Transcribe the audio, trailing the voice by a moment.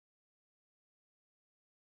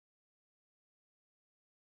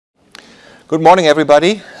Good morning,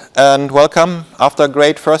 everybody, and welcome. After a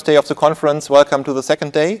great first day of the conference, welcome to the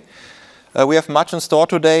second day. We have much in store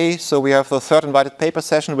today. So we have the third invited paper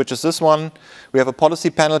session, which is this one. We have a policy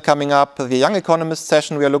panel coming up, the Young Economist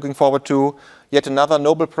session we are looking forward to, yet another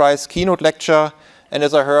Nobel Prize keynote lecture. And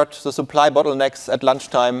as I heard, the supply bottlenecks at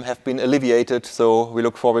lunchtime have been alleviated, so we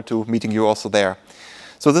look forward to meeting you also there.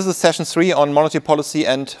 So this is session 3 on monetary policy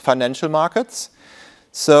and financial markets.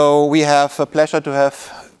 So we have a pleasure to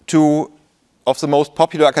have two of the most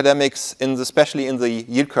popular academics, especially in the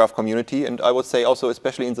yield curve community, and I would say also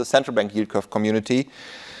especially in the central bank yield curve community,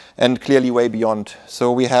 and clearly way beyond.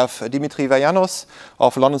 So we have Dimitri Vayanos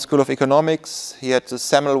of London School of Economics. He had a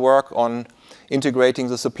seminal work on integrating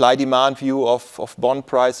the supply-demand view of bond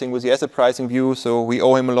pricing with the asset pricing view. So we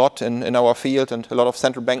owe him a lot in our field, and a lot of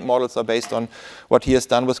central bank models are based on what he has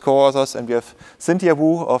done with co-authors. And we have Cynthia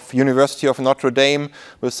of University of Notre Dame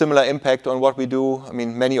with similar impact on what we do. I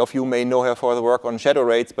mean, many of you may know her for the work on shadow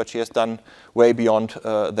rates, but she has done way beyond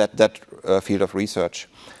that field of research.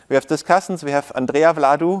 We have discussants. We have Andreea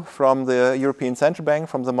Vladu from the European Central Bank,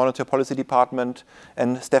 from the Monetary Policy Department,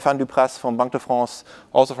 and Stéphane Dupraz from Banque de France,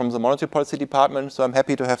 also from the Monetary Policy Department. So I'm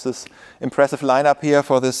happy to have this impressive lineup here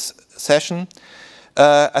for this session.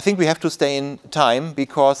 I think we have to stay in time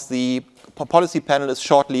because the policy panel is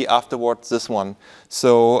shortly afterwards this one.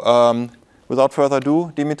 So without further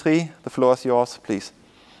ado, Dimitri, the floor is yours, please.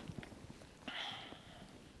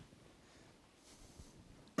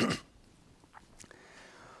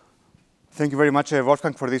 Thank you very much,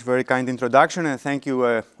 Wolfgang, for this very kind introduction, and thank you,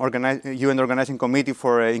 you and the organizing committee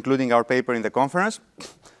for including our paper in the conference.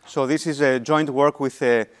 So this is a joint work with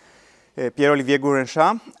Pierre-Olivier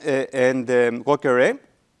Gourinchas and Wolfgang.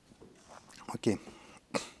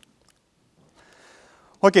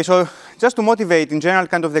 Okay, so just to motivate, in general,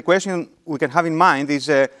 kind of the question we can have in mind is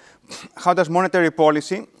how does monetary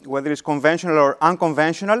policy, whether it's conventional or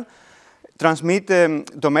unconventional, transmit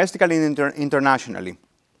domestically and internationally?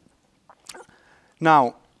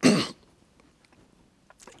 Now,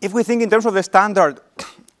 if we think in terms of the standard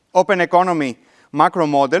open economy macro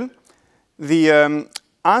model, the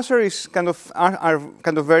answer is are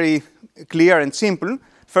kind of very clear and simple.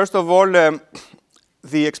 First of all,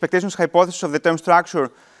 the expectations hypothesis of the term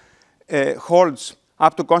structure holds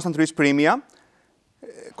up to constant risk premia,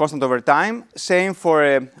 constant over time. Same for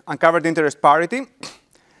uncovered interest parity.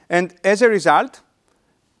 And as a result,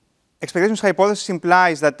 expectations hypothesis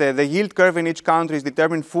implies that the yield curve in each country is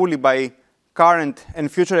determined fully by current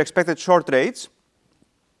and future expected short rates.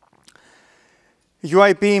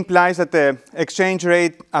 UIP implies that the exchange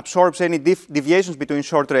rate absorbs any deviations between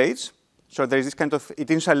short rates. So there is this kind of, it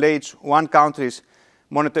insulates one country's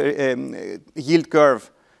monetary yield curve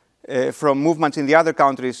from movements in the other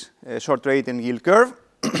country's short rate and yield curve.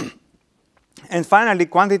 And finally,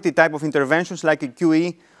 quantity type of interventions like a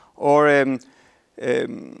QE or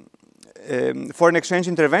foreign exchange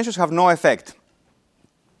interventions have no effect.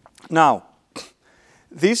 Now,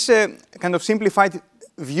 this kind of simplified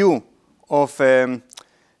view of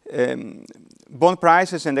bond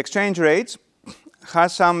prices and exchange rates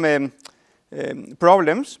has some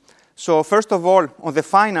problems. So first of all, on the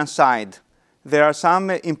finance side, there are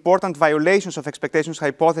some important violations of expectations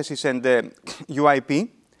hypothesis and UIP.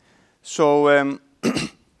 So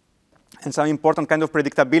and some important kind of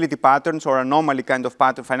predictability patterns or anomaly kind of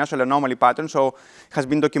pattern, financial anomaly patterns. So it has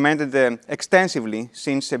been documented extensively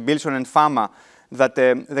since Bilson and Fama that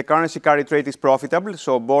the currency carry trade is profitable.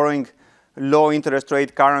 So borrowing low interest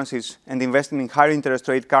rate currencies and investing in higher interest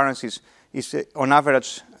rate currencies is on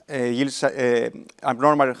average yields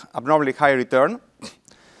abnormally high return.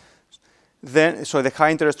 Then, so the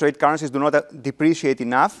high interest rate currencies do not depreciate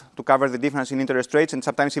enough to cover the difference in interest rates and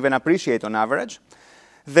sometimes even appreciate on average.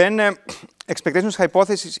 Then expectations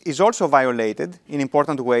hypothesis is also violated in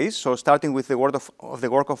important ways. So starting with the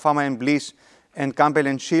work of Fama and Bliss and Campbell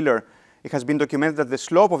and Schiller, it has been documented that the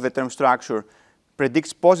slope of the term structure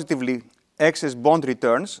predicts positively excess bond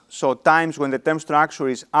returns. So times when the term structure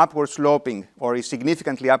is upward sloping or is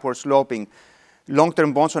significantly upward sloping,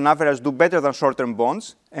 long-term bonds on average do better than short-term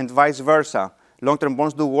bonds, and vice versa. Long-term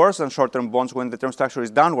bonds do worse than short-term bonds when the term structure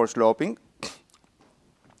is downward sloping.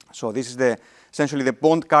 So this is essentially the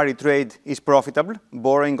bond carry trade is profitable,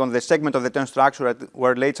 borrowing on the segment of the term structure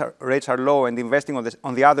where rates are low and investing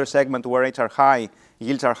on the other segment where rates are high,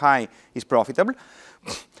 yields are high, is profitable.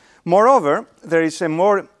 Moreover, there is a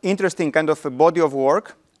more interesting kind of a body of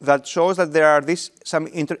work that shows that there are some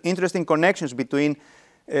interesting connections between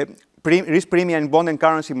risk premium and bond and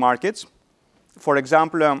currency markets. For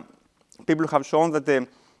example, people have shown that the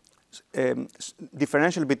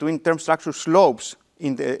differential between term structure slopes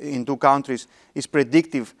in two countries is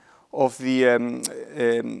predictive of the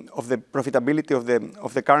profitability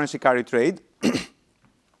of the currency carry trade.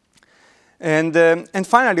 And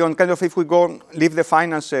finally, on kind of if we leave the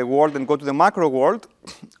finance world and go to the macro world,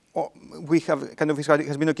 we have kind of it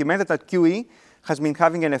has been documented that QE has been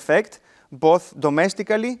having an effect both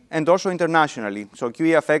domestically and also internationally. So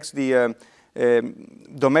QE affects the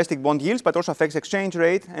domestic bond yields, but also affects exchange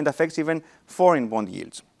rate and affects even foreign bond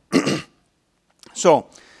yields. So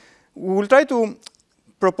we will try to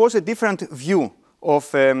propose a different view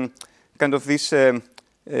of kind of this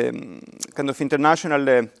kind of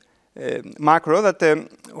international macro that,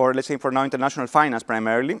 or let's say for now, international finance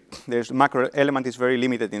primarily. There's macro element is very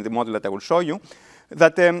limited in the model that I will show you,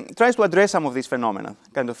 that tries to address some of these phenomena.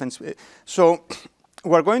 So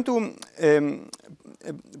we're going to,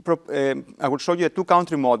 I will show you a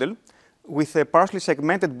two-country model with partially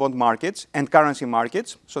segmented bond markets and currency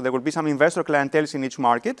markets. So there will be some investor clienteles in each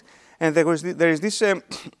market, and there is this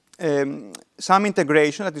some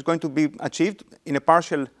integration that is going to be achieved in a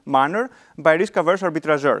partial manner by risk-averse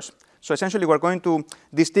arbitrageurs. So essentially, we're going to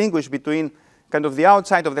distinguish between kind of the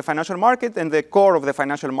outside of the financial market and the core of the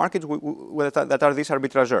financial market that are these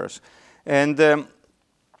arbitrageurs. And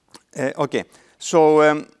okay, so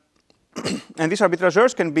and these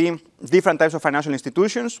arbitrageurs can be different types of financial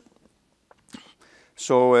institutions.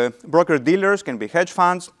 So broker-dealers can be hedge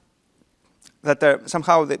funds that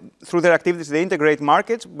somehow, through their activities, they integrate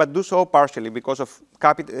markets, but do so partially because of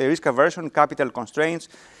risk aversion, capital constraints,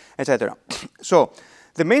 etc. So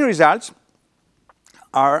the main results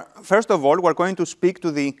are, first of all, we're going to speak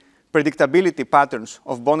to the predictability patterns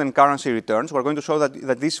of bond and currency returns. We're going to show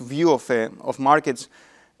that this view of markets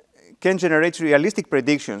can generate realistic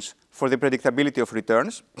predictions for the predictability of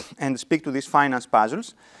returns and speak to these finance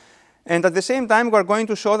puzzles. And at the same time, we're going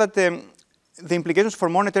to show that the implications for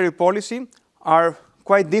monetary policy are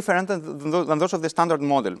quite different than those of the standard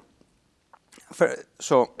model.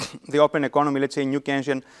 So the open economy, let's say, new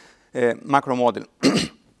Keynesian macro model.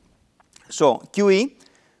 So QE,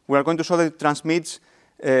 we are going to show that it transmits,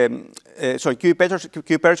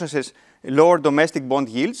 QE purchases lower domestic bond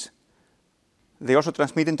yields. They also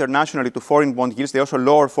transmit internationally to foreign bond yields. They also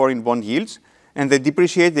lower foreign bond yields, and they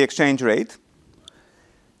depreciate the exchange rate.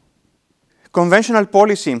 Conventional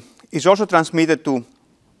policy is also transmitted to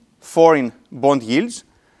foreign bond yields,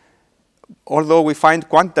 although we find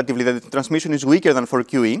quantitatively that the transmission is weaker than for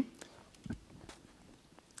QE.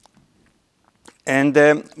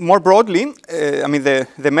 And more broadly, I mean,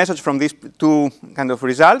 the message from these two kind of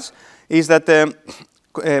results is that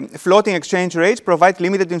floating exchange rates provide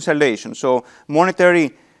limited insulation. So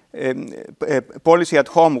monetary policy at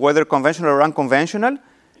home, whether conventional or unconventional,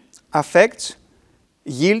 affects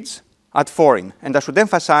yields at foreign. And I should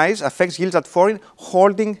emphasize, affects yields at foreign,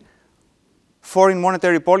 holding foreign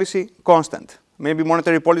monetary policy constant. Maybe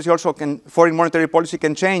monetary policy also foreign monetary policy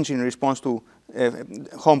can change in response to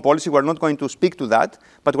home policy. We're not going to speak to that,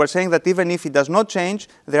 but we're saying that even if it does not change,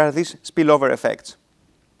 there are these spillover effects.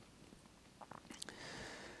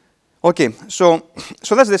 Okay, so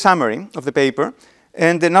that's the summary of the paper.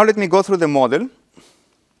 And now let me go through the model.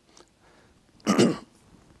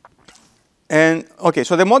 And okay,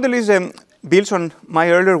 so the model is built on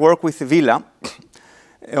my earlier work with Villa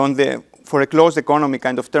for a closed economy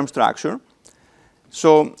kind of term structure.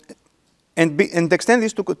 So, and extend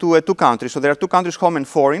this to two countries. So there are two countries, home and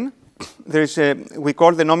foreign. There is we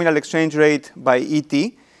call the nominal exchange rate by ET.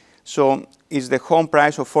 So it's the home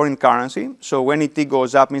price of foreign currency. So when ET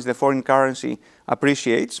goes up, means the foreign currency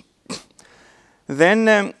appreciates. Then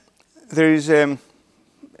there is a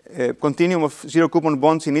continuum of zero coupon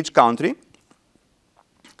bonds in each country.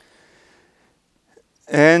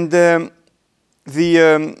 And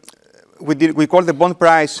we call the bond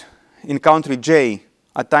price in country J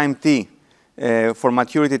at time t for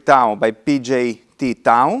maturity tau by PJT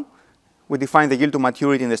tau. We define the yield to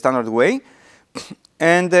maturity in the standard way.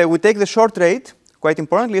 And we take the short rate, quite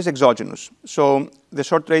importantly, as exogenous. So the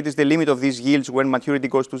short rate is the limit of these yields when maturity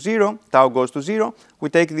goes to 0, tau goes to 0. We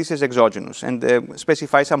take this as exogenous and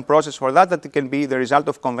specify some process for that it can be the result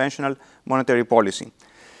of conventional monetary policy.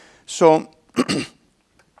 So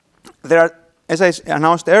there are, as I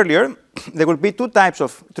announced earlier, there will be two types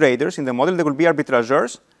of traders in the model. There will be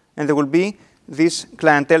arbitrageurs, and there will be these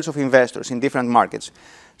clienteles of investors in different markets.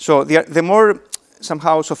 So the more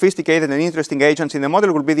somehow sophisticated and interesting agents in the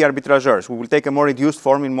model will be the arbitrageurs. We will take a more reduced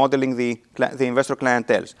form in modeling the investor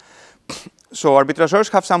clienteles. So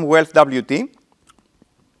arbitrageurs have some wealth WT.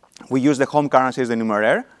 We use the home currency as the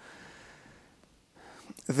numeraire.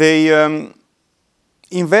 They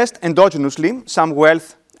invest endogenously some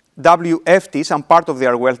wealth WFT, some part of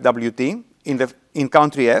their wealth WT in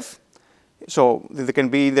country F. So they can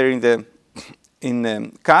be either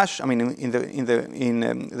in cash, I mean,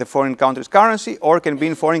 in the foreign country's currency, or can be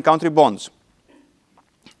in foreign country bonds.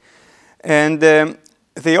 And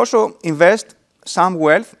they also invest some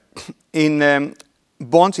wealth in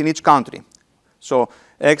bonds in each country. So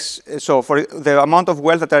for the amount of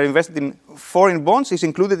wealth that are invested in foreign bonds is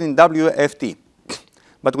included in WFT.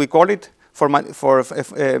 But we call it, for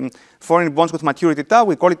foreign bonds with maturity tau,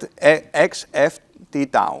 we call it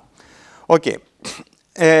XFT tau. Okay.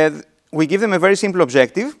 We give them a very simple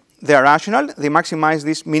objective. They are rational. They maximize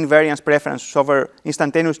this mean variance preference over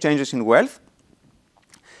instantaneous changes in wealth.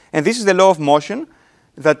 And this is the law of motion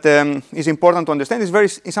that is important to understand. It's very,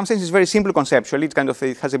 in some sense, it's very simple conceptually. It kind of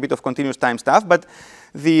it has a bit of continuous time stuff. But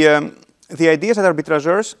the idea is that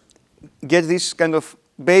arbitrageurs get this kind of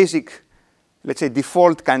basic, let's say,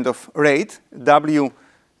 default kind of rate, the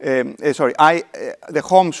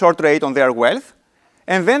home short rate on their wealth.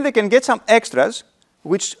 And then they can get some extras,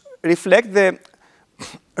 which reflect the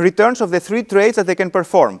returns of the 3 trades that they can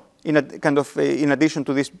perform in addition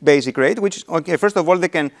to this basic rate, which, okay, first of all, they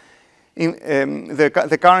can,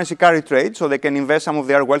 the currency carry trade, so they can invest some of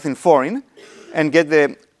their wealth in foreign and get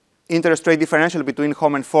the interest rate differential between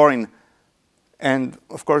home and foreign. And,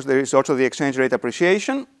 of course, there is also the exchange rate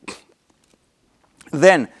appreciation.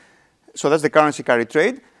 Then, so that's the currency carry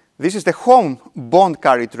trade. This is the home bond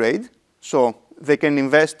carry trade. So they can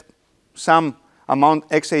invest some amount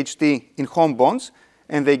XHT in home bonds,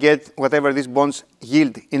 and they get whatever these bonds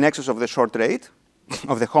yield in excess of the short rate,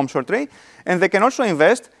 of the home short rate. And they can also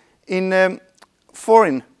invest in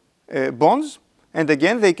foreign bonds. And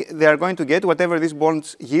again, they are going to get whatever these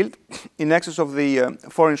bonds yield in excess of the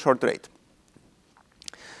foreign short rate.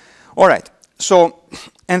 All right. So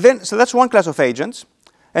that's one class of agents.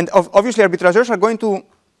 And obviously, arbitrageurs are going to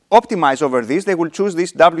optimize over this. They will choose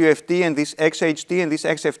this WFT and this XHT and this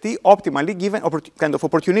XFT optimally, given kind of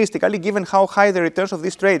opportunistically, given how high the returns of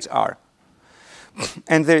these trades are.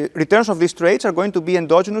 And the returns of these trades are going to be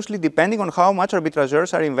endogenously depending on how much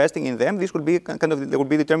arbitrageurs are investing in them. This will be kind of, they will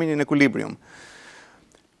be determined in equilibrium.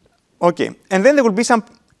 Okay, and then there will be some,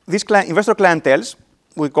 these investor clienteles,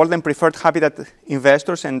 we call them preferred habitat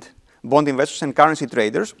investors and bond investors and currency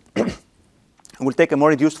traders. We'll take a more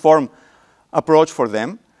reduced form approach for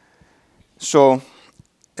them. So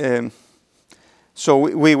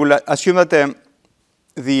we will assume that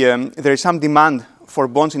there is some demand for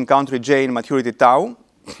bonds in country J in maturity tau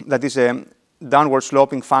that is a downward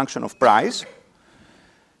sloping function of price.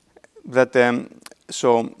 That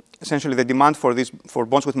so essentially the demand for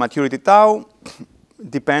bonds with maturity tau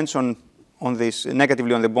depends on this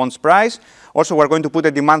negatively on the bond's price. Also, we're going to put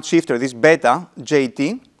a demand shifter, this beta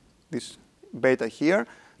JT, this beta here.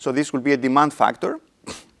 So this will be a demand factor.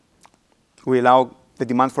 We allow the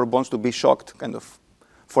demand for bonds to be shocked kind of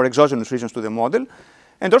for exogenous reasons to the model.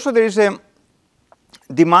 And also there is a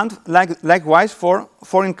demand likewise for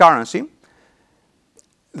foreign currency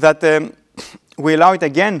that we allow it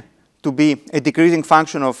again to be a decreasing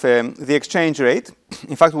function of the exchange rate.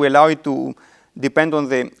 In fact, we allow it to depend on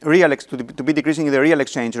the real, to be decreasing in the real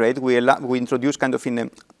exchange rate. We introduce kind of in a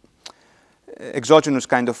exogenous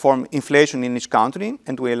kind of form inflation in each country,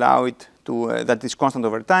 and we allow it to, that is constant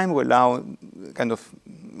over time. We allow kind of,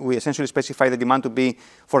 we essentially specify the demand to be,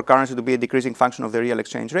 for currency to be a decreasing function of the real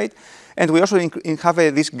exchange rate. And we also have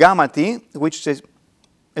this gamma T, which is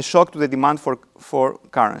a shock to the demand for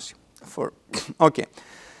currency. Okay.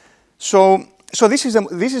 So this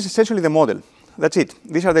is essentially the model. That's it.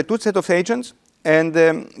 These are the 2 sets of agents. And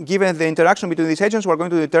given the interaction between these agents, we're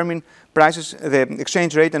going to determine prices, the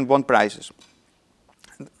exchange rate and bond prices.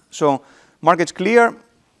 So market's clear.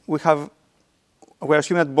 We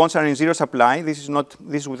assume that bonds are in zero supply. This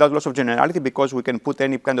is without loss of generality because we can put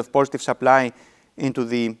any kind of positive supply into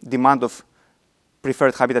the demand of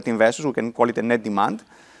preferred habitat investors. We can call it a net demand.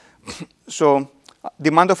 So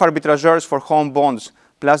demand of arbitrageurs for home bonds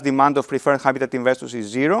plus demand of preferred habitat investors is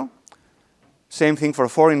 0. Same thing for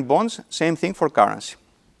foreign bonds, same thing for currency.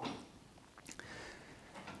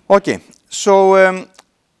 Okay, so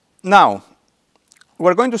now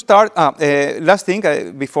we're going to start, last thing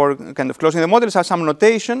before kind of closing the models are some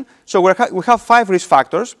notation. So we have 5 risk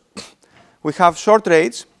factors. We have short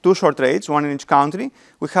rates, 2 short rates, 1 in each country.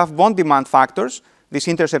 We have bond demand factors, these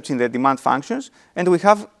intercepts in the demand functions, and we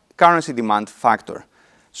have currency demand factor.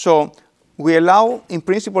 So we allow, in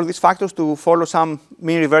principle, these factors to follow some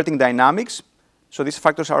mean reverting dynamics. So these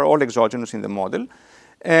factors are all exogenous in the model.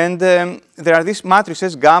 And there are these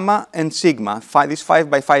matrices, gamma and sigma, these 5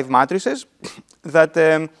 by 5 matrices that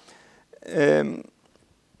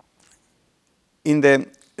in the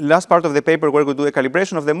last part of the paper where we do a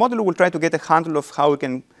calibration of the model, we'll try to get a handle of how we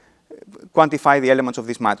can quantify the elements of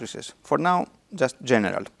these matrices. For now, just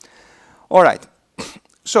general. All right.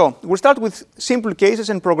 So we'll start with simple cases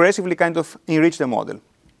and progressively kind of enrich the model.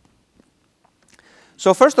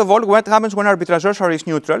 So first of all, what happens when arbitrageurs is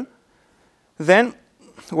neutral? Then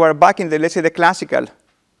we're back in the, let's say, the classical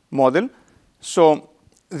model. So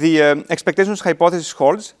the expectations hypothesis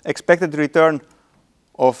holds. Expected return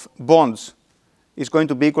of bonds is going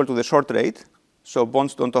to be equal to the short rate. So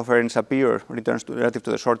bonds don't offer any superior returns relative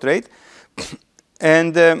to the short rate.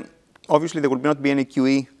 And obviously, there will not be any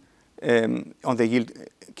QE on the yield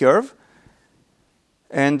curve.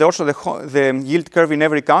 And also, the yield curve in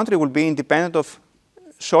every country will be independent of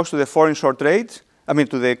shocks to the foreign short rates,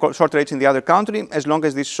 to the short rates in the other country, as long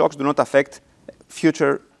as these shocks do not affect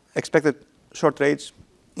future expected short rates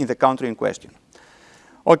in the country in question.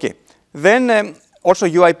 Okay. Then also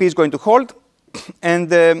UIP is going to hold, and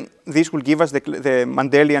this will give us the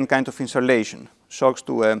Mendelian kind of insulation. Shocks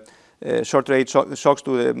to short rate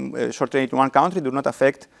in one country does not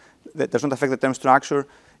affect the term structure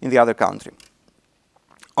in the other country.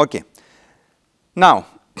 Okay. Now,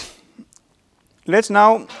 let's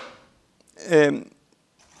now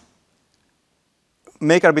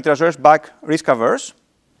make arbitrageurs back risk averse.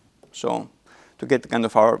 So to get kind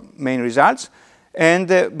of our main results. And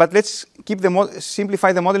but let's keep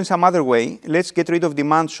simplify the model in some other way. Let's get rid of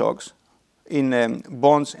demand shocks in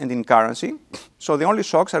bonds and in currency. So the only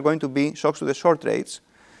shocks are going to be shocks to the short rates,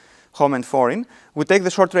 home and foreign. We take the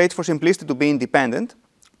short rates for simplicity to be independent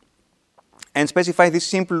and specify these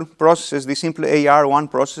simple processes, these simple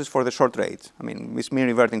AR1 processes for the short rates. These mean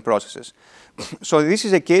reverting processes. So this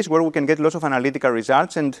is a case where we can get lots of analytical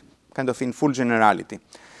results and kind of in full generality.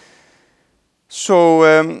 So,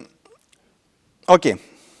 okay.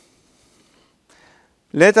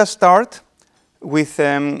 Let us start with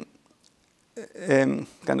the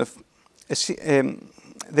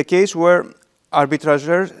case where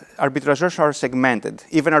arbitrageurs are segmented.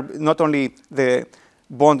 Even not only the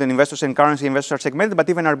bond and investors and currency investors are segmented, but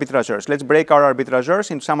even arbitrageurs. Let's break our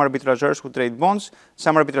arbitrageurs into some arbitrageurs who trade bonds,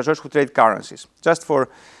 some arbitrageurs who trade currencies, just for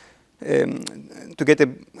to get a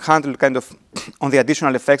handle kind of on the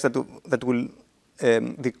additional effects that will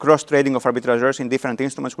the cross-trading of arbitrageurs in different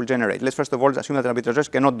instruments will generate. Let's first of all assume that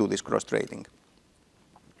arbitrageurs cannot do this cross-trading.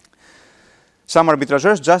 Some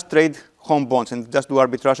arbitrageurs just trade home bonds and just do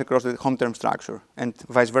arbitrage across the home term structure, and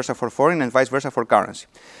vice versa for foreign and vice versa for currency.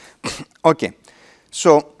 Okay,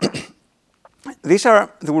 so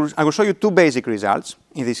I will show you two basic results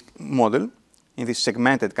in this model, in this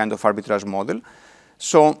segmented kind of arbitrage model.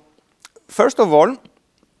 So first of all,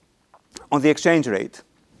 on the exchange rate.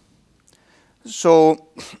 So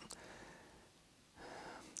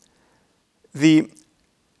the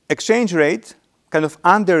exchange rate kind of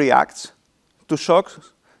underreacts to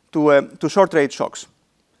shocks, to short rate shocks.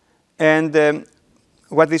 And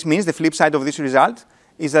what this means, the flip side of this result,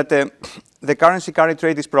 is that the currency carry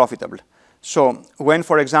trade is profitable. So when,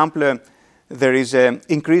 for example, there is an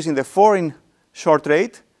increase in the foreign short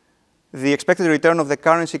rate, the expected return of the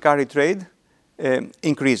currency carry trade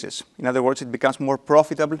increases. In other words, it becomes more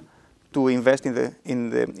profitable to invest in the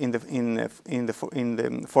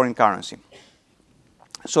foreign currency.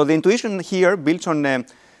 So the intuition here builds on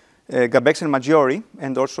Gabex and Maggiore,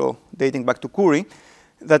 and also dating back to Curie,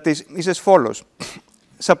 that is as follows.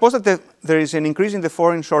 Suppose that there is an increase in the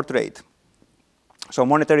foreign short rate, so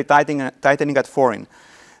monetary tightening at foreign.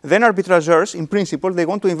 Then arbitrageurs, in principle, they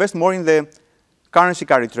want to invest more in the currency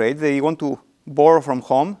carry trade. They want to borrow from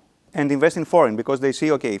home and invest in foreign because they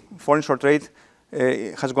see, okay, foreign short rate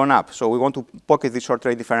has gone up, so we want to pocket the short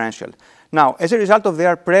rate differential. Now, as a result of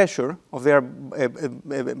their pressure, of their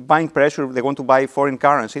buying pressure, they want to buy foreign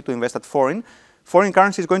currency to invest at foreign. Foreign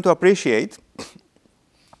currency is going to appreciate.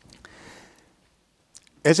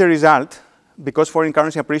 As a result, because foreign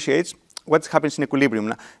currency appreciates, what happens in equilibrium?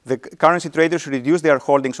 Now, the currency traders reduce their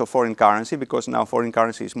holdings of foreign currency because now foreign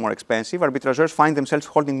currency is more expensive. Arbitrageurs find themselves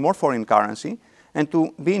holding more foreign currency, and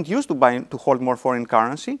to be induced to hold more foreign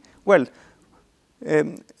currency, well,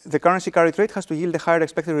 the currency carry trade has to yield a higher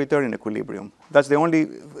expected return in equilibrium. That's the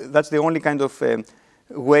only kind of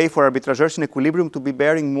way for arbitrageurs in equilibrium to be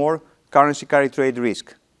bearing more currency carry trade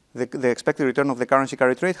risk. The expected return of the currency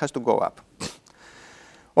carry trade has to go up.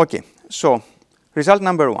 Okay, so result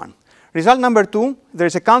number one. Result number two, there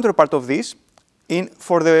is a counterpart of this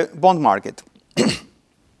for the bond market.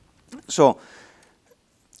 So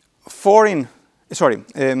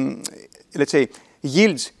let's say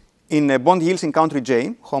yields in bond yields in country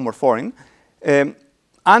J, home or foreign,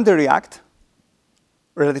 underreact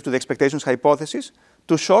relative to the expectations hypothesis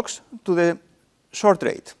to shocks to the short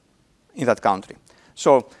rate in that country.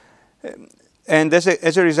 So And as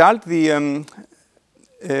a result, the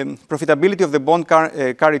profitability of the bond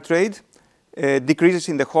carry trade decreases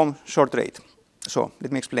in the home short rate. So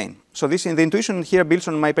let me explain. So the intuition here builds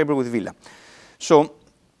on my paper with Villa. So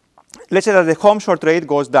let's say that the home short rate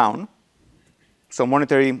goes down, so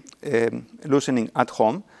monetary loosening at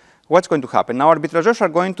home. What's going to happen? Now arbitrageurs are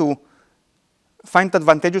going to find it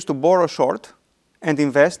advantageous to borrow short and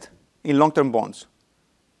invest in long-term bonds.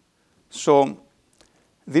 So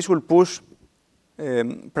this will push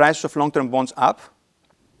prices of long-term bonds up.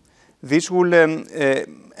 This will,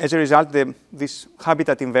 as a result, these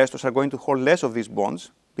habitat investors are going to hold less of these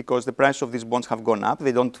bonds because the price of these bonds have gone up.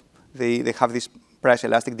 They have this price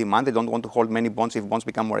elastic demand. They don't want to hold many bonds if bonds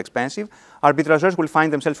become more expensive. Arbitrageurs will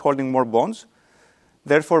find themselves holding more bonds.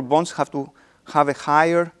 Therefore, bonds have to have a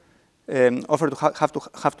higher offer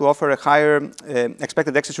a higher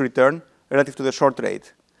expected excess return relative to the short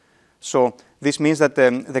rate. So this means that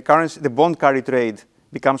the bond carry trade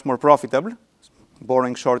becomes more profitable.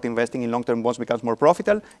 Borrowing short, investing in long-term bonds becomes more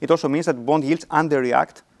profitable. It also means that bond yields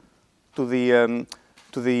underreact to the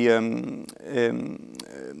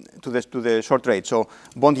short rate. So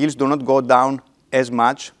bond yields do not go down as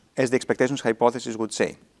much as the expectations hypothesis would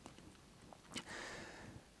say.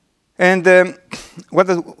 And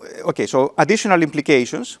so additional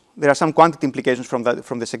implications. There are some quantity implications from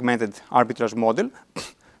the segmented arbitrage model.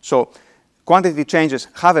 So quantity changes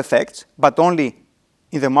have effects, but only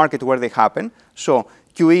in the market where they happen. So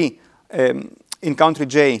QE in country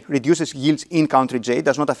J reduces yields in country J,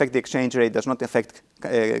 does not affect the exchange rate, does not affect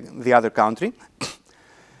the other country.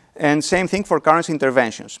 And same thing for currency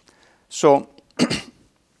interventions. So,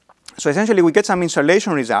 so essentially we get some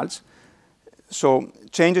insulation results. So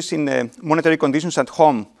changes in monetary conditions at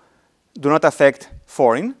home do not affect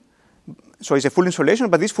foreign. So it's a full insulation,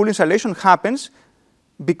 but this full insulation happens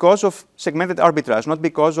because of segmented arbitrage, not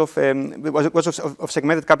because of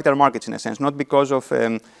segmented capital markets in a sense, not because of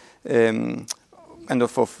the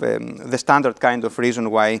standard kind of reason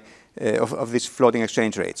why of these floating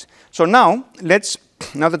exchange rates. So now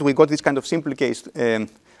that we got this kind of simple case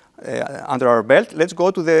under our belt, let's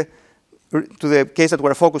go to the case that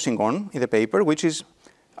we're focusing on in the paper, which is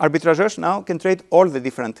arbitrageurs now can trade all the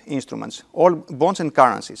different instruments, all bonds and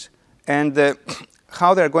currencies, and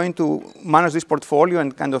how they're going to manage this portfolio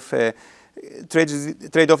and kind of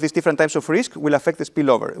trade off these different types of risk will affect the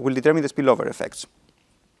spillover, will determine the spillover effects.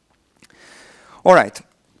 All right.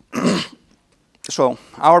 So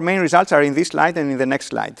our main results are in this slide and in the next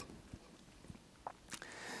slide.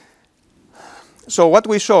 So what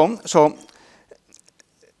we show,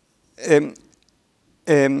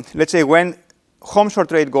 let's say when home short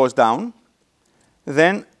rate goes down,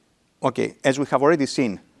 then, as we have already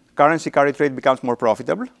seen, currency carry trade becomes more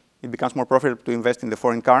profitable. It becomes more profitable to invest in the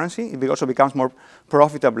foreign currency. It also becomes more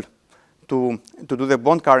profitable to do the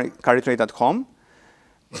bond carry trade at home.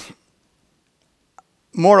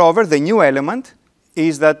 Moreover, the new element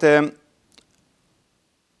is that a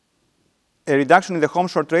reduction in the home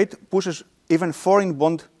short rate pushes even foreign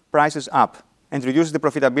bond prices up and reduces the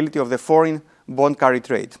profitability of the foreign bond carry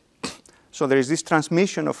trade. So there is this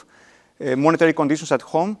transmission of monetary conditions at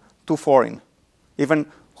home to foreign, even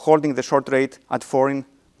holding the short rate at foreign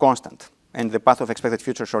constant and the path of expected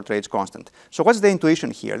future short rates constant. So what's the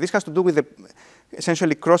intuition here? This has to do with the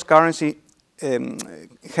essentially cross-currency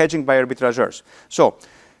hedging by arbitrageurs. So,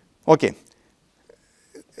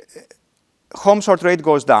 home short rate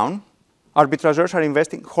goes down. Arbitrageurs are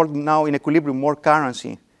holding now in equilibrium more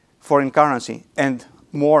currency, foreign currency, and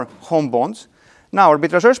more home bonds. Now,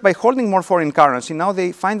 arbitrageurs, by holding more foreign currency, now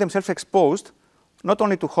they find themselves exposed not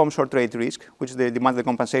only to home short rate risk, which they demand the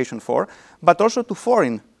compensation for, but also to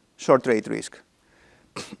foreign short rate risk.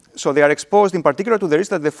 So they are exposed in particular to the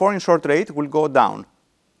risk that the foreign short rate will go down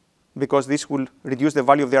because this will reduce the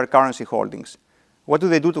value of their currency holdings. What do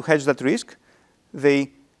they do to hedge that risk? A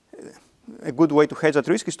good way to hedge that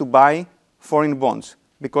risk is to buy foreign bonds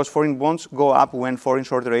because foreign bonds go up when foreign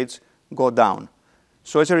short rates go down.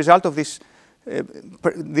 So as a result of this,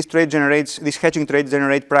 this hedging trade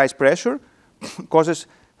generates price pressure, causes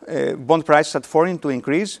bond prices at foreign to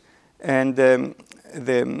increase, and the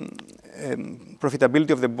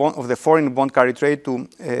profitability of the foreign bond carry trade to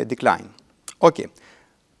decline.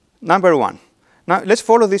 Number one. Now let's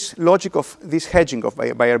follow this logic of this hedging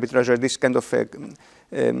by arbitrageurs, this kind of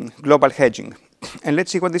global hedging, and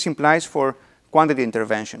let's see what this implies for quantity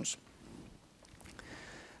interventions.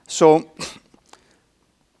 So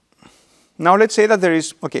now let's say that there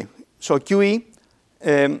is so QE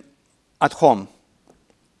at home,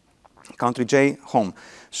 country J home.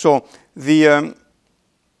 So the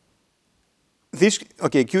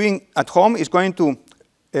QE at home is going to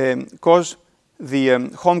cause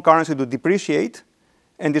the home currency to depreciate,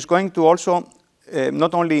 and is going to also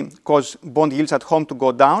not only cause bond yields at home to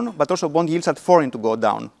go down, but also bond yields at foreign to go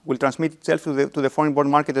down. Will transmit itself to the foreign bond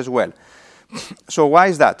market as well. So why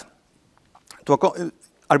is that?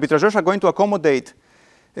 Arbitrageurs are going to accommodate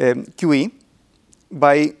QE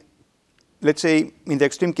by, let's say, in the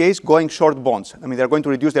extreme case, going short bonds. I mean, they're going to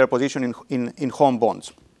reduce their position in home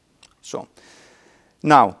bonds. So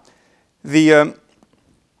now, now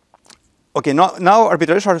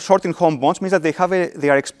arbitrageurs are short in home bonds, means that they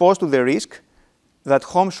are exposed to the risk that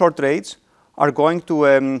home short rates are going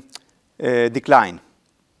to decline.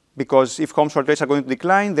 Because if home short rates are going to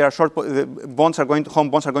decline, home bonds are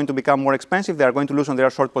going to become more expensive. They are going to lose on their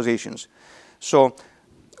short positions. So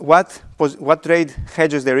what trade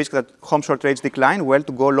hedges the risk that home short rates decline? Well,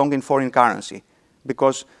 to go long in foreign currency,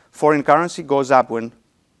 because foreign currency goes up when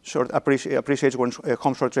appreciates when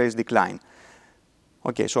home short rates decline.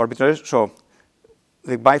 Okay, so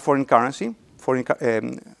they buy foreign currency.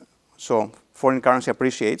 So foreign currency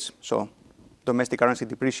appreciates. So domestic currency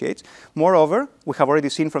depreciates. Moreover, we have already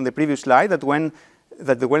seen from the previous slide that when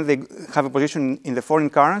they have a position in the foreign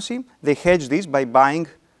currency, they hedge this by buying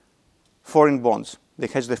foreign bonds. They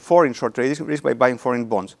hedge the foreign short trade risk by buying foreign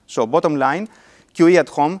bonds. So bottom line, QE at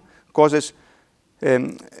home causes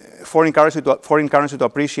foreign currency to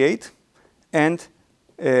appreciate and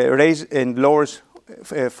lowers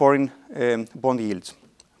foreign bond yields,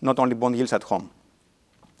 not only bond yields at home.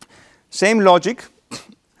 Same logic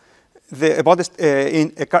about this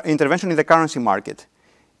intervention in the currency market.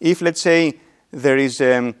 If, let's say, there is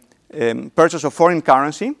purchase of foreign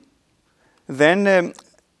currency, then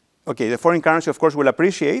the foreign currency, of course, will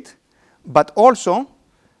appreciate, but also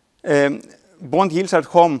bond yields at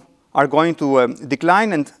home are going to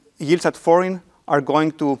decline and yields at foreign are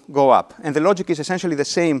going to go up. And the logic is essentially the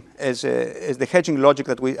same as the hedging logic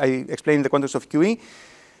that I explained in the context of QE.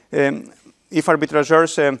 If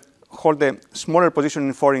arbitrageurs hold a smaller position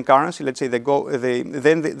in foreign currency, let's say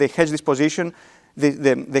they hedge this position,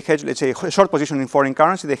 they hedge, let's say, a short position in foreign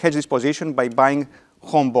currency, they hedge this position by buying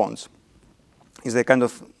home bonds. Is the kind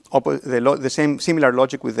of the same similar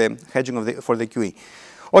logic with the hedging for the QE.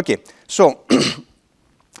 Okay, so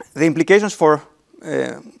the implications for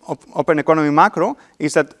open economy macro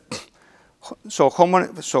is that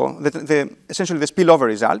essentially the spillover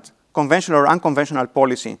result, conventional or unconventional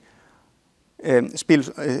policy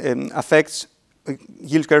affects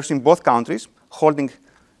yield curves in both countries, holding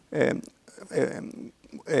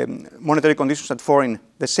monetary conditions at foreign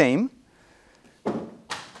the same.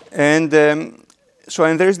 And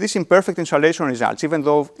there is this imperfect insulation results. Even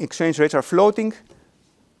though exchange rates are floating,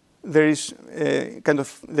 there is kind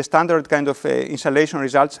of the standard kind of insulation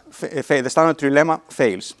results, the standard trilemma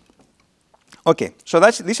fails. Okay, so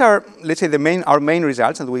these are, let's say, our main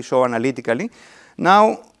results that we show analytically.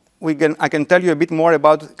 Now I can tell you a bit more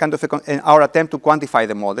about kind of our attempt to quantify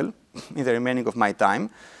the model in the remaining of my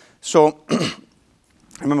time. So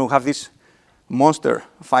remember, we have this monster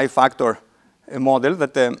 5-factor model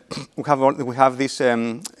that we have this,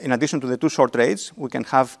 in addition to the two short rates, we can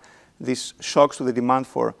have these shocks to the demand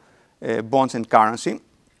for bonds and currency.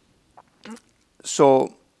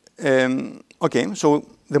 So, so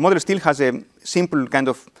the model still has a simple kind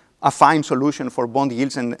of affine solution for bond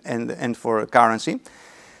yields and for currency.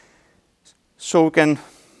 So we can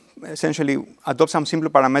essentially adopt some simple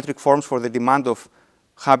parametric forms for the demand of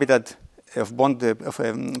habitat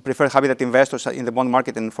preferred habitat investors in the bond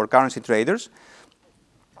market and for currency traders.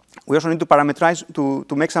 We also need to parameterize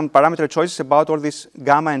to make some parameter choices about all these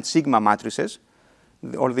gamma and sigma matrices,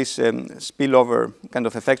 all these spillover kind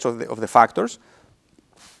of effects of the factors.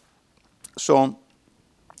 So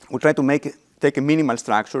we try to take a minimal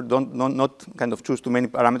structure, not kind of choose too many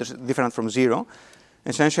parameters different from 0.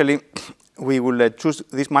 Essentially, we will choose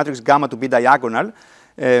this matrix gamma to be diagonal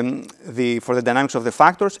for the dynamics of the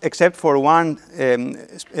factors, except for one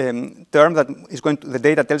term that is the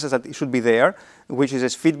data tells us that it should be there, which is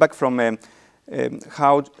as feedback from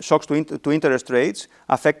how shocks to interest rates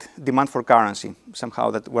affect demand for currency, somehow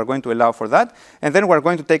that we're going to allow for that. And then we're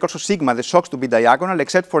going to take also sigma, the shocks to be diagonal,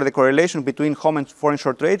 except for the correlation between home and foreign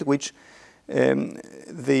short rate, which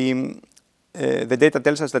the data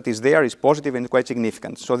tells us that is there, is positive and quite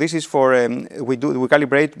significant. So this is for, we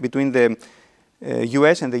calibrate between the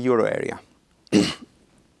US and the euro area.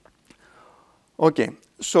 Okay,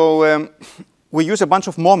 so we use a bunch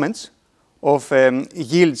of moments of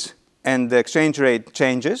yields and exchange rate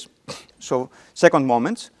changes. So second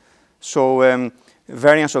moments. So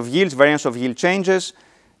variance of yields, variance of yield changes,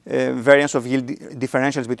 variance of yield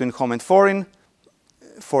differentials between home and foreign.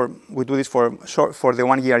 We do this for the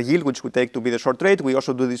 1 year yield, which we take to be the short rate. We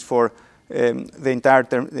also do this for the entire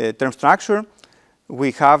term structure.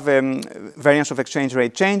 We have variance of exchange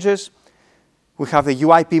rate changes. We have the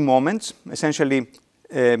UIP moments, essentially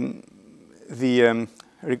the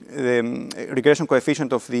regression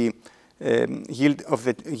coefficient of the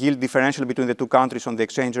yield differential between the two countries on the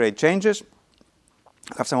exchange rate changes.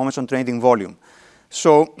 We have some moments on trading volume.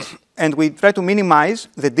 So, and we try to minimize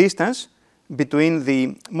the distance between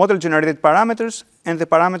the model-generated parameters and the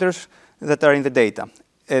parameters that are in the data.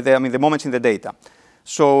 The moments in the data.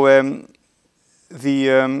 So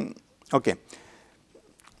okay.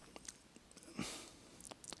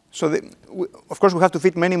 So of course, we have to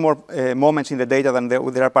fit many more moments in the data than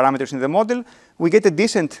there are parameters in the model. We get a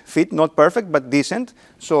decent fit, not perfect, but decent.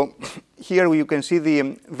 So here you can see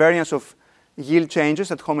the variance of yield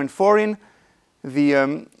changes at home and foreign,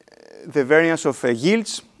 the variance of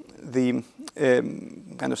yields, the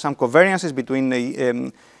kind of some covariances between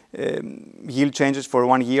the yield changes for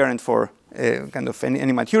 1 year and for kind of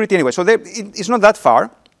any maturity. Anyway, so it's not that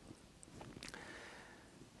far.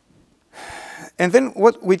 And then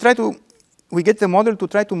what we get the model to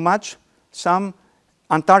try to match some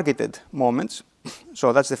untargeted moments.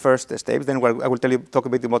 So that's the first step. Then I will talk a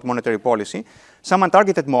bit about monetary policy. Some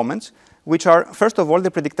untargeted moments, which are, first of all, the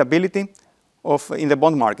predictability in the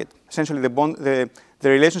bond market. Essentially, the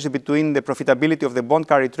relationship between the profitability of the bond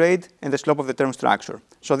carry trade and the slope of the term structure.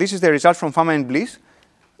 So this is the result from Fama and Bliss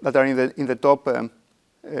that are in the top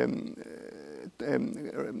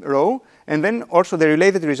row, and then also the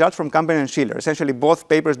related results from Campbell and Schiller. Essentially, both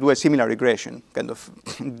papers do a similar regression, kind of,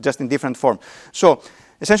 just in different form. So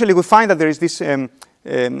essentially, we find that there is this,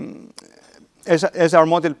 as our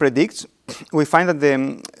model predicts, we find that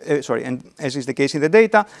and as is the case in the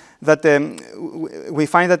data, that we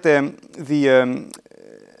find that the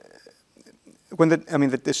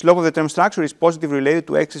slope of the term structure is positively related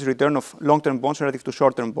to excess return of long-term bonds relative to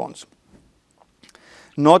short-term bonds.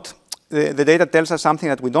 The data tells us something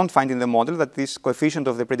that we don't find in the model, that this coefficient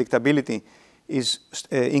of the predictability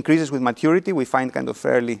increases with maturity. We find kind of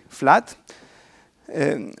fairly flat.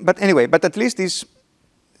 But anyway, at least is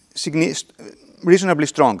reasonably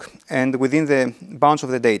strong and within the bounds of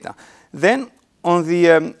the data. Then on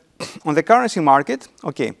the currency market,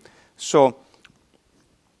 okay, so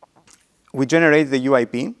we generate the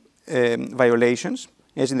UIP violations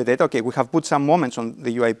as in the data. Okay, we have put some moments on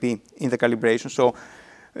the UIP in the calibration. So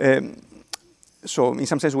in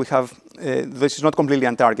some sense we have, this is not completely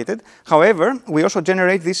untargeted. However, we also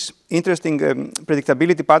generate this interesting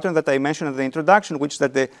predictability pattern that I mentioned at the introduction, which is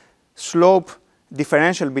that the slope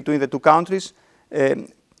differential between the two countries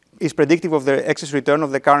is predictive of the excess return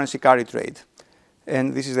of the currency carry trade.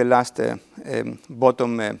 And this is the last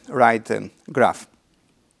bottom right graph,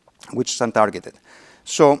 which is untargeted.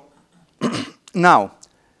 So now,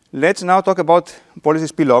 let's now talk about policy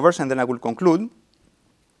spillovers, and then I will conclude.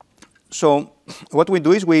 So what we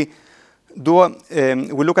do is we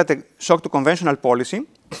look at the shock to conventional policy,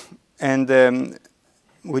 and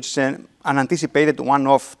which is an unanticipated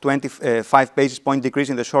one-off 25 basis point decrease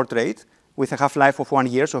in the short rate with a half-life of 1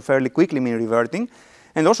 year, so fairly quickly mean reverting.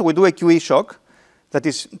 And also we do a QE shock that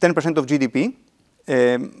is 10% of GDP,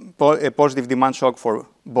 a positive demand shock for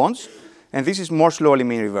bonds, and this is more slowly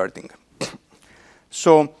mean reverting.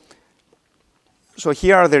 So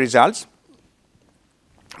here are the results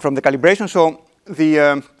from the calibration.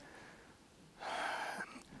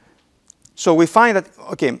 So we find that,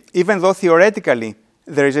 okay, even though theoretically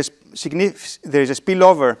there is a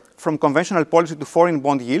spillover from conventional policy to foreign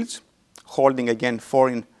bond yields, holding again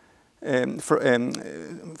foreign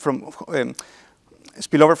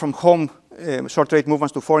spillover from home short rate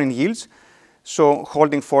movements to foreign yields, so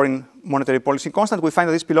holding foreign monetary policy constant, we find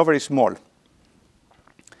that this spillover is small.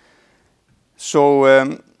 So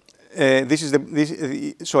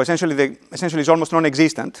so essentially it's almost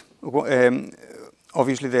non-existent.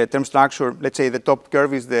 Obviously, the term structure, let's say the top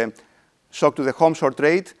curve is the shock to the home short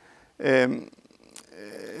rate,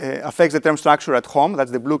 affects the term structure at home.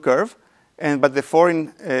 That's the blue curve, but the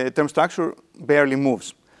foreign term structure barely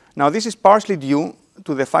moves. Now, this is partially due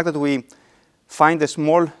to the fact that we find a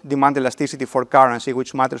small demand elasticity for currency,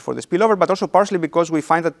 which matters for the spillover, but also partially because we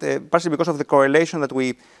find that, partially because of the correlation that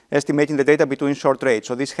we estimate in the data between short rates.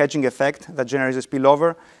 So this hedging effect that generates a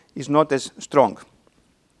spillover is not as strong.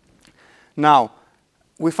 Now,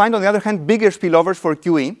 we find, on the other hand, bigger spillovers for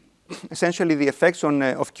QE. Essentially, the effects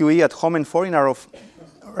of QE at home and foreign are of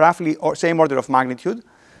roughly same order of magnitude.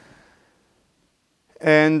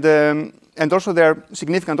 And also they are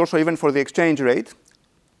significant also even for the exchange rate.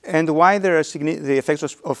 And why the effects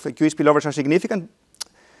of QE spillovers are significant?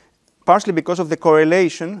 Partially because of the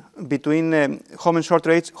correlation between home and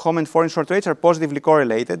foreign short rates are positively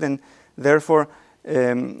correlated, and Therefore,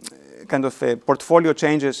 kind of portfolio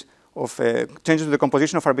changes of changes to the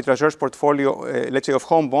composition of arbitrageurs' portfolio, let's say of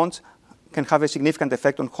home bonds, can have a significant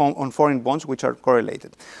effect on foreign bonds, which are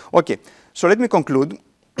correlated. Okay, so let me conclude.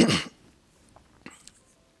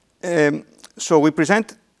 So we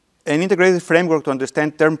present an integrated framework to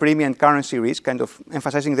understand term premia and currency risk, kind of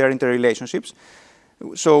emphasizing their interrelationships.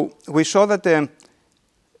 So we saw that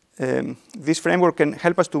this framework can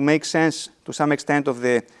help us to make sense, to some extent, of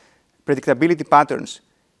the predictability patterns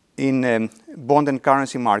in bond and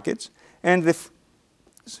currency markets. And the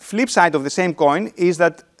flip side of the same coin is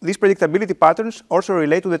that these predictability patterns also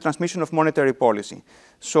relate to the transmission of monetary policy.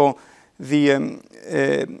 So,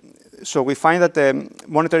 so we find that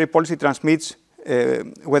monetary policy transmits,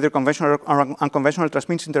 whether conventional or unconventional,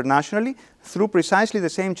 transmits internationally through precisely the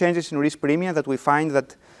same changes in risk premia that we find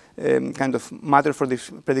that kind of matter for these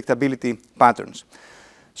predictability patterns.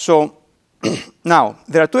 So now,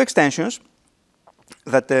 there are two extensions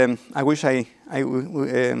that I wish I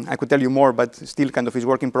could tell you more, but still kind of is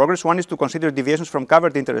work in progress. One is to consider deviations from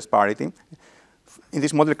covered interest parity. In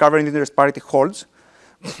this model, covered interest parity holds.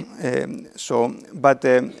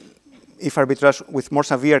 If arbitrage with more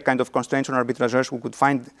severe kind of constraints on arbitrageurs, we could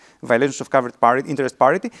find violations of covered interest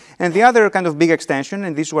parity. And the other kind of big extension,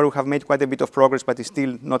 and this is where we have made quite a bit of progress, but is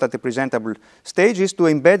still not at the presentable stage, is to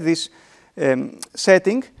embed this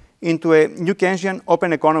setting into a new Keynesian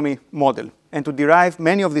open economy model, and to derive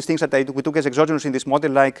many of these things that we took as exogenous in this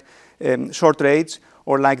model, like short rates,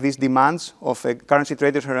 or like these demands of currency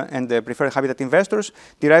traders and preferred habitat investors,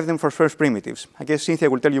 derive them for first primitives. I guess Cynthia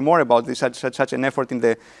will tell you more about this, such an effort in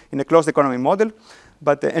a closed economy model.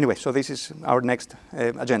 But anyway, so this is our next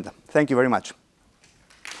agenda. Thank you very much.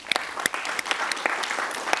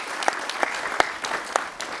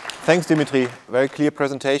 Thanks, Dimitri. Very clear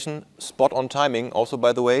presentation. Spot on timing, also,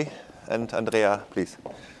 by the way. And Andreea, please.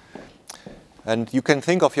 And you can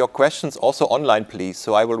think of your questions also online, please.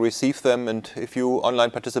 So I will receive them. And if you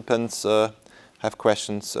online participants have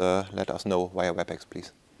questions, let us know via WebEx,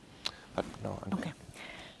 please. But no, okay.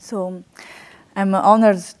 So I'm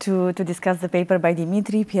honored to discuss the paper by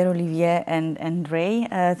Dimitri, Pierre-Olivier, and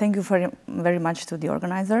Andreea. Thank you very much to the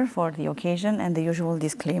organizer for the occasion, and the usual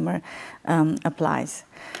disclaimer applies.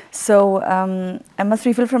 So I must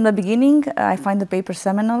reveal from the beginning, I find the paper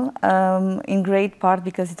seminal, in great part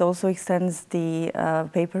because it also extends the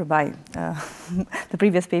paper by, the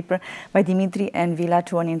previous paper by Dimitri and Vila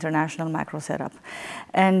to an international macro setup.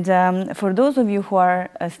 And for those of you who are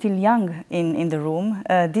still young in the room,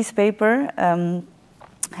 this paper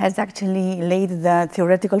has actually laid the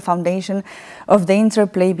theoretical foundation of the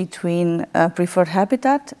interplay between preferred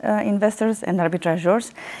habitat investors and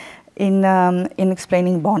arbitrageurs in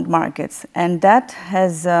explaining bond markets. And that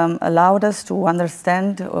has allowed us to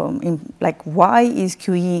understand why is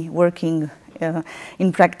QE working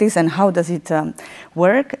in practice and how does it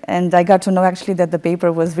work. And I got to know actually that the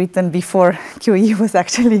paper was written before QE was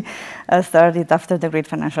actually started after the great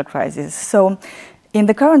financial crisis. So in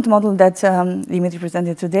the current model that Dimitri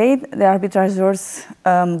presented today, the arbitrageurs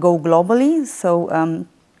go globally. So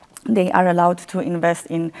they are allowed to invest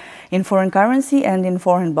in foreign currency and in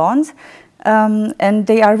foreign bonds. And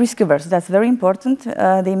they are risk averse. That's very important.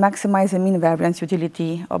 They maximize the mean variance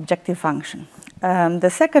utility objective function. The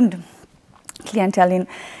second clientele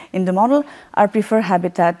in the model are preferred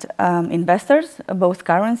habitat investors, both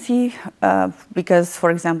currency, because,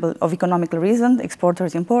 for example, of economical reasons,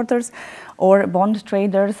 exporters, importers, or bond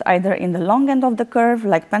traders, either in the long end of the curve,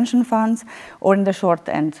 like pension funds, or in the short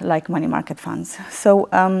end, like money market funds. So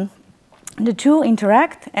the two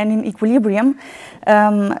interact, and in equilibrium,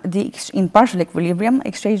 in partial equilibrium,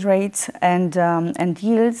 exchange rates and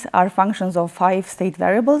yields are functions of 5 state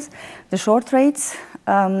variables. The short rates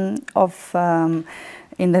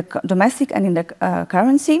in the domestic and in the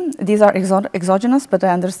currency. These are exogenous, but I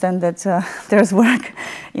understand that there's work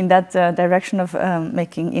in that direction of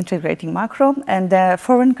integrating macro, and the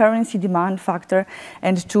foreign currency demand factor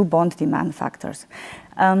and 2 bond demand factors.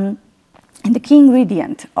 And the key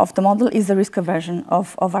ingredient of the model is the risk aversion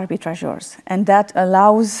of arbitrageurs, and that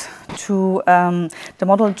allows the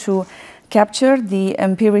model to capture the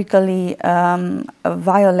empirically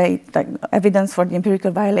evidence for the empirical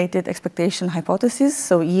violated expectation hypothesis.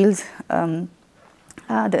 So yields,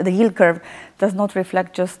 the yield curve does not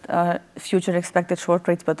reflect just future expected short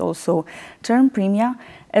rates, but also term premia,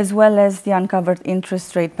 as well as the uncovered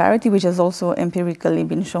interest rate parity, which has also empirically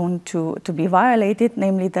been shown to be violated,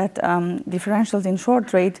 namely that differentials in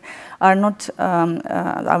short rate are not,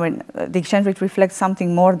 the exchange rate reflects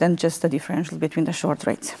something more than just the differential between the short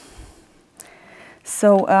rates.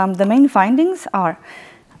 So the main findings are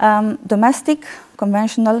domestic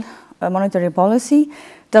conventional monetary policy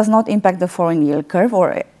does not impact the foreign yield curve,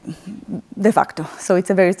 or de facto, so it's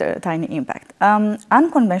a very tiny impact.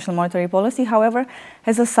 Unconventional monetary policy, however,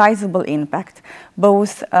 has a sizable impact,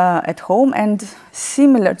 both at home and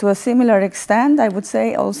to a similar extent, I would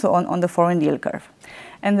say, also on the foreign yield curve.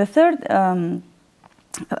 And the third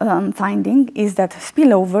finding is that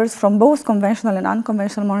spillovers from both conventional and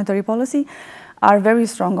unconventional monetary policy are very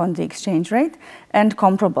strong on the exchange rate and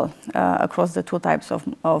comparable across the two types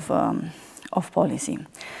of policy.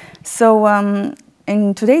 So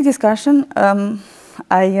in today's discussion,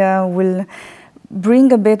 I will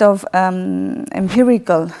bring a bit of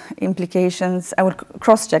empirical implications. I will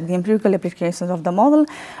cross-check the empirical implications of the model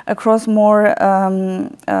across more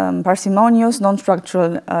parsimonious,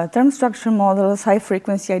 non-structural term structure models,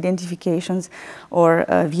 high-frequency identifications, or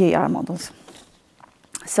VAR models.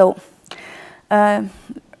 So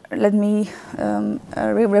let me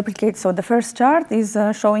replicate. So the first chart is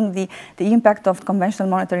showing the impact of conventional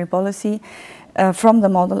monetary policy from the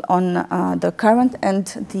model on the current and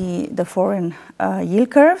the foreign yield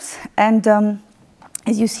curves. And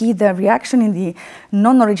as you see, the reaction in the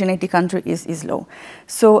non-originating country is low.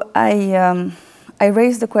 So I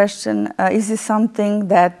raised the question, is this something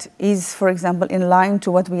that is, for example, in line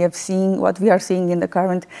to what we are seeing in the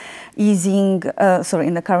current easing,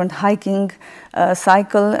 in the current hiking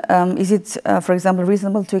cycle? Is it, for example,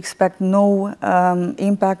 reasonable to expect no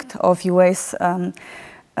impact of US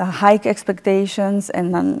hike expectations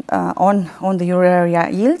and on the euro area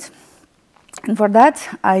yield? And for that,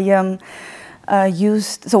 I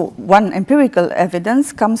used, so one empirical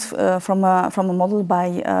evidence comes from a model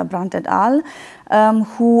by Brandt et al.,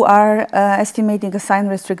 who are estimating a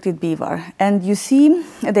sign-restricted BVAR. And you see,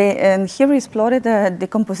 here is plotted a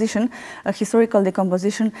historical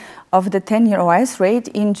decomposition of the 10-year OIS rate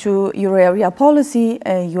into euro area policy,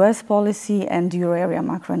 US policy, and euro area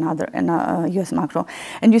macro and US macro.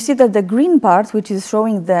 And you see that the green part, which is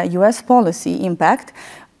showing the US policy impact,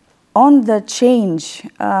 on the change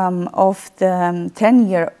of the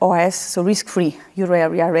 10-year OIS, so risk-free euro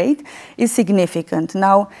area rate, is significant.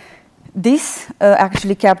 Now, this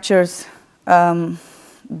actually captures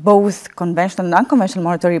both conventional and unconventional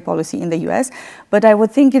monetary policy in the US, but I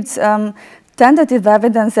would think it's tentative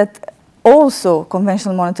evidence that also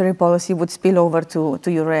conventional monetary policy would spill over to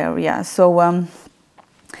euro area. So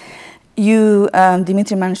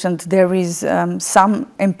Dimitri mentioned there is some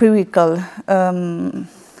empirical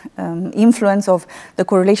influence of the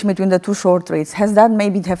correlation between the two short rates. Has that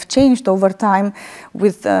maybe have changed over time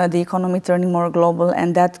with the economy turning more global,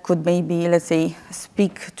 and that could maybe, let's say,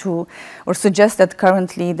 speak to or suggest that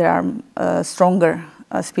currently there are stronger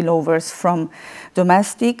spillovers from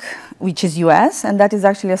domestic, which is US, and that is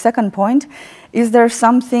actually a second point. Is there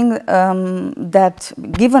something that,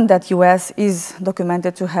 given that US is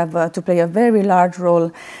documented to have to play a very large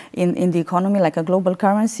role in the economy, like a global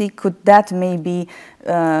currency, could that maybe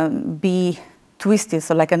be twisted,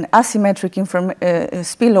 so like an asymmetric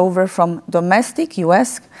spillover from domestic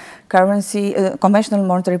US currency, conventional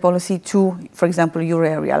monetary policy to, for example, euro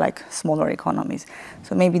area, like smaller economies?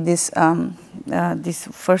 So maybe this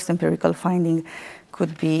first empirical finding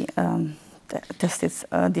could be tested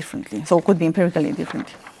differently, so it could be empirically different.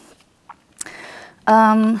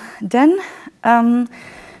 Then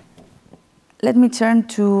let me turn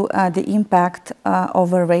to the impact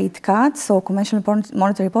of a rate cut, so conventional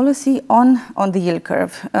monetary policy on the yield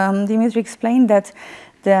curve. Dimitri explained that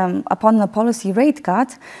upon a policy rate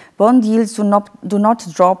cut, bond yields do not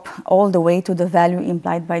drop all the way to the value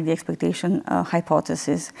implied by the expectation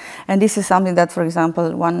hypothesis. And this is something that, for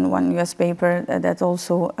example, one US paper that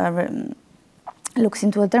also looks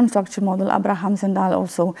into a term structure model, Abrahams and al.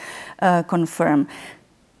 Also confirm.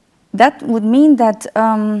 That would mean that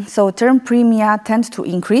so term premia tend to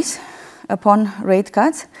increase upon rate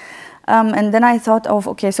cuts. And then I thought of,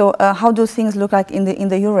 okay, so how do things look like in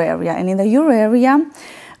the euro area? And in the euro area,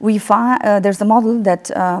 we find there's a model that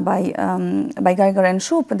by Geiger and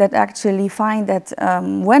Schupp that actually find that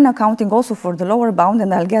when accounting also for the lower bound,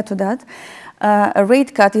 and I'll get to that, a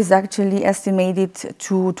rate cut is actually estimated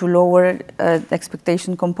to lower the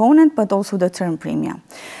expectation component, but also the term premia.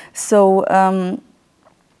 So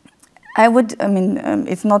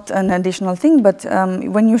it's not an additional thing, but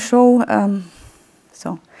when you show,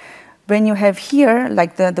 when you have here,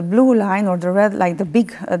 like the blue line or the red, like the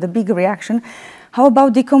big reaction, how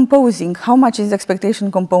about decomposing? How much is the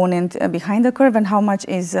expectation component behind the curve, and how much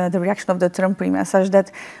is the reaction of the term premia, such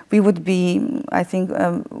that we would be, I think,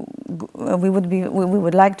 we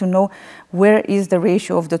would like to know where is the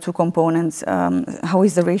ratio of the two components, how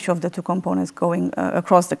is the ratio of the two components going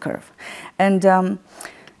across the curve. And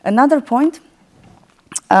another point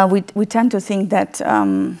we tend to think that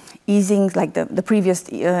easing, like the previous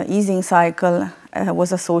easing cycle,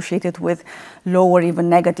 was associated with lower, even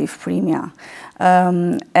negative premia.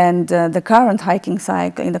 And the current hiking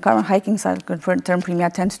cycle, in the current hiking cycle, term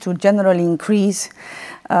premia tends to generally increase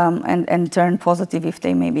and turn positive if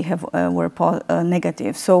they maybe were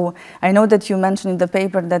negative. So I know that you mentioned in the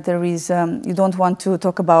paper that there is, you don't want to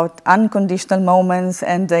talk about unconditional moments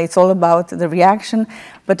and it's all about the reaction,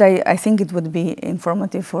 but I think it would be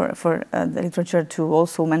informative for the literature to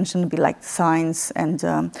also mention like signs and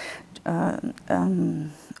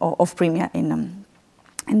of premia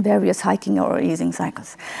in various hiking or easing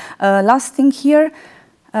cycles. Last thing here,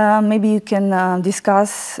 maybe you can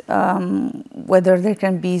discuss whether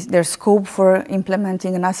there's scope for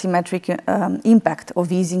implementing an asymmetric impact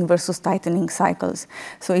of easing versus tightening cycles.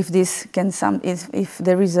 So if this can if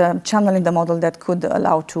there is a channel in the model that could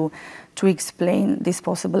allow to explain this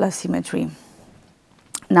possible asymmetry.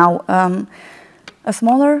 Now, a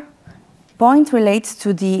smaller point relates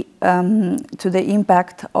to the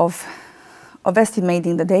impact of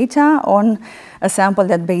estimating the data on a sample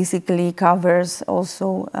that basically covers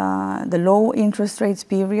also the low interest rates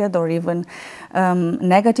period or even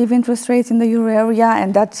negative interest rates in the euro area,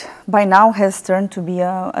 and that by now has turned to be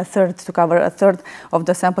to cover a third of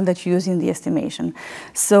the sample that you use in the estimation.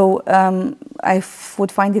 So I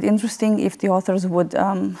would find it interesting if the authors would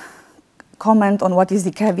comment on what is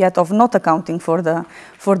the caveat of not accounting for the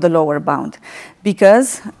lower bound,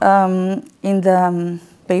 because in the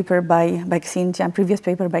paper by Cynthia, previous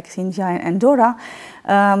paper by Cynthia and Dora,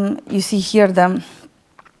 you see here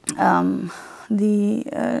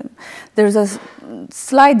there's a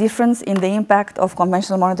slight difference in the impact of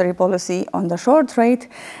conventional monetary policy on the short rate,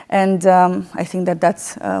 and I think that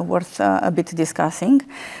that's worth a bit discussing.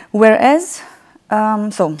 Whereas,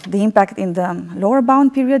 so the impact in the lower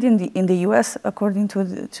bound period in the US, according to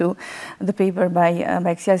the paper by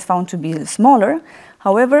Xie, is found to be smaller.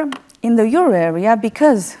 However, in the euro area,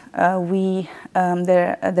 because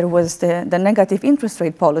there was the negative interest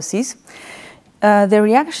rate policies, the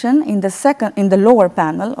reaction in the lower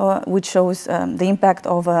panel, which shows the impact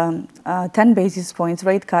of 10 basis points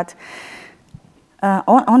rate cut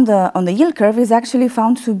on the yield curve, is actually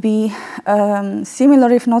found to be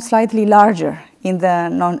similar, if not slightly larger, in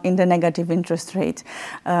the negative interest rate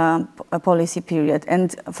policy period.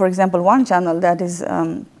 And for example, one channel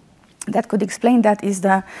that could explain that is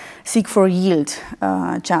the seek for yield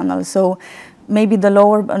channel. So maybe the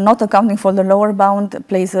lower, not accounting for the lower bound,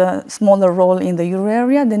 plays a smaller role in the euro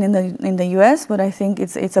area than in the US, but I think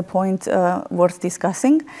it's a point worth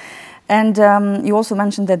discussing. And you also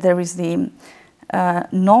mentioned that there is the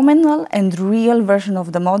nominal and real version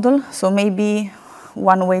of the model. So maybe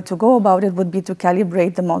one way to go about it would be to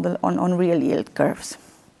calibrate the model on real yield curves.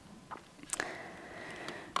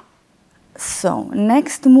 So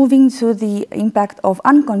next, moving to the impact of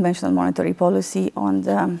unconventional monetary policy on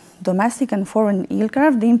the domestic and foreign yield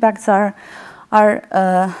curve, the impacts are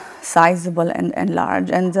sizable and large.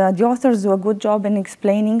 And the authors do a good job in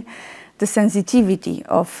explaining the sensitivity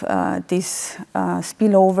of these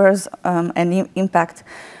spillovers and impact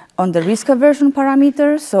on the risk aversion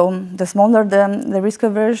parameter. So the smaller the risk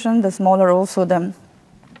aversion, the smaller also the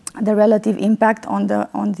relative impact on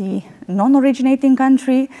the non-originating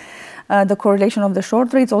country. The correlation of the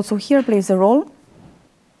short rates also here plays a role,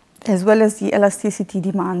 as well as the elasticity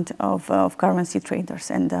demand of currency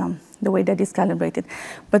traders and the way that is calibrated.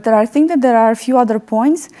 But I think that there are a few other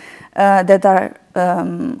points that are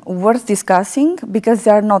worth discussing because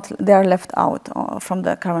they are left out from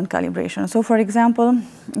the current calibration. So, for example,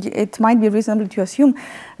 it might be reasonable to assume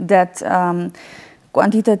that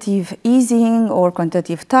quantitative easing or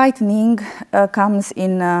quantitative tightening comes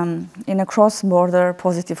in a cross-border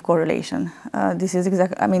positive correlation. This is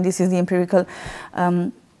the empirical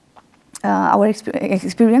our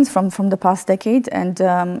experience from the past decade, and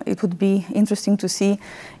it would be interesting to see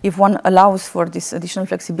if one allows for this additional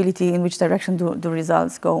flexibility, in which direction do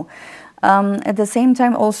results go. At the same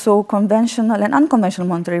time, also conventional and unconventional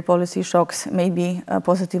monetary policy shocks may be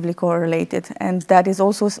positively correlated, and that is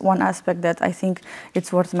also one aspect that I think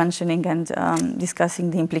it's worth mentioning and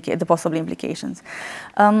discussing the possible implications.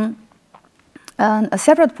 And a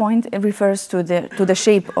separate point refers to the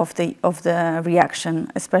shape of the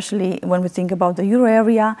reaction, especially when we think about the euro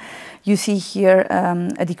area. You see here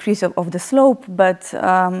a decrease of the slope, but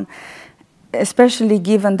especially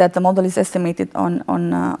given that the model is estimated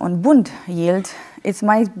on Bund yield, it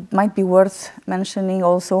might be worth mentioning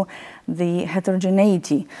also the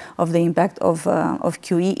heterogeneity of the impact of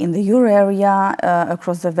QE in the euro area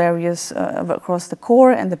across the various, across the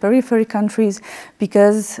core and the periphery countries,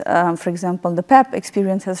 because, for example, the PEP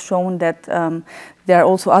experience has shown that there are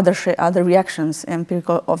also other reactions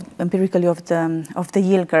empirically of the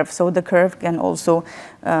yield curve. So the curve can also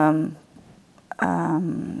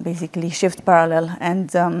basically shift parallel,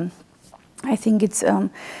 and I think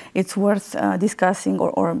it's worth discussing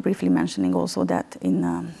or briefly mentioning also that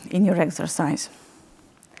in your exercise.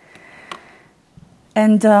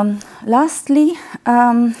 And lastly,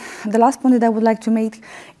 the last point that I would like to make,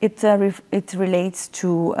 it relates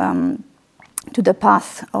to the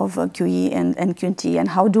path of QE and QT, and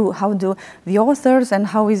how do the authors and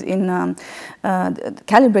how is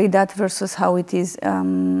calibrate that versus how it is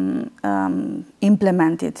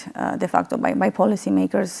implemented de facto by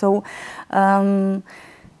policymakers. So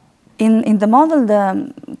in the model,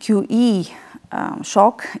 the QE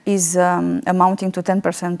shock is amounting to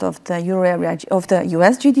 10% of the euro area of the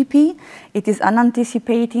US GDP. It is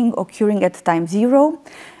unanticipating, occurring at time zero,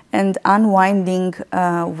 and unwinding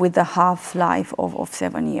with a half-life of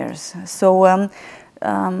 7 years. So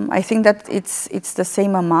I think that it's the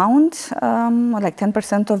same amount, like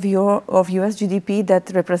 10% of US GDP,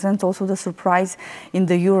 that represents also the surprise in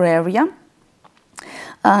the euro area.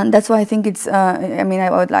 And that's why I think it's, I mean,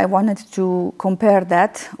 I wanted to compare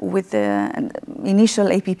that with the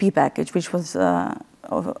initial APP package, which was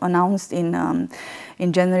announced in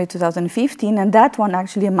January 2015, and that one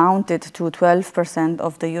actually amounted to 12%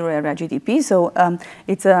 of the euro area GDP. So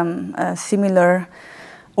it's a similar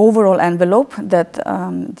overall envelope that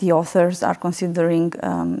the authors are considering,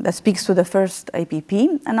 that speaks to the first APP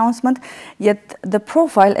announcement. Yet the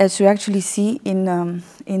profile, as you actually see in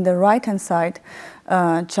the right-hand side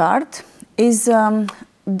chart, is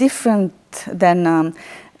different than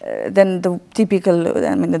the typical,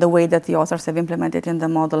 I mean, the way that the authors have implemented in the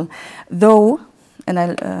model. Though,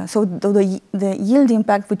 though the yield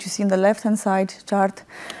impact, which you see in the left-hand side chart,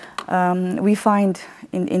 we find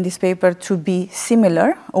in this paper to be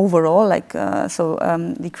similar overall, like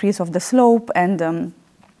decrease of the slope and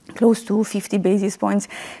close to 50 basis points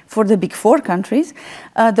for the big four countries.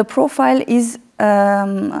 The profile is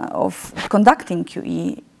of conducting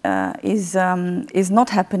QE is not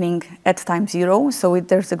happening at time zero, so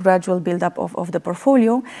there's a gradual buildup of the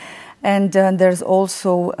portfolio, and there's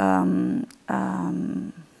also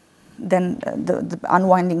then the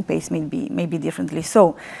unwinding pace may be differently.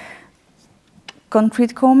 So,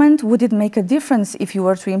 concrete comment: would it make a difference if you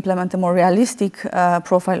were to implement a more realistic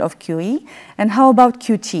profile of QE? And how about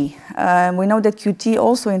QT? We know that QT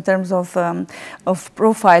also, in terms of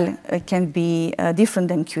profile, can be different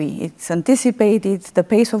than QE. It's anticipated, the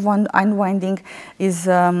pace of unwinding is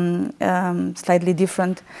slightly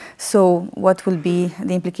different. So what will be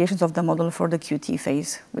the implications of the model for the QT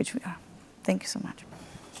phase, which we are? Thank you so much.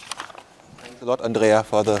 Thanks a lot, Andreea,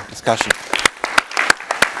 for the discussion.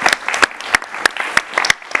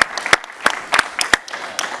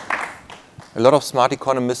 A lot of smart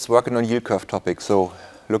economists working on yield curve topics, so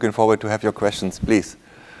looking forward to have your questions, please.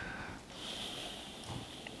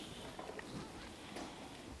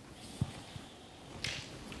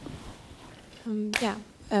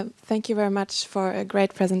 Thank you very much for a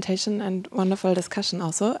great presentation and wonderful discussion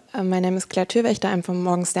also. My name is Claire Türwächter, I'm from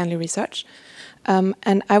Morgan Stanley Research.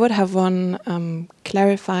 And I would have one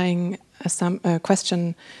clarifying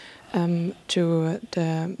question to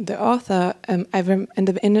the author. In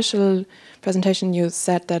the initial presentation, you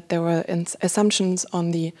said that there were assumptions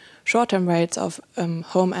on the short-term rates of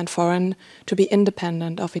home and foreign to be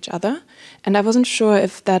independent of each other. And I wasn't sure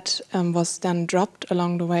if that was then dropped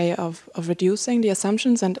along the way of reducing the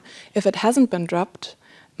assumptions. And if it hasn't been dropped,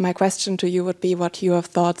 my question to you would be what your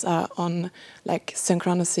thoughts are on like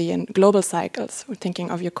synchronicity in global cycles. We're thinking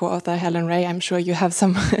of your co-author, Helen Ray. I'm sure you have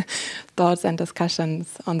some thoughts and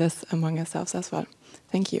discussions on this among yourselves as well.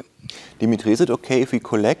 Thank you. Dimitri, is it okay if we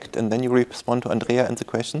collect and then you respond to Andreea and the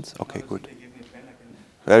questions? Okay, good.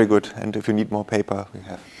 Very good. And if you need more paper, we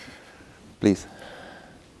have. Please.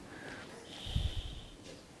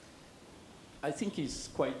 I think it's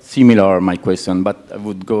quite similar, my question, but I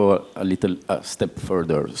would go a step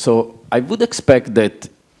further. So I would expect that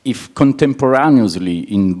if contemporaneously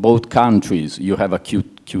in both countries you have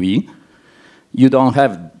acute QE, you don't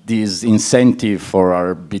have this incentive for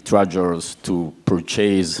arbitrageurs to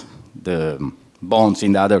purchase the bonds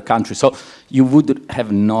in the other country. So you would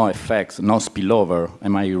have no effects, no spillover.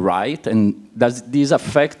 Am I right? And does this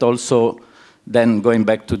affect also, then going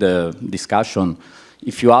back to the discussion,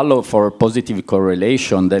 if you allow for a positive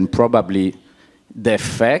correlation, then probably the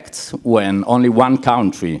effects when only one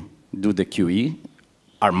country do the QE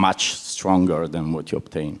are much stronger than what you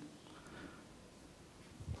obtain.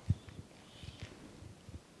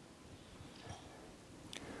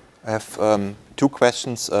 I have two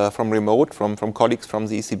questions from remote, from colleagues from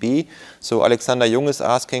the ECB. So Alexander Jung is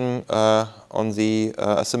asking on the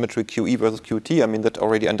asymmetry QE versus QT. I mean, that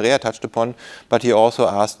already Andreea touched upon, but he also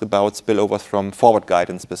asked about spillovers from forward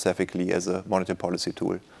guidance specifically as a monetary policy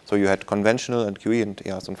tool. So you had conventional and QE, and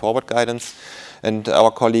he asked on forward guidance. And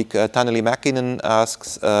our colleague Taneli Mäkinen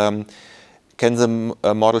asks, can the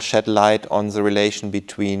model shed light on the relation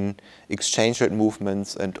between exchange rate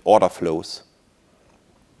movements and order flows?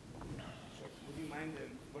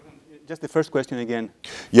 Just the first question again.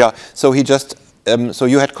 Yeah, so he just, so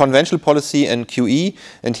you had conventional policy and QE,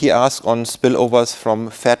 and he asked on spillovers from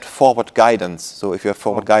Fed forward guidance. So if you have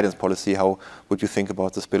forward guidance policy, how would you think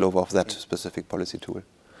about the spillover of that specific policy tool?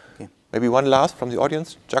 Okay. Maybe one last from the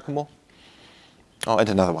audience, Giacomo? Oh, and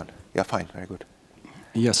another one. Yeah, fine, very good.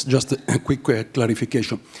 Yes, just a quick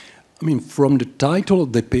clarification. I mean, from the title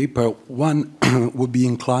of the paper, one would be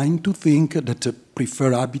inclined to think that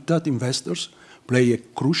preferred habitat investors play a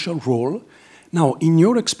crucial role. Now, in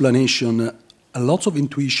your explanation, a lot of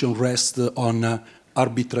intuition rests on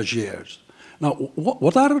arbitrageurs. Now,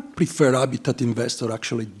 what are preferred habitat investors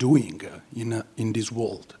actually doing in this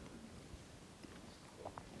world?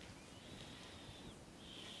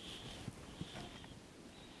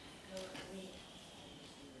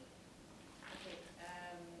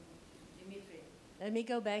 Dimitri, let me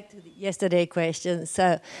go back to the yesterday question.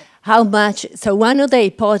 So, how much? So, one of the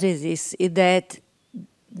hypotheses is that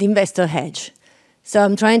the investor hedge. So,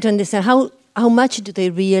 I'm trying to understand how much do they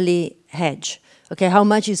really hedge? Okay, how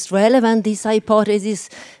much is relevant this hypothesis?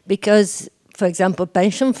 Because, for example,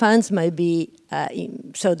 pension funds may be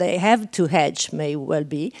so they have to hedge, may well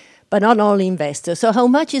be, but not all investors. So, how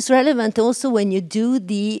much is relevant also when you do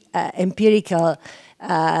the empirical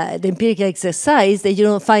exercise that you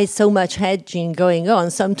don't find so much hedging going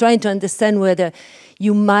on. So I'm trying to understand whether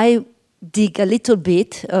you might dig a little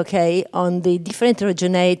bit, okay, on the different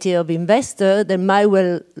heterogeneity of investor that might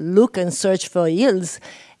well look and search for yields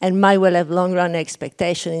and might well have long-run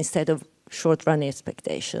expectation instead of short-run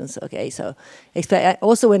expectations, okay. So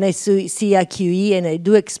also when I see a QE and I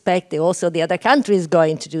do expect also the other country is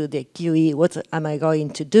going to do the QE, what am I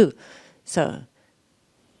going to do? So.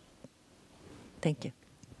 Thank you.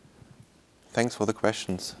 Thanks for the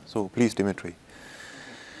questions. So please, Dimitri.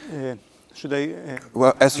 Should I?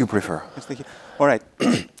 Well, as you prefer. All right.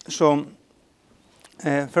 So,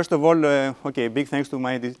 first of all, okay, big thanks to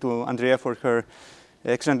Andreea for her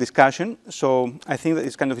excellent discussion. So I think that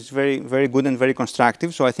it's very, very good and very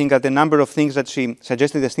constructive. So I think that the number of things that she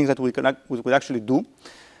suggested as things that we could actually do,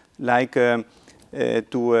 like to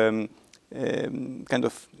kind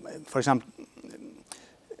of, for example,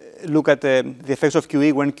 look at the effects of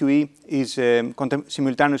QE when QE is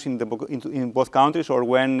simultaneous in both countries, or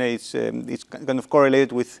when it's kind of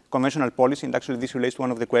correlated with conventional policy. And actually, this relates to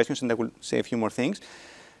one of the questions, and I will say a few more things.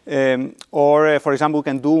 Or, for example, we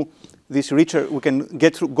can do this richer. We can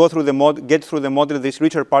get through the model this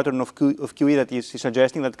richer pattern of QE that is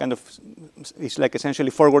suggesting that kind of is like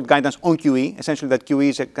essentially forward guidance on QE. Essentially, that QE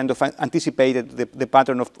is a kind of anticipated the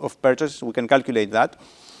pattern of purchase. We can calculate that.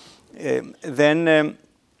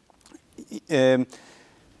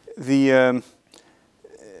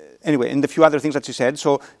 Anyway, and a few other things that she said.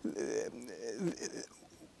 So,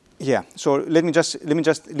 yeah. So let me just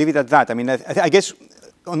leave it at that. I mean, I guess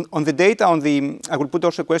on the data I will put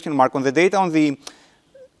also a question mark on the data on the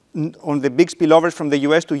big spillovers from the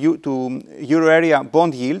US to euro area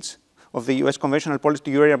bond yields of the US conventional policy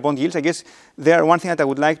to euro area bond yields. I guess there one thing that I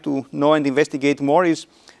would like to know and investigate more is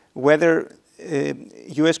whether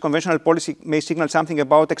US conventional policy may signal something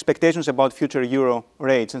about expectations about future euro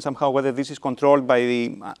rates, and somehow whether this is controlled by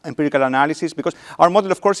the empirical analysis, because our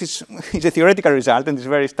model, of course, is a theoretical result and is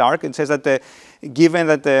very stark. It says that given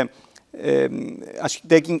that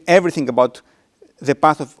taking everything about the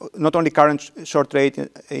path of not only current short rate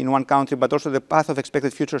in one country, but also the path of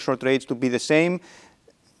expected future short rates to be the same,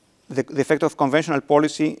 the effect of conventional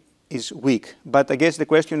policy is weak. But I guess the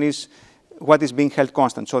question is, what is being held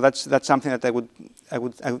constant? So that's something that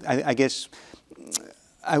I guess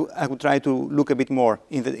I would try to look a bit more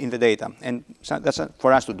in the data, and so that's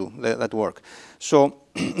for us to do that work. So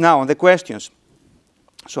now on the questions.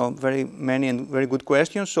 So very many and very good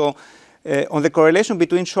questions. So on the correlation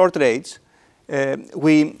between short rates,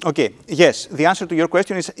 yes, the answer to your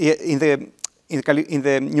question is in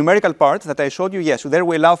the numerical part that I showed you, yes, so there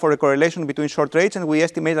we allow for a correlation between short rates, and we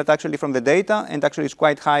estimate that actually from the data, and actually it's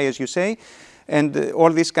quite high, as you say. And all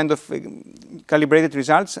these kind of calibrated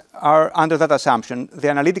results are under that assumption. The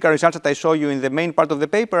analytical results that I show you in the main part of the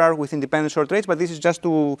paper are with independent short rates, but this is just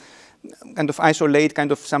to kind of isolate kind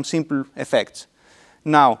of some simple effects.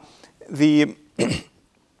 Now,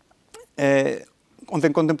 on the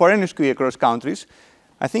contemporaneous QE across countries,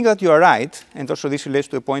 I think that you are right, and also this relates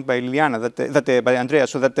to a point by Liliana, by Andreea,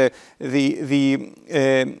 so that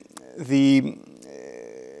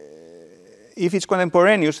if it's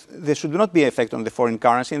contemporaneous, there should not be effect on the foreign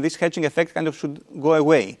currency, and this hedging effect kind of should go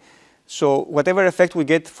away. So whatever effect we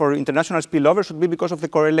get for international spillover should be because of the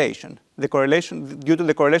correlation due to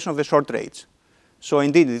the correlation of the short rates. So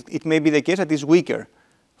indeed, it may be the case that it's weaker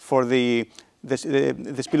for the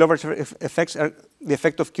spillover effects. The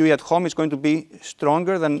effect of QE at home is going to be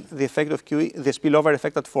stronger than the effect of QE, the spillover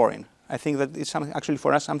effect at foreign. I think that it's actually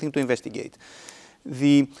for us something to investigate.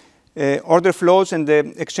 The order flows and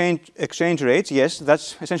the exchange rates, yes,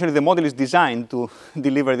 that's essentially the model is designed to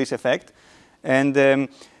deliver this effect. And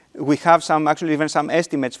we have actually even some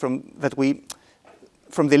estimates from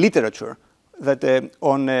the literature that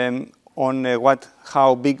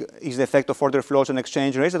how big is the effect of order flows and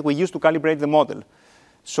exchange rates that we use to calibrate the model.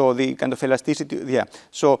 So the kind of elasticity, yeah.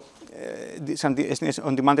 So some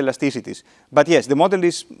on demand elasticities. But yes, the model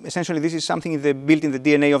is essentially this is something built in the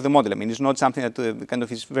DNA of the model. I mean, it's not something that kind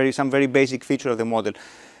of is some very basic feature of the model.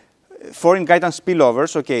 Foreign guidance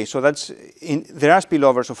spillovers. Okay, so there are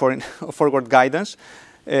spillovers of forward guidance.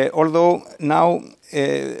 Although now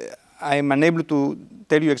I am unable to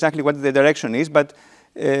tell you exactly what the direction is, but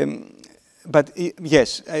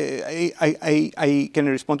yes, I can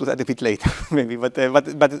respond to that a bit later, maybe. But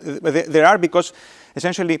there are, because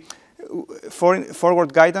essentially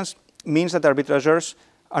forward guidance means that arbitrageurs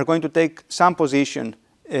are going to take some position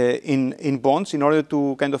in bonds in order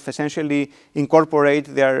to kind of essentially incorporate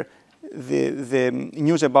the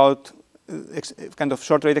news about kind of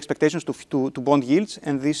short rate expectations to bond yields,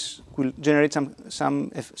 and this will generate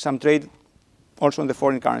some trade also in the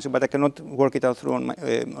foreign currency, but I cannot work it out through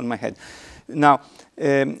on my head. Now,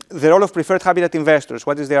 the role of preferred habitat investors,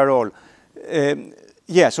 what is their role?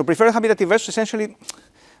 Yeah, so preferred habitat investors, essentially,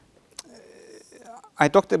 I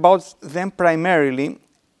talked about them primarily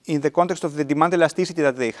in the context of the demand elasticity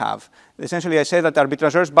that they have. Essentially, I said that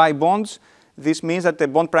arbitrageurs buy bonds. This means that the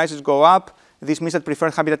bond prices go up. This means that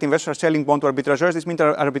preferred habitat investors are selling bond to arbitrageurs. This means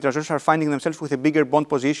that arbitrageurs are finding themselves with a bigger bond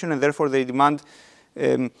position, and therefore they demand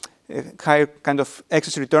higher kind of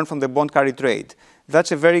excess return from the bond carry trade.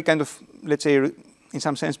 That's a very kind of, let's say, in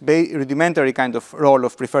some sense, rudimentary kind of role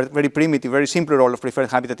of preferred, very primitive, very simple role of preferred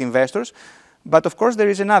habitat investors. But of course, there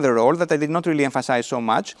is another role that I did not really emphasize so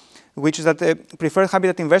much, which is that preferred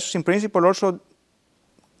habitat investors, in principle, also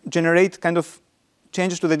generate kind of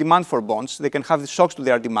changes to the demand for bonds. They can have shocks to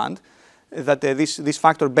their demand. That this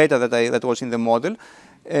factor beta that was in the model,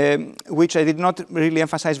 which I did not really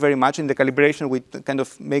emphasize very much in the calibration. We kind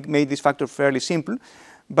of made this factor fairly simple,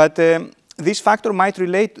 but this factor might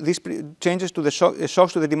relate these changes to the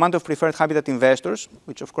shocks to the demand of preferred habitat investors,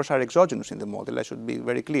 which of course are exogenous in the model. I should be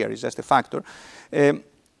very clear; it's just a factor.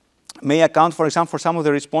 May account, for example, for some of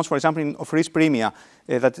the response, for example, of risk premia.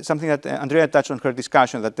 That's something that Andreea touched on her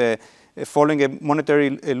discussion. That following a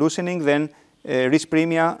monetary loosening, then risk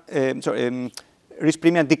premia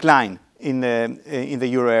decline in the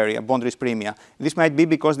euro area, bond risk premia. This might be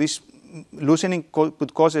because this loosening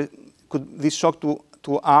could cause this shock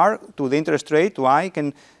to R, to the interest rate, to I,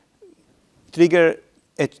 can trigger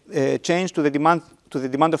a change to the demand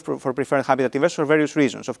for preferred habitat investors for various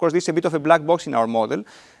reasons. Of course, this is a bit of a black box in our model,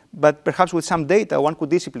 but perhaps with some data, one could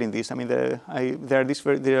discipline this. I mean, there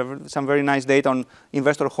are some very nice data on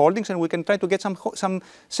investor holdings, and we can try to get try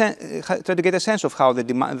to get a sense of how the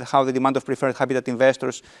demand of preferred habitat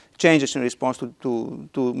investors changes in response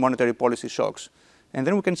to monetary policy shocks. And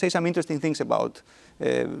then we can say some interesting things about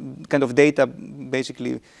kind of data,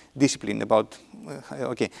 basically discipline about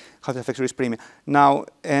how it affects risk premium. Now,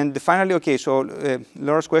 and finally, so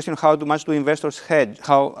Laura's question: how much do investors hedge?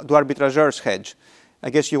 How do arbitrageurs hedge? I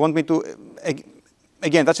guess you want me to,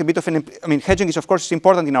 again, that's a bit of I mean, hedging is, of course,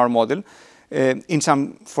 important in our model,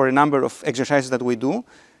 for a number of exercises that we do.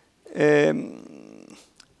 I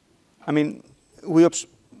mean, we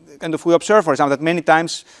observe, for example, that many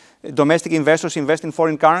times domestic investors invest in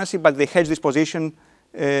foreign currency, but they hedge this position,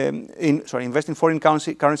 invest in foreign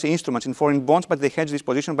currency instruments, in foreign bonds, but they hedge this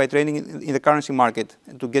position by trading in the currency market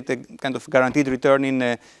to get a kind of guaranteed return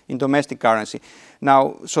in domestic currency.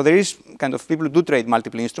 Now, so there is kind of people who do trade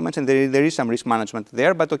multiple instruments, and there is some risk management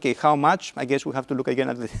there, but how much? I guess we have to look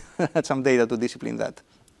again at some data to discipline that.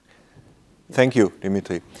 Thank you,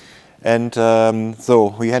 Dimitri. And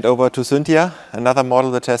so we hand over to Cynthia, another model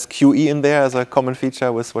that has QE in there as a common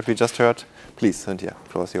feature with what we just heard. Please, Cynthia, the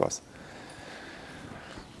floor is yours.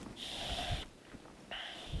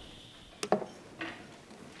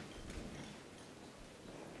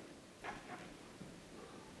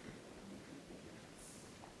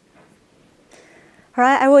 All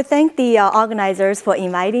right, I will thank the organizers for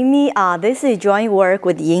inviting me. This is joint work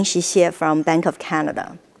with Yinxi Xie from Bank of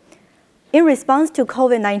Canada. In response to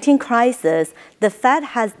COVID-19 crisis, the Fed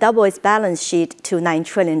has doubled its balance sheet to $9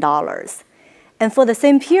 trillion. And for the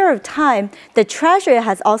same period of time, the Treasury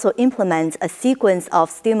has also implemented a sequence of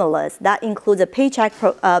stimulus that includes a paycheck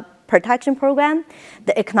protection program,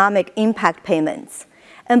 the economic impact payments.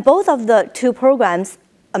 And both of the two programs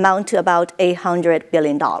amount to about $800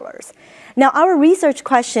 billion. Now, our research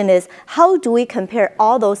question is, how do we compare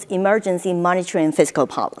all those emergency monetary and fiscal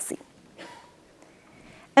policy?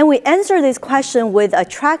 And we answer this question with a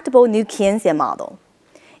tractable new Keynesian model.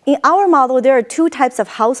 In our model, there are two types of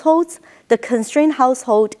households, the constrained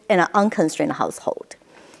household and an unconstrained household.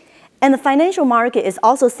 And the financial market is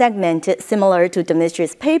also segmented similar to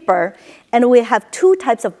Dimitri's paper, and we have two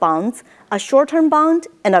types of bonds, a short-term bond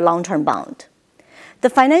and a long-term bond. The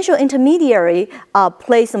financial intermediary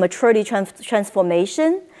plays a maturity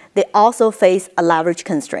transformation. They also face a leverage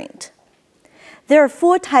constraint. There are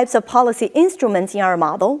four types of policy instruments in our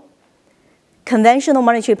model: conventional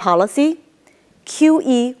monetary policy,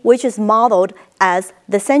 QE, which is modeled as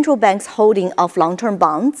the central bank's holding of long-term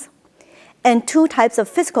bonds, and two types of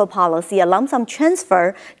fiscal policy, a lump sum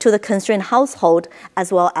transfer to the constrained household,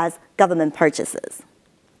 as well as government purchases.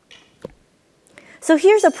 So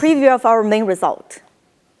here's a preview of our main result.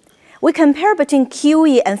 We compare between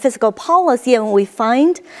QE and fiscal policy, and we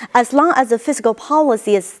find as long as the fiscal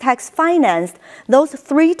policy is tax-financed, those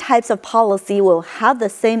three types of policy will have the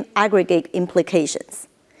same aggregate implications.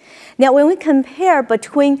 Now, when we compare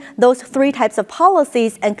between those three types of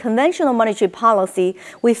policies and conventional monetary policy,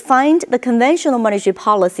 we find the conventional monetary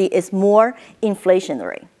policy is more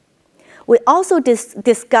inflationary. We also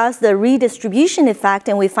discuss the redistribution effect,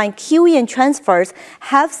 and we find QE and transfers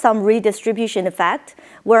have some redistribution effect,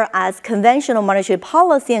 whereas conventional monetary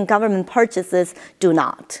policy and government purchases do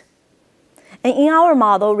not. And in our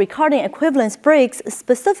model, regarding equivalence breaks,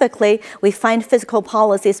 specifically, we find fiscal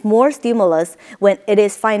policies more stimulus when it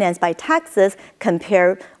is financed by taxes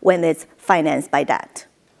compared when it's financed by debt.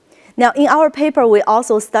 Now, in our paper, we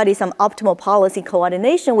also study some optimal policy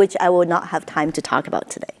coordination, which I will not have time to talk about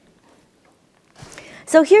today.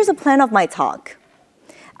 So here's a plan of my talk.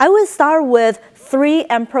 I will start with three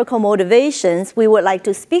empirical motivations we would like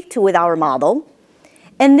to speak to with our model.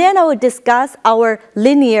 And then I will discuss our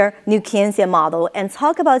linear new Keynesian model and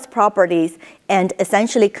talk about its properties and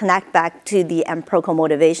essentially connect back to the empirical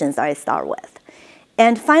motivations I start with.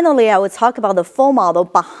 And finally, I will talk about the full model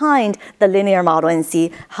behind the linear model and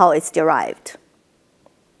see how it's derived.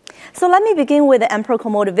 So let me begin with the empirical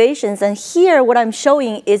motivations. And here, what I'm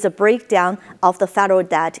showing is a breakdown of the federal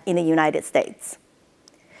debt in the United States.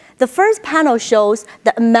 The first panel shows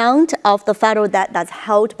the amount of the federal debt that's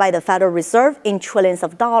held by the Federal Reserve in trillions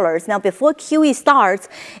of dollars. Now, before QE starts,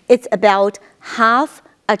 it's about $500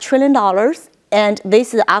 billion, and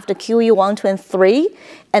this is after QE 1, 2, and 3,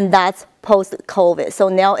 and that's post-COVID. So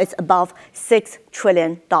now it's above $6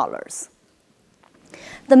 trillion.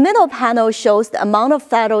 The middle panel shows the amount of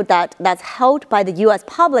federal debt that's held by the U.S.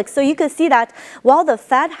 public. So you can see that while the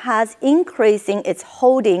Fed has increasing its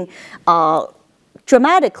holding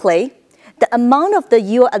dramatically, the amount of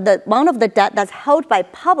the debt that's held by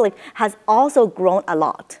public has also grown a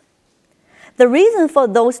lot. The reason for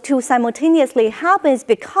those two simultaneously happen is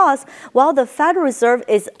because while the Federal Reserve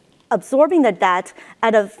is absorbing the debt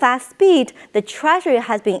at a fast speed, the Treasury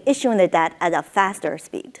has been issuing the debt at a faster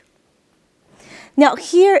speed. Now,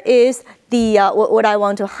 here is what I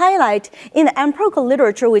want to highlight. In the empirical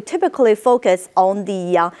literature, we typically focus on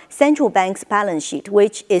the central bank's balance sheet,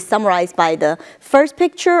 which is summarized by the first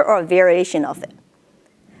picture or a variation of it.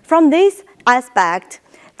 From this aspect,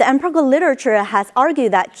 the empirical literature has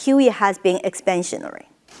argued that QE has been expansionary.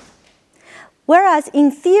 Whereas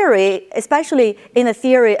in theory, especially in the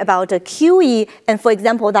theory about the QE, and for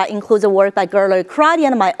example, that includes a work by Gourinchas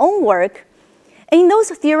and my own work, in those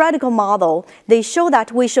theoretical models, they show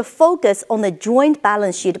that we should focus on the joint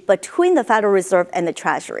balance sheet between the Federal Reserve and the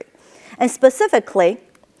Treasury. And specifically,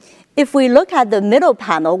 if we look at the middle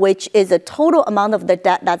panel, which is the total amount of the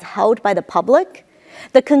debt that's held by the public,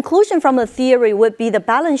 the conclusion from the theory would be the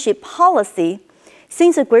balance sheet policy,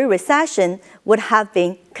 since the Great Recession, would have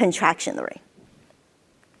been contractionary.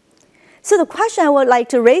 So the question I would like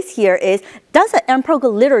to raise here is, does the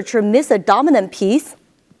empirical literature miss a dominant piece?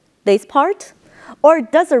 this part? Or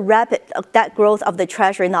does the rapid debt growth of the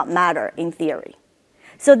Treasury not matter in theory?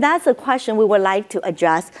 So that's a question we would like to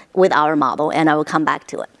address with our model, and I will come back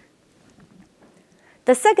to it.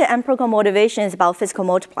 The second empirical motivation is about fiscal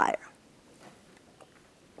multiplier.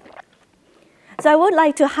 So I would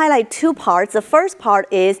like to highlight two parts. The first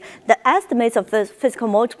part is the estimates of the fiscal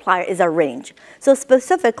multiplier is a range. So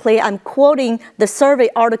specifically, I'm quoting the survey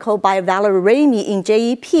article by Valerie Ramey in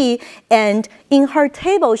JEP, and in her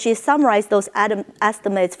table, she summarized those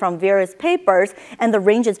estimates from various papers, and the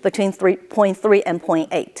range is between 3.3 and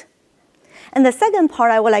 0.8. And the second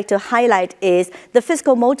part I would like to highlight is the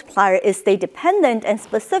fiscal multiplier is state dependent, and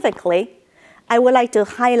specifically, I would like to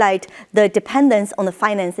highlight the dependence on the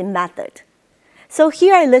financing method. So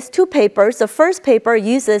here I list two papers. The first paper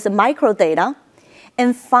uses microdata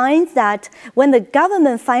and finds that when the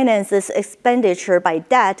government finances expenditure by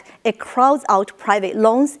debt, it crowds out private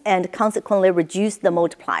loans and consequently reduces the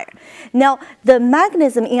multiplier. Now, the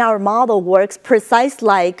mechanism in our model works precisely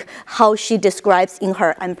like how she describes in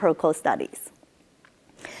her empirical studies.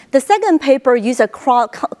 The second paper uses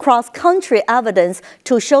cross-country evidence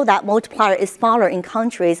to show that multiplier is smaller in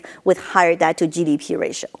countries with higher debt to GDP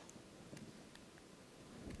ratio.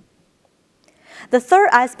 The third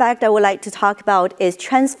aspect I would like to talk about is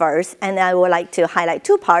transfers, and I would like to highlight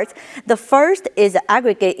two parts. The first is the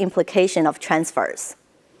aggregate implication of transfers.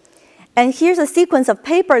 And here's a sequence of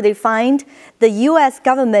paper they find the US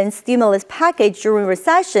government stimulus package during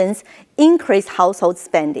recessions increased household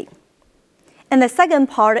spending. And the second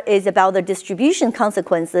part is about the distribution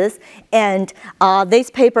consequences, and this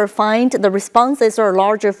paper finds the responses are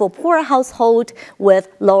larger for poor households with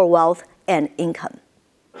lower wealth and income.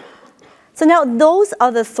 So now those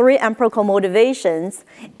are the three empirical motivations,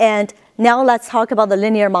 and now let's talk about the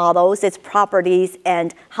linear models, its properties,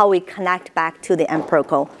 and how we connect back to the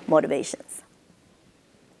empirical motivations.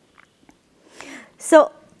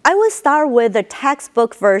 So I will start with the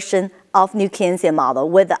textbook version of New Keynesian model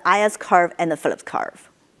with the IS curve and the Phillips curve.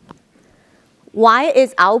 Y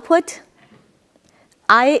is output,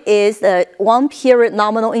 I is the one period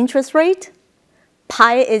nominal interest rate,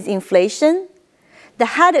 pi is inflation. The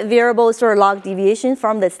head variables are log deviation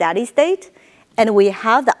from the steady state, and we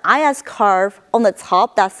have the IS curve on the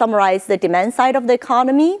top that summarizes the demand side of the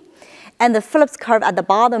economy, and the Phillips curve at the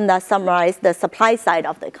bottom that summarizes the supply side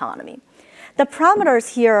of the economy. The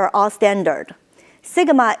parameters here are all standard.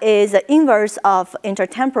 Sigma is the inverse of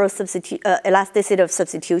intertemporal elasticity of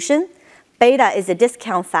substitution. Beta is a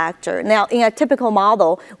discount factor. Now, in a typical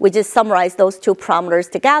model, we just summarize those two parameters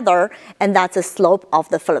together, and that's the slope of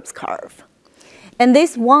the Phillips curve. And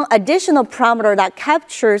this one additional parameter that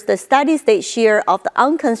captures the steady state share of the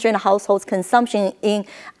unconstrained households' consumption in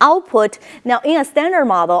output. Now, in a standard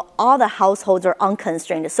model, all the households are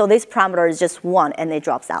unconstrained. So this parameter is just one, and it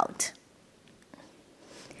drops out.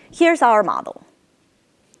 Here's our model.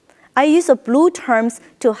 I use the blue terms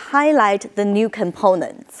to highlight the new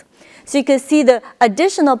components. So you can see the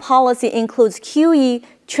additional policy includes QE,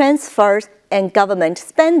 transfers, and government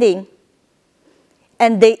spending.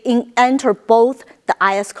 And they enter both the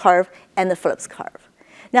IS curve and the Phillips curve.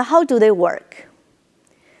 Now, how do they work?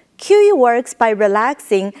 QE works by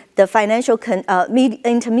relaxing the financial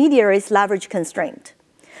intermediaries' leverage constraint.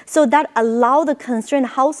 So that allows the constrained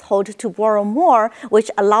household to borrow more, which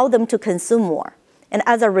allows them to consume more. And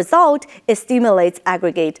as a result, it stimulates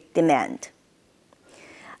aggregate demand.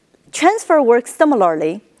 Transfer works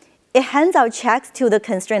similarly. It hands out checks to the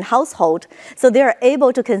constrained household, so they are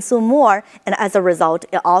able to consume more, and as a result,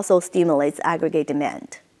 it also stimulates aggregate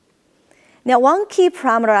demand. Now, one key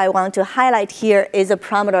parameter I want to highlight here is a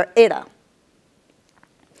parameter eta.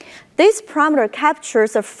 This parameter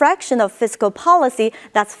captures a fraction of fiscal policy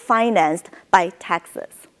that's financed by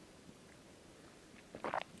taxes.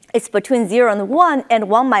 It's between 0 and 1, and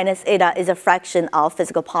 1 minus eta is a fraction of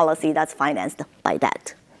fiscal policy that's financed by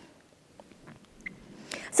debt.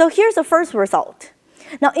 So here's the first result.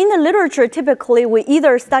 Now, in the literature, typically, we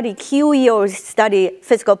either study QE or study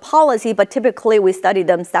fiscal policy, but typically, we study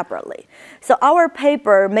them separately. So our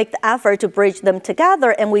paper makes the effort to bridge them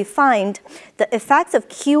together, and we find the effects of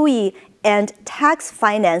QE and tax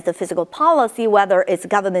finance the fiscal policy, whether it's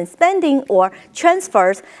government spending or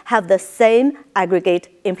transfers, have the same aggregate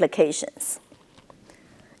implications.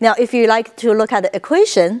 Now, if you like to look at the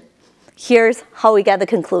equation, here's how we get the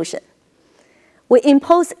conclusion. We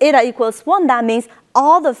impose eta equals 1. That means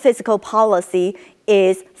all the fiscal policy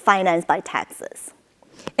is financed by taxes.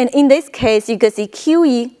 And in this case, you can see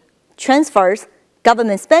QE, transfers,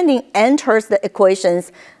 government spending enters the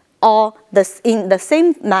equations all in the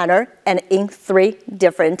same manner and in 3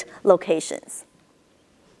 different locations.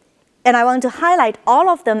 And I want to highlight all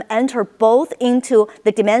of them enter both into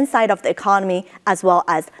the demand side of the economy as well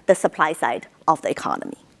as the supply side of the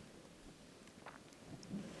economy.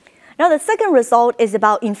 Now, the second result is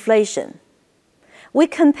about inflation. We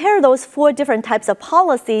compare those 4 different types of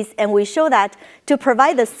policies, and we show that to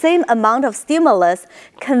provide the same amount of stimulus,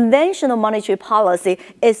 conventional monetary policy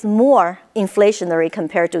is more inflationary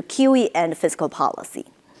compared to QE and fiscal policy.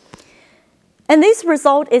 And this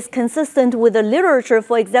result is consistent with the literature.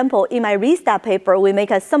 For example, in my restat paper, we make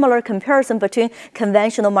a similar comparison between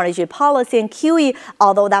conventional monetary policy and QE,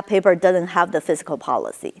 although that paper doesn't have the fiscal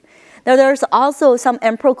policy. Now, there's also some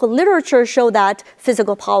empirical literature show that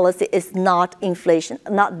fiscal policy is not that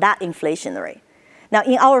inflationary. Now,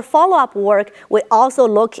 in our follow-up work, we also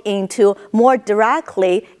look into more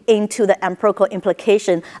directly into the empirical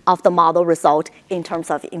implication of the model result in terms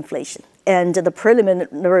of inflation. And the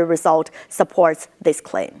preliminary result supports this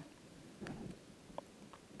claim.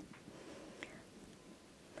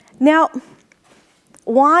 Now,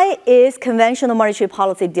 why is conventional monetary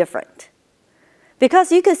policy different?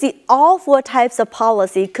 Because you can see all 4 types of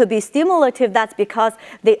policy could be stimulative. That's because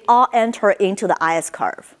they all enter into the IS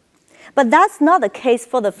curve. But that's not the case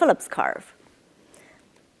for the Phillips curve.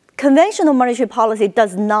 Conventional monetary policy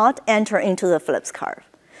does not enter into the Phillips curve,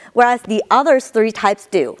 whereas the other 3 types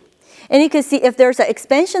do. And you can see if there's an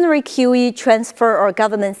expansionary QE, transfer, or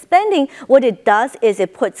government spending, what it does is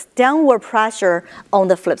it puts downward pressure on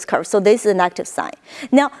the Phillips curve. So this is an active sign.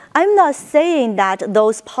 Now, I'm not saying that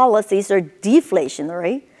those policies are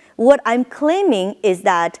deflationary. What I'm claiming is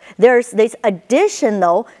that there's this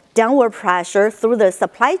additional downward pressure through the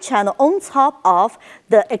supply channel on top of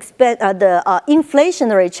the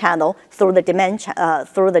inflationary channel through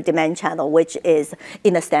the demand channel, which is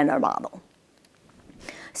in the standard model.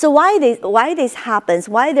 So why this happens,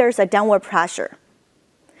 why there's a downward pressure?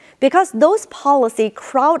 Because those policies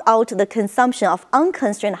crowd out the consumption of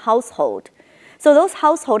unconstrained household. So those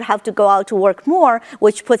households have to go out to work more,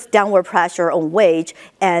 which puts downward pressure on wage,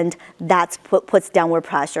 and that puts downward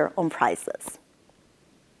pressure on prices.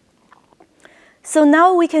 So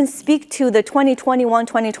now we can speak to the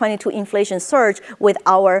 2021-2022 inflation surge with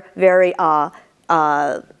our very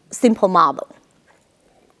simple model.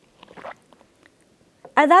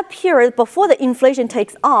 At that period, before the inflation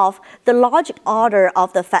takes off, the logic order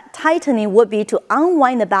of the Fed tightening would be to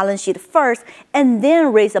unwind the balance sheet first and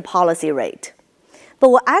then raise the policy rate. But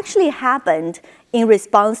what actually happened in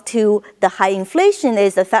response to the high inflation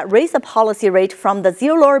is the Fed raised the policy rate from the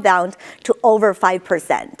zero lower bound to over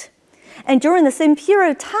 5%. And during the same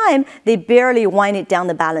period of time, they barely winded down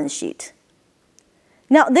the balance sheet.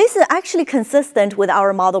 Now, this is actually consistent with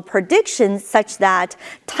our model predictions such that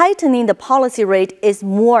tightening the policy rate is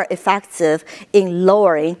more effective in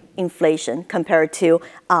lowering inflation compared to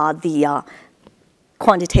the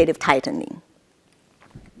quantitative tightening.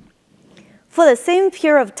 For the same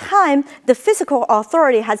period of time, the fiscal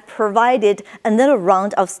authority has provided another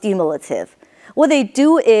round of stimulative. What they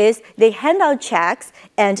do is they hand out checks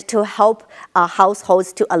and to help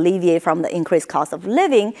households to alleviate from the increased cost of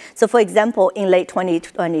living. So for example, in late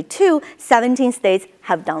 2022, 17 states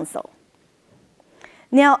have done so.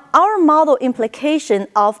 Now, our model implication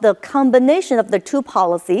of the combination of the 2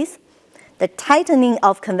 policies, the tightening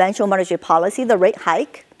of conventional monetary policy, the rate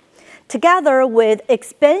hike, together with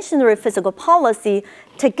expansionary fiscal policy,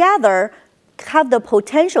 together have the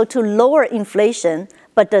potential to lower inflation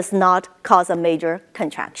but does not cause a major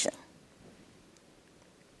contraction.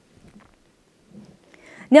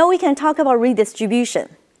 Now we can talk about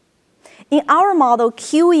redistribution. In our model,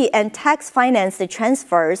 QE and tax-financed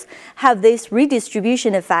transfers have this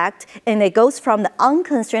redistribution effect, and it goes from the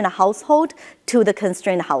unconstrained household to the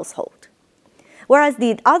constrained household. Whereas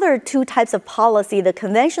the other 2 types of policy, the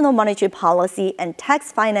conventional monetary policy and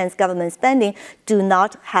tax-financed government spending, do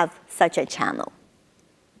not have such a channel.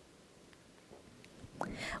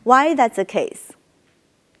 Why that's the case?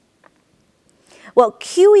 Well,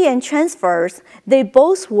 QE and transfers, they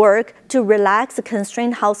both work to relax the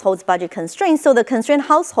constrained households' budget constraints, so the constrained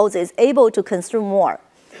households is able to consume more.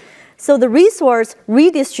 So the resource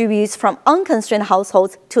redistributes from unconstrained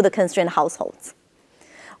households to the constrained households.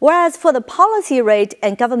 Whereas for the policy rate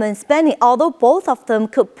and government spending, although both of them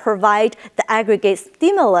could provide the aggregate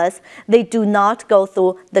stimulus, they do not go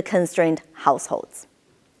through the constrained households.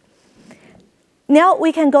 Now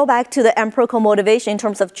we can go back to the empirical motivation in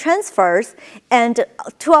terms of transfers, and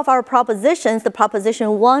 2 of our propositions, the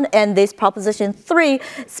proposition 1 and this proposition 3,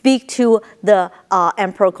 speak to the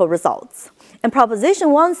empirical results. And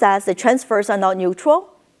proposition 1 says the transfers are not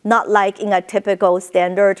neutral, not like in a typical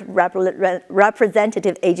standard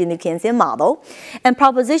representative agent Keynesian model. And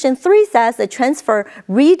proposition 3 says the transfer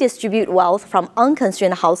redistribute wealth from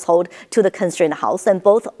unconstrained household to the constrained house, and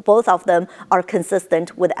both of them are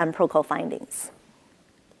consistent with empirical findings.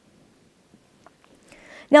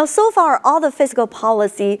 Now, so far, all the fiscal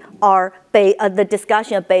policy are the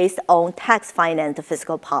discussion are based on tax-financed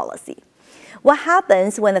fiscal policy. What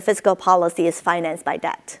happens when the fiscal policy is financed by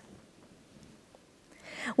debt?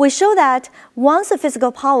 We show that once the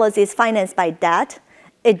fiscal policy is financed by debt,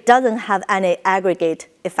 it doesn't have any aggregate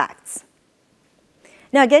effects.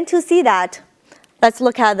 Now, again, to see that, let's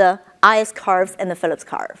look at the IS curves and the Phillips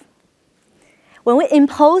curve. When we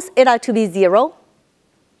impose eta to be 0,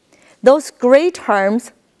 those gray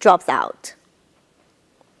terms drops out.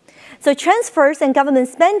 So transfers and government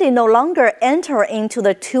spending no longer enter into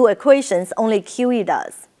the two equations, only QE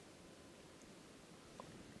does.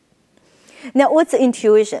 Now, what's the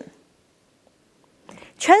intuition?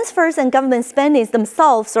 Transfers and government spending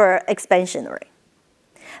themselves are expansionary.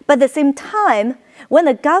 But at the same time, when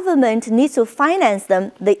the government needs to finance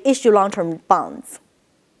them, they issue long-term bonds.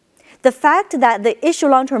 The fact that they issue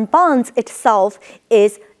long-term bonds itself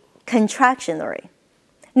is contractionary.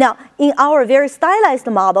 Now, in our very stylized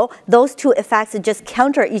model, those two effects just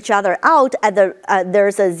counter each other out at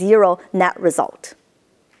there's a 0 net result.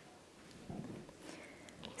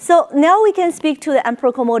 So now we can speak to the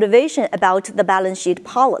empirical motivation about the balance sheet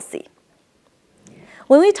policy.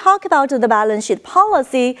 When we talk about the balance sheet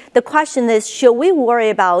policy, the question is, should we worry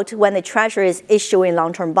about when the Treasury is issuing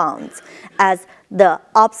long-term bonds as the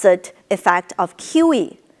opposite effect of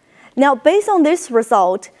QE? Now, based on this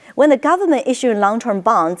result, when the government issuing long-term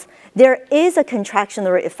bonds, there is a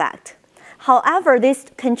contractionary effect. However, this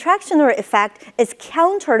contractionary effect is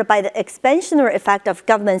countered by the expansionary effect of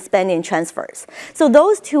government spending and transfers. So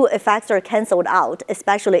those two effects are canceled out,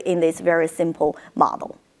 especially in this very simple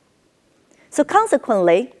model. So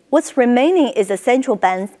consequently, what's remaining is the central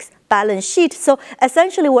bank's balance sheet. So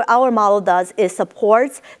essentially what our model does is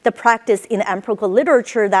supports the practice in the empirical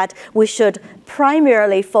literature that we should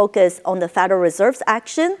primarily focus on the Federal Reserve's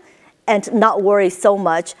action and not worry so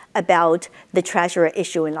much about the Treasury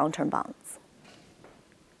issuing long-term bonds.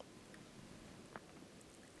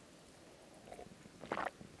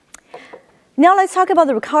 Now let's talk about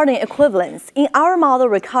the recording equivalence. In our model,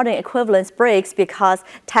 recording equivalence breaks because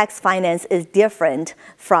tax finance is different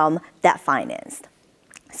from debt finance.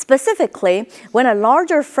 Specifically, when a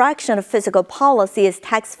larger fraction of fiscal policy is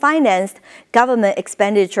tax financed, government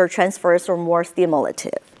expenditure transfers are more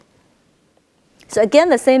stimulative. So again,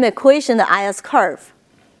 the same equation, the IS curve.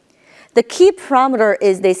 The key parameter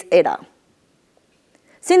is this eta.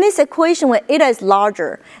 So in this equation, when eta is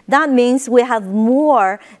larger, that means we have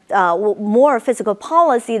more fiscal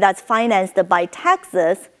policy that's financed by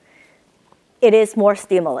taxes. It is more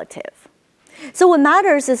stimulative. So what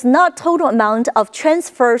matters is not total amount of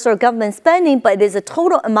transfers or government spending, but it is a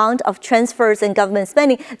total amount of transfers and government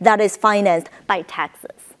spending that is financed by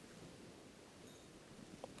taxes.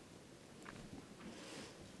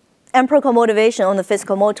 Empirical motivation on the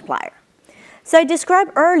fiscal multiplier. So I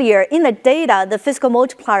described earlier, in the data, the fiscal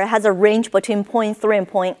multiplier has a range between 0.3 and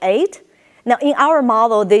 0.8. Now, in our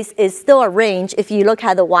model, this is still a range. If you look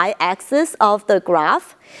at the y-axis of the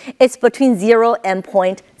graph, it's between 0 and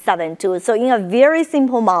 0.72. So in a very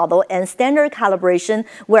simple model and standard calibration,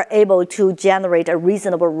 we're able to generate a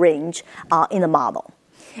reasonable range in the model.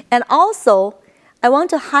 And also, I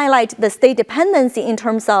want to highlight the state dependency in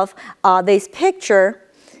terms of this picture,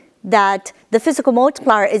 that the fiscal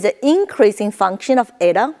multiplier is an increasing function of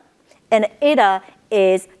eta, and eta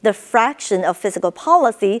is the fraction of fiscal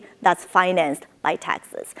policy that's financed by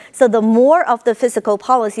taxes. So the more of the fiscal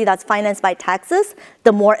policy that's financed by taxes,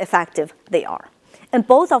 the more effective they are. And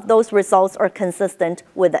both of those results are consistent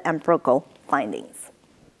with the empirical findings.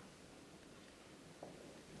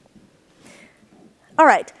 All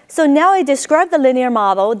right, so now I describe the linear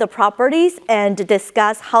model, the properties, and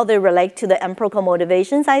discuss how they relate to the empirical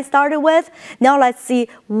motivations I started with. Now let's see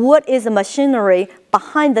what is the machinery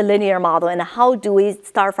behind the linear model and how do we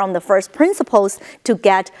start from the first principles to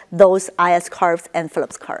get those IS curves and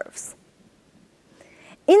Phillips curves.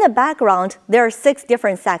 In the background, there are 6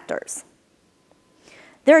 different sectors.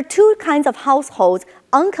 There are 2 kinds of households,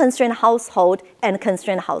 unconstrained household and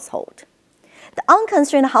constrained household. The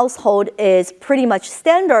unconstrained household is pretty much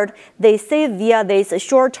standard. They save via this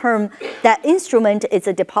short-term, that instrument is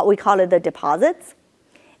we call it the deposits,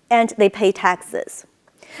 and they pay taxes.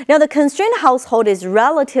 Now the constrained household is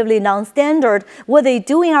relatively non-standard. What they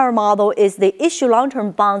do in our model is they issue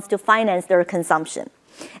long-term bonds to finance their consumption.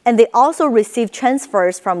 And they also receive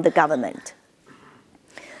transfers from the government.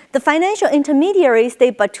 The financial intermediaries stay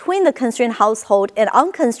between the constrained household and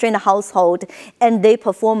unconstrained household, and they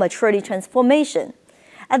perform maturity transformation.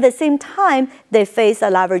 At the same time, they face a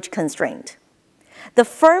leverage constraint. The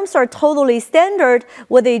firms are totally standard.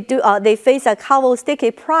 What they do, they face a Calvo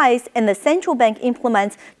sticky price, and the central bank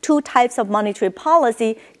implements two types of monetary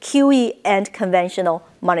policy, QE and conventional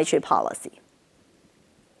monetary policy.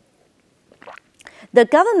 The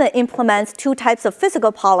government implements two types of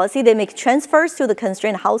fiscal policy. They make transfers to the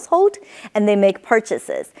constrained household, and they make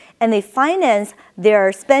purchases. And they finance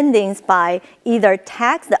their spendings by either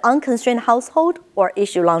tax the unconstrained household or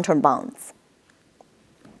issue long-term bonds.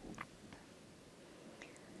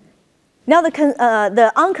 Now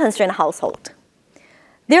the unconstrained household.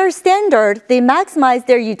 Their standard, they maximize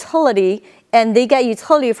their utility, and they get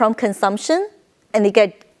utility from consumption, and they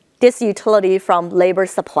get this utility from labor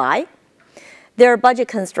supply. They're budget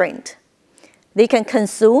constrained. They can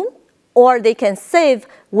consume or they can save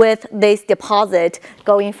with this deposit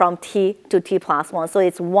going from T to T+1. So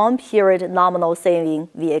it's one period nominal saving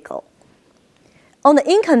vehicle. On the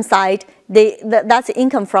income side, that's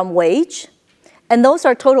income from wage. And those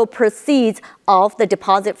are total proceeds of the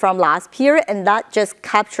deposit from last period, and that just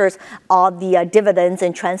captures all the dividends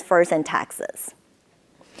and transfers and taxes.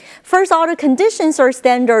 First order conditions are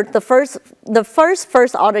standard. The first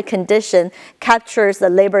order condition captures the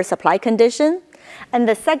labor supply condition, and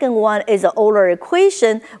the second one is the Euler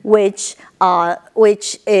equation, which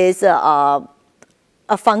is a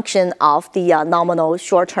function of the nominal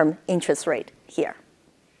short-term interest rate here.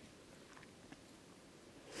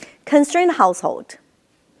 Constrained household.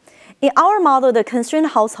 In our model, the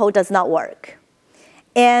constrained household does not work.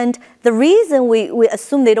 And the reason we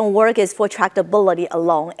assume they don't work is for tractability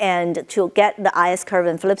alone. And to get the IS curve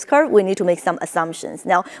and Phillips curve, we need to make some assumptions.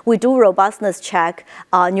 Now, we do robustness check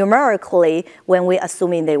numerically when we're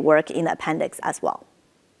assuming they work in the appendix as well.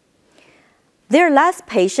 They're less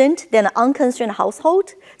patient than an unconstrained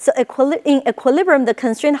household. So in equilibrium, the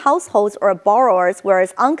constrained households are borrowers,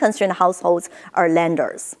 whereas unconstrained households are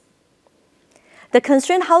lenders. The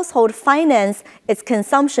constrained household finance its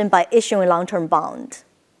consumption by issuing long-term bond.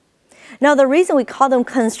 Now, the reason we call them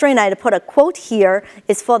constrained, I put a quote here,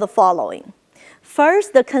 is for the following.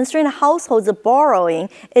 First, the constrained household's borrowing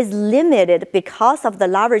is limited because of the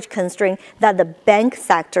leverage constraint that the bank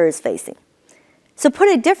sector is facing. So put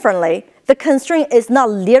it differently, the constraint is not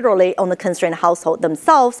literally on the constrained household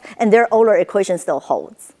themselves, and their Euler equation still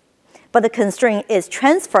holds. But the constraint is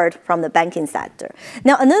transferred from the banking sector.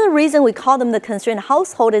 Now, another reason we call them the constrained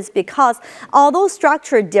household is because although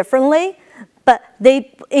structured differently, but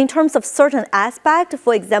they, in terms of certain aspect,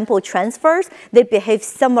 for example, transfers, they behave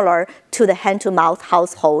similar to the hand-to-mouth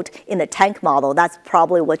household in the tank model. That's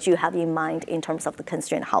probably what you have in mind in terms of the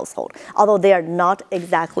constrained household, although they are not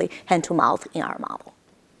exactly hand-to-mouth in our model.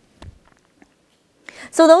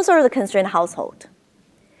 So those are the constrained household.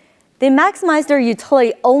 They maximize their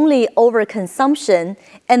utility only over consumption,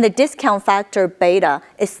 and the discount factor beta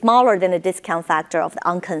is smaller than the discount factor of the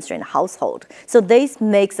unconstrained household. So this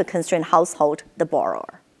makes the constrained household the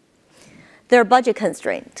borrower. They're budget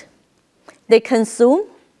constrained. They consume.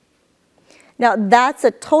 Now that's a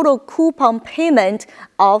total coupon payment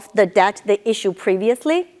of the debt they issued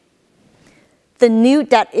previously. The new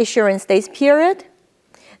debt issuance days period.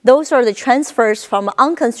 Those are the transfers from an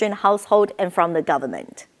unconstrained household and from the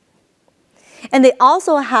government. And they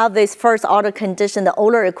also have this first order condition, the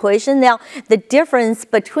Euler equation. Now, the difference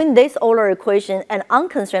between this Euler equation and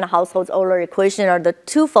unconstrained households Euler equation are the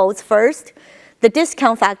twofolds. First, the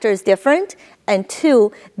discount factor is different. And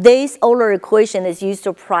two, this Euler equation is used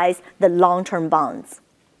to price the long-term bonds.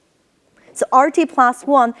 So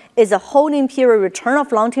RT+1 is a holding period return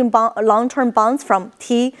of long-term bonds from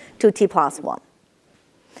T to T+1.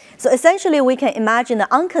 So essentially, we can imagine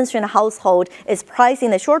the unconstrained household is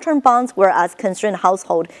pricing the short-term bonds, whereas constrained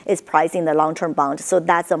household is pricing the long-term bonds. So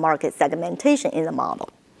that's a market segmentation in the model.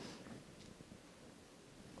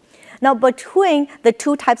 Now, between the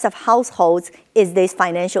two types of households is this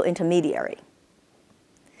financial intermediary.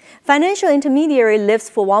 Financial intermediary lives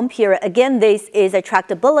for one period. Again, this is a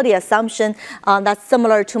tractability assumption that's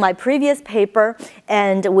similar to my previous paper,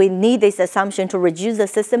 and we need this assumption to reduce the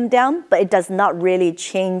system down, but it does not really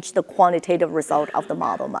change the quantitative result of the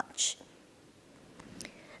model much.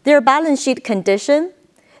 Their balance sheet condition,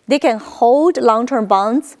 they can hold long-term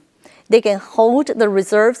bonds, they can hold the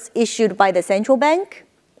reserves issued by the central bank,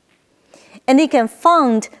 and they can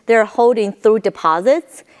fund their holding through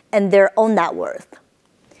deposits and their own net worth.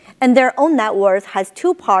 And their own net worth has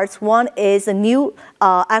two parts. One is a new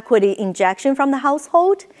equity injection from the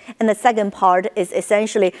household, and the second part is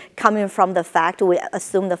essentially coming from the fact we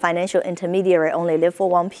assume the financial intermediary only lived for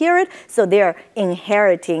one period, so they're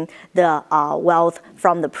inheriting the wealth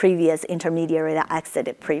from the previous intermediary that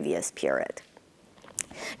exited previous period.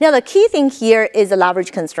 Now the key thing here is the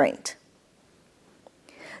leverage constraint.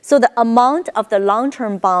 So the amount of the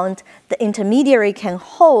long-term bond the intermediary can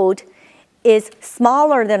hold is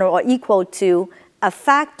smaller than or equal to a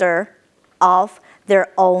factor of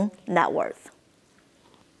their own net worth.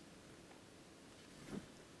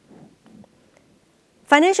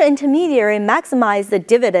 Financial intermediary maximize the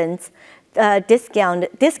dividends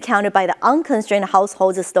discounted by the unconstrained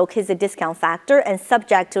household's stochastic discount factor and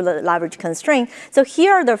subject to the leverage constraint. So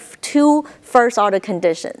here are the two first-order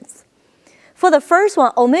conditions. For the first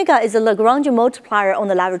one, omega is a Lagrangian multiplier on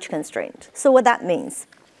the leverage constraint. So what that means?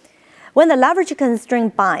 When the leverage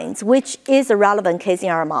constraint binds, which is a relevant case in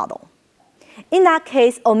our model, in that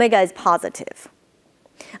case, omega is positive.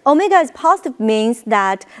 Omega is positive means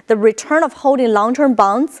that the return of holding long-term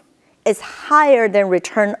bonds is higher than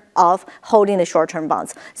return of holding the short-term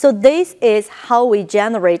bonds. So this is how we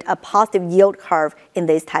generate a positive yield curve in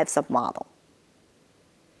these types of model.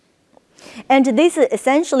 And this is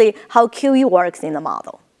essentially how QE works in the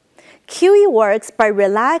model. QE works by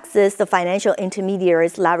relaxes the financial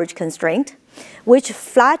intermediary's leverage constraint, which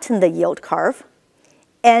flatten the yield curve,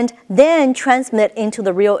 and then transmit into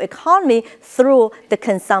the real economy through the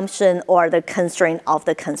consumption or the constraint of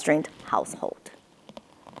the constrained household.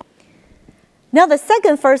 Now the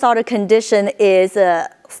second first-order condition is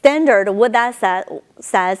standard. What that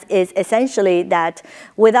says is essentially that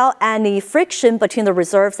without any friction between the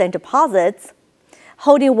reserves and deposits,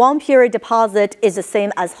 holding one period deposit is the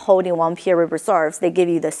same as holding one period reserves. They give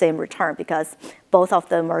you the same return because both of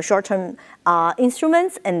them are short-term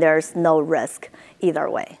instruments and there's no risk either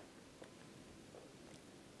way.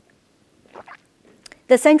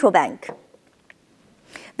 The central bank.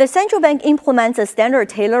 The central bank implements a standard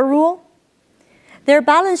Taylor rule. Their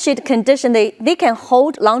balance sheet condition, they can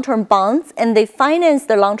hold long-term bonds and they finance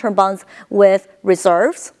the long-term bonds with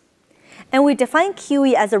reserves. And we define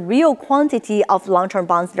QE as a real quantity of long-term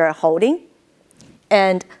bonds they're holding.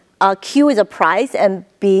 And Q is a price and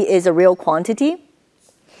B is a real quantity.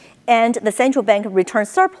 And the central bank returns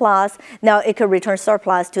surplus. Now it could return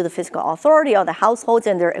surplus to the fiscal authority or the households,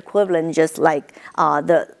 and they're equivalent, just like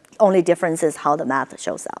the only difference is how the math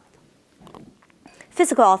shows up.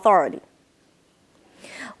 Fiscal authority.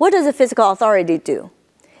 What does the fiscal authority do?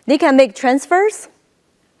 They can make transfers.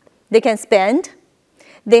 They can spend.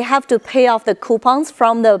 They have to pay off the coupons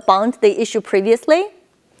from the bonds they issued previously.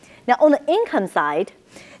 Now on the income side,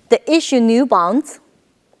 they issue new bonds,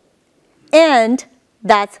 and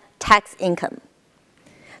that's tax income.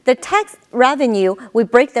 The tax revenue, we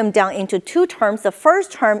break them down into two terms. The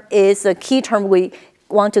first term is the key term we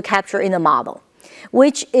want to capture in the model,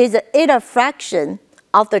 which is a fraction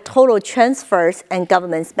of the total transfers and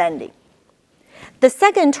government spending. The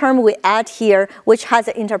second term we add here, which has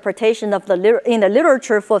an interpretation of in the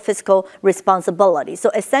literature for fiscal responsibility. So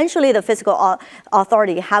essentially, the fiscal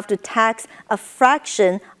authority have to tax a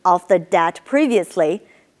fraction of the debt previously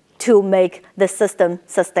to make the system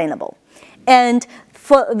sustainable. And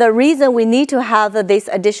for the reason we need to have this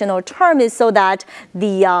additional term is so that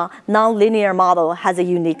the nonlinear model has a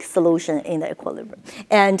unique solution in the equilibrium.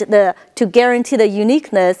 And to guarantee the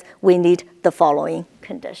uniqueness, we need the following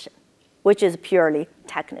condition, which is purely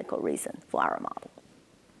technical reason for our model.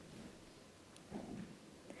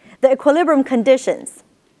 The equilibrium conditions.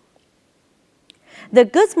 The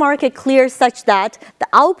goods market clears such that the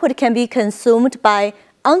output can be consumed by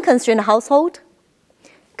unconstrained household,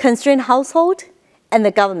 constrained household, and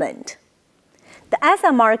the government. The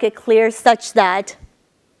asset market clears such that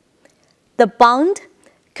the bond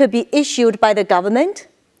could be issued by the government,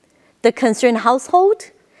 the constrained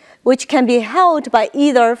household, which can be held by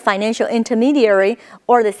either financial intermediary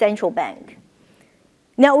or the central bank.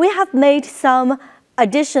 Now we have made some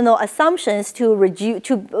additional assumptions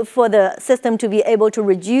for the system to be able to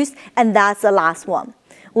reduce, and that's the last one.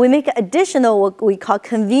 We make additional what we call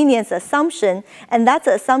convenience assumption, and that's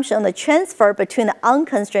an assumption on the transfer between the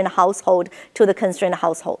unconstrained household to the constrained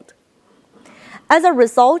household. As a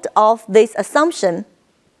result of this assumption,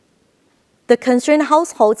 the constrained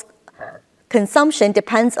household's consumption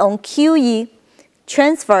depends on QE,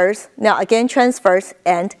 transfers, now again transfers,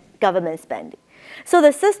 and government spending. So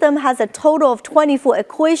the system has a total of 24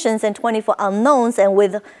 equations and 24 unknowns, and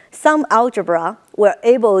with some algebra, we're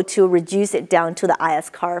able to reduce it down to the IS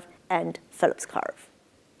curve and Phillips curve.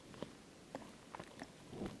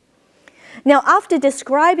 Now, after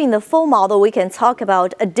describing the full model, we can talk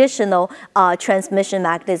about additional transmission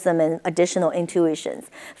mechanism and additional intuitions.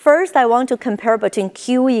 First, I want to compare between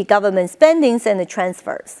QE, government spendings, and the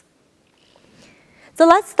transfers. So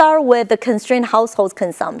let's start with the constrained household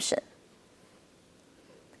consumption.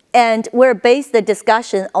 And we're based the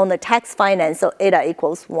discussion on the tax finance, so eta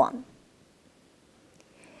equals 1.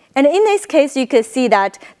 And in this case, you can see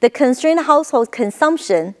that the constrained household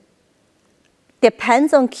consumption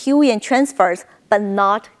depends on QE and transfers, but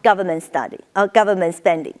not government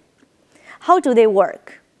spending. How do they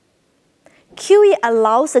work? QE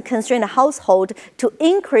allows the constrained household to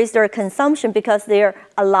increase their consumption because they're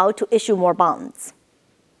allowed to issue more bonds.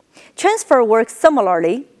 Transfer works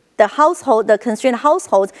similarly. The constrained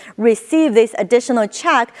households receive this additional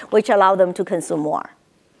check, which allow them to consume more.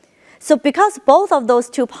 So because both of those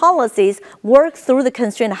two policies work through the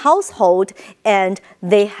constrained household and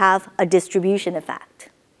they have a distribution effect.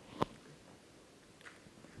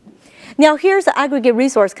 Now here's the aggregate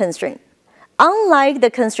resource constraint. Unlike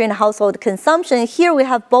the constrained household consumption, here we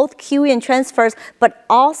have both QE and transfers, but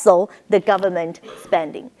also the government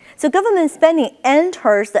spending. So government spending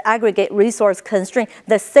enters the aggregate resource constraint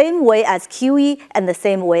the same way as QE and the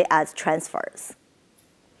same way as transfers.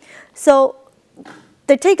 So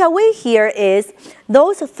the takeaway here is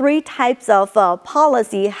those three types of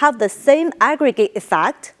policy have the same aggregate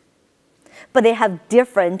effect, but they have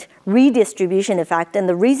different redistribution effect. And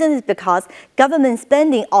the reason is because government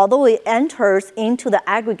spending, although it enters into the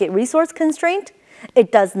aggregate resource constraint,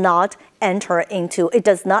 it does not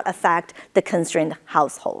affect the constrained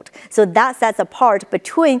household. So that sets apart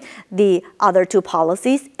between the other two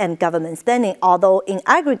policies and government spending, although in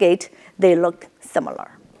aggregate, they look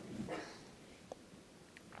similar.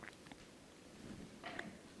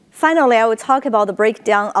 Finally, I will talk about the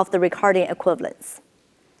breakdown of the Ricardian equivalence.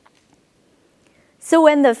 So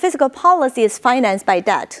when the fiscal policy is financed by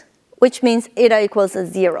debt, which means eta equals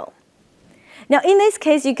 0. Now in this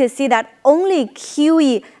case, you can see that only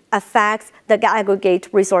QE affects the aggregate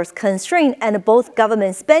resource constraint and both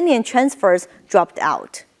government spending and transfers dropped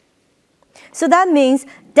out. So that means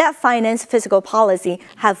debt finance fiscal policy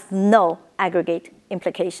have no aggregate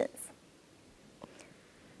implications.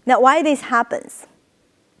 Now why this happens?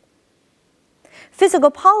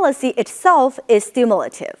 Fiscal policy itself is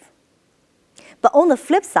stimulative. But on the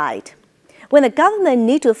flip side, when the government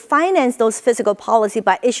needs to finance those fiscal policy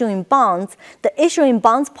by issuing bonds, the issuing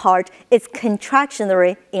bonds part is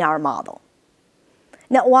contractionary in our model.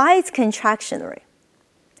 Now, why is contractionary?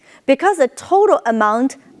 Because the total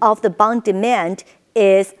amount of the bond demand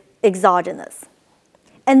is exogenous.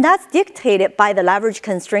 And that's dictated by the leverage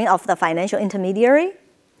constraint of the financial intermediary,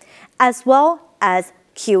 as well as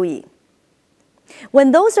QE.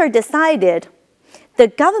 When those are decided, the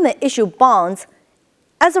government issue bonds.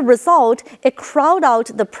 As a result, it crowds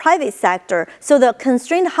out the private sector, so the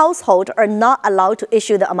constrained households are not allowed to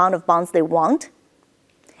issue the amount of bonds they want.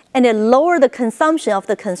 And it lowers the consumption of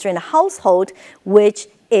the constrained household, which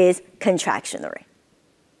is contractionary.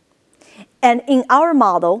 And in our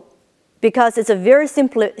model, because it's a very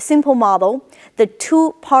simple model, the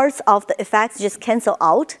two parts of the effects just cancel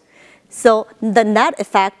out. So the net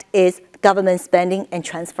effect is government spending and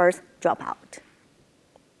transfers drop out.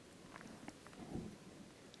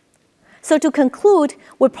 So to conclude,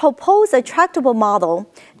 we propose a tractable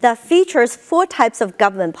model that features 4 types of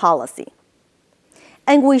government policy.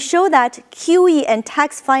 And we show that QE and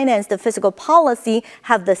tax-financed fiscal policy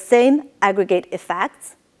have the same aggregate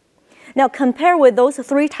effects. Now, compared with those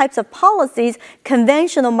 3 types of policies,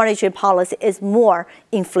 conventional monetary policy is more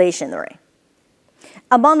inflationary.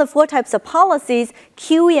 Among the 4 types of policies,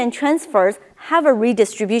 QE and transfers have a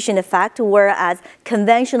redistribution effect, whereas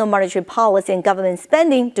conventional monetary policy and government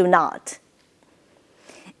spending do not.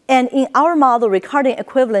 And in our model, Ricardian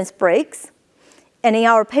equivalence breaks. And in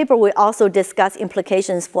our paper, we also discuss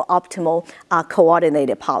implications for optimal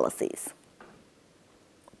coordinated policies.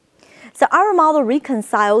 So our model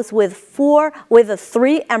reconciles with the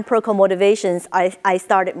 3 empirical motivations I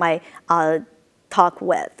started my talk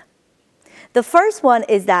with. The first one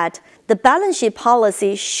is that the balance sheet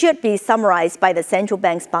policy should be summarized by the central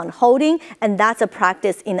bank's bond holding, and that's a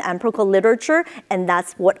practice in empirical literature, and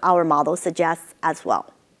that's what our model suggests as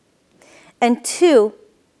well. And 2,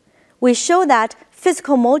 we show that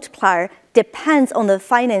fiscal multiplier depends on the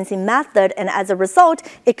financing method, and as a result,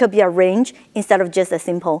 it could be a range instead of just a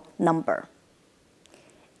simple number.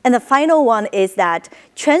 And the final one is that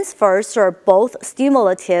transfers are both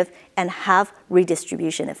stimulative and have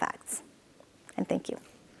redistribution effects. And thank you.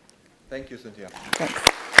 Thank you, Cynthia. Thanks.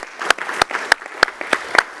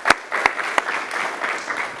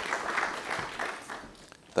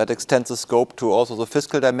 That extends the scope to also the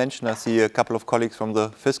fiscal dimension. I see a couple of colleagues from the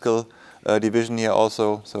fiscal division here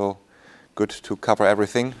also, so good to cover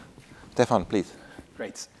everything. Stéphane, please.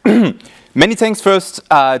 Great. Many thanks first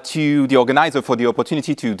to the organizer for the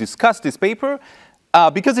opportunity to discuss this paper,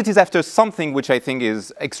 because it is after something which I think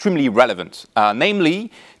is extremely relevant,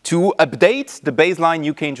 namely to update the baseline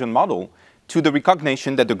new Keynesian model to the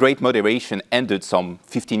recognition that the Great Moderation ended some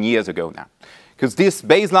 15 years ago now. Because this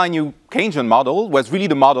baseline new Keynesian model was really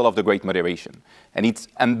the model of the Great Moderation. And it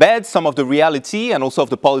embeds some of the reality and also of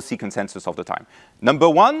the policy consensus of the time. Number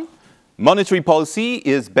one, monetary policy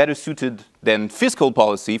is better suited than fiscal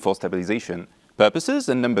policy for stabilization purposes.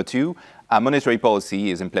 And number two, monetary policy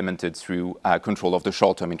is implemented through control of the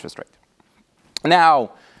short-term interest rate.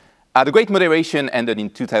 Now, the Great Moderation ended in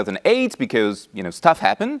 2008 because stuff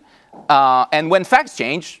happened. And when facts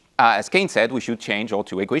change, as Keynes said, we should change our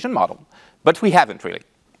two-equation model. But we haven't really.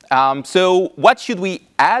 So what should we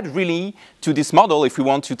add really to this model if we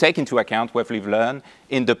want to take into account what we've learned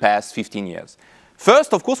in the past 15 years?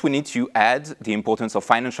 First, of course, we need to add the importance of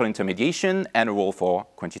financial intermediation and a role for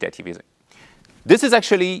quantitative easing. This is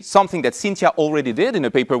actually something that Cynthia already did in a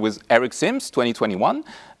paper with Eric Sims, 2021.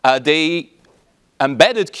 They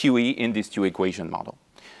embedded QE in this two-equation model.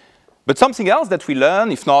 But something else that we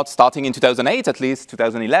learned, if not starting in 2008, at least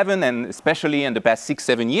 2011, and especially in the past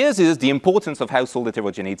 6-7 years, is the importance of household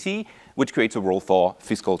heterogeneity, which creates a role for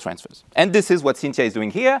fiscal transfers. And this is what Cynthia is doing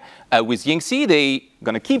here. With Yinxi, they're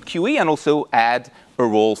going to keep QE and also add a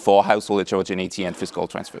role for household heterogeneity and fiscal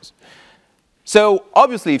transfers. So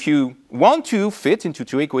obviously, if you want to fit into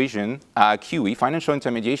two-equation QE, financial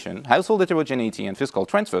intermediation, household heterogeneity, and fiscal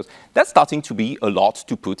transfers, that's starting to be a lot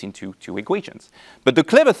to put into two equations. But the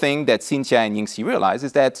clever thing that Cynthia and Yinxi realize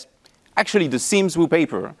is that actually the Sims-Wu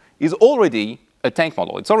paper is already a tank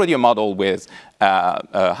model. It's already a model with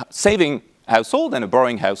a saving household and a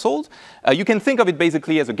borrowing household. You can think of it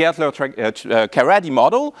basically as a Gertler-Karady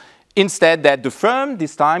model, instead that the firm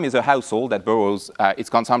this time is a household that borrows its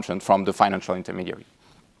consumption from the financial intermediary.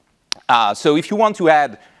 So if you want to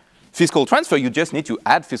add fiscal transfer, you just need to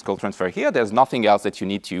add fiscal transfer here. There's nothing else that you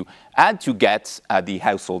need to add to get the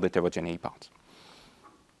household heterogeneity part.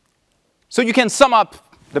 So you can sum up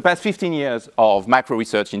the past 15 years of macro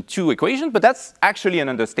research in two equations, but that's actually an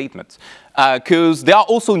understatement, because there are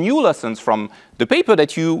also new lessons from the paper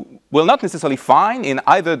that you will not necessarily find in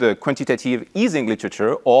either the quantitative easing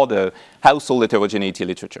literature or the household heterogeneity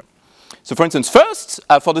literature. So for instance, first,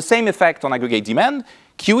 for the same effect on aggregate demand,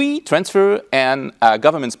 QE, transfer, and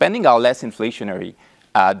government spending are less inflationary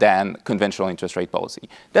than conventional interest rate policy.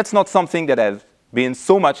 That's not something that has been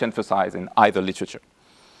so much emphasized in either literature.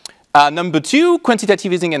 Number two,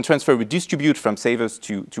 quantitative easing and transfer redistribute from savers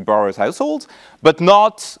to borrowers' households, but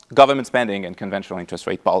not government spending and conventional interest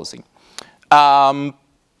rate policy.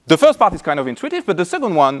 The first part is kind of intuitive, but the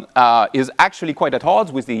second one is actually quite at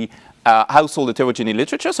odds with the household heterogeneity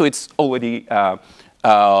literature, so it's already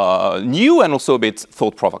new and also a bit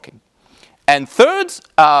thought-provoking. And third,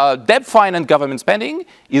 debt finance government spending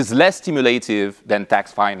is less stimulative than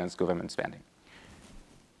tax finance government spending.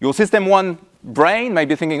 Your system one brain might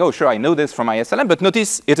be thinking, oh, sure, I know this from ISLM, but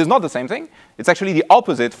notice it is not the same thing. It's actually the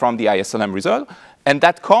opposite from the ISLM result, and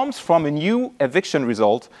that comes from a new eviction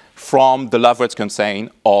result from the leverage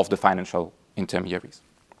constraint of the financial intermediaries.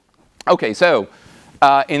 Okay, so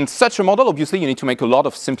in such a model, obviously, you need to make a lot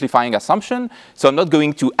of simplifying assumptions. So I'm not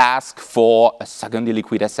going to ask for a second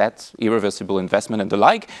illiquid asset, irreversible investment, and the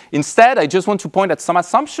like. Instead, I just want to point at some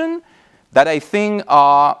assumptions that I think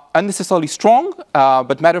are unnecessarily strong,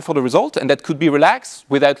 but matter for the result, and that could be relaxed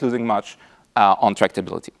without losing much on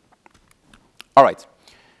tractability. All right.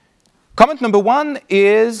 Comment number one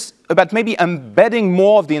is about maybe embedding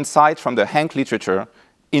more of the insight from the Hank literature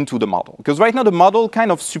into the model. Because right now the model kind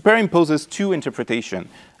of superimposes two interpretations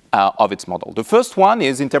of its model. The first one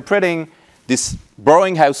is interpreting this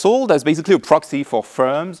borrowing household as basically a proxy for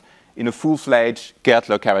firms in a full-fledged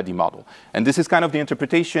Gertler-Karady model. And this is kind of the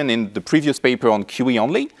interpretation in the previous paper on QE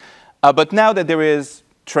only. But now that there is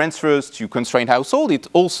transfers to constrained household, it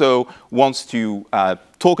also wants to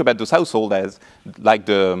talk about those households as like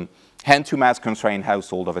the hand-to-mass constrained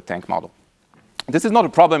household of a tank model. This is not a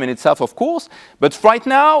problem in itself, of course, but right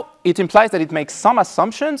now it implies that it makes some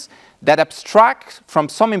assumptions that abstract from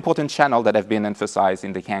some important channels that have been emphasized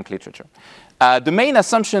in the Hank literature. The main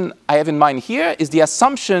assumption I have in mind here is the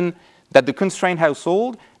assumption that the constrained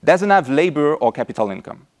household doesn't have labor or capital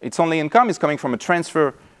income. Its only income is coming from a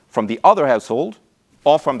transfer from the other household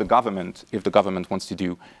or from the government, if the government wants to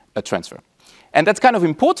do a transfer. And that's kind of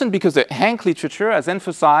important because the Hank literature has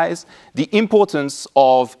emphasized the importance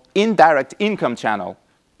of indirect income channel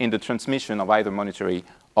in the transmission of either monetary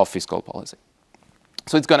of fiscal policy.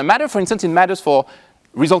 So it's going to matter. For instance, it matters for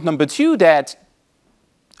result number 2 that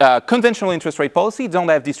conventional interest rate policy don't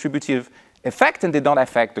have distributive effect and they don't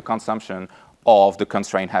affect the consumption of the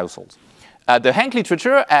constrained households. The Hank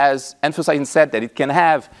literature has emphasized and said that it can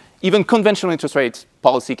have, even conventional interest rate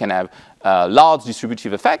policy can have large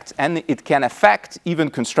distributive effect, and it can affect even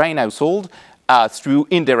constrained household through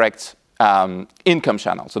indirect income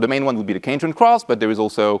channels. So the main one would be the Keynesian cross, but there is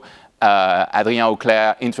also Adrien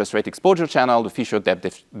Auclair interest rate exposure channel, the Fisher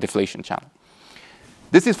debt deflation channel.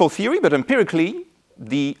 This is for theory, but empirically,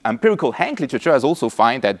 the empirical Hank literature has also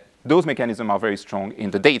found that those mechanisms are very strong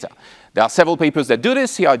in the data. There are several papers that do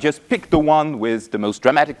this. Here I just picked the one with the most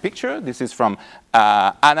dramatic picture. This is from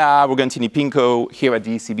Anna Rogantini-Pinko here at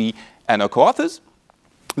the ECB and her co-authors,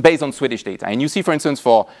 based on Swedish data. And you see, for instance,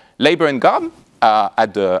 for labor income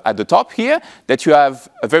at the top here, that you have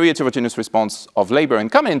a very heterogeneous response of labor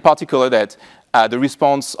income, and in particular that the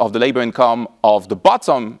response of the labor income of the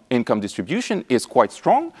bottom income distribution is quite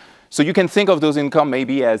strong. So you can think of those income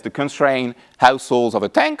maybe as the constrained households of a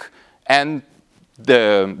tank, and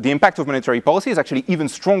the impact of monetary policy is actually even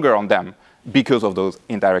stronger on them because of those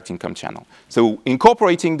indirect income channels. So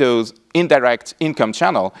incorporating those indirect income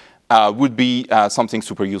channels would be something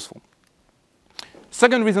super useful.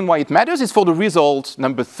 Second reason why it matters is for the result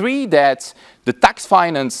number 3, that the tax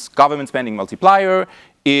finance government spending multiplier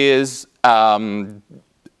is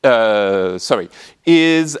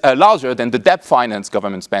larger than the debt finance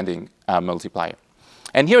government spending multiplier.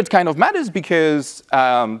 And here it kind of matters because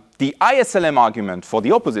the ISLM argument for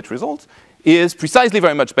the opposite result is precisely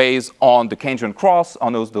very much based on the Keynesian cross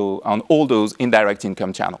on all those indirect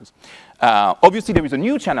income channels. Obviously, there is a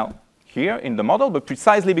new channel here in the model, but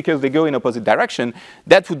precisely because they go in opposite direction,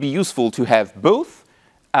 that would be useful to have both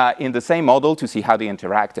in the same model to see how they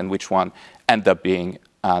interact and which one end up being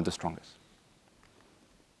the strongest.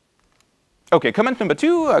 Okay, comment number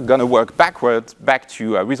 2, I'm going to work backwards back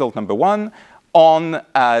to result number 1 on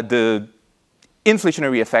the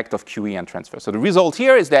inflationary effect of QE and transfer. So the result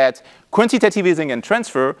here is that quantitative easing and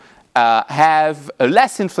transfer have a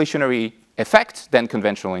less inflationary effect than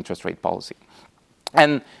conventional interest rate policy.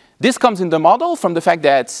 And this comes in the model from the fact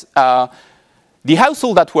that the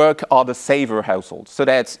households that work are the saver households. So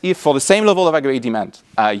that if for the same level of aggregate demand,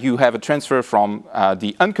 you have a transfer from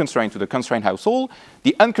the unconstrained to the constrained household,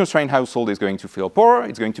 the unconstrained household is going to feel poorer,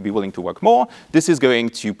 it's going to be willing to work more. This is going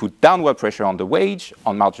to put downward pressure on the wage,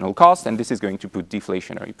 on marginal cost, and this is going to put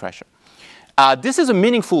deflationary pressure. This is a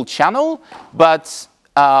meaningful channel, but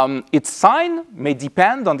its sign may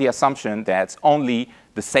depend on the assumption that only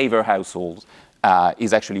the saver household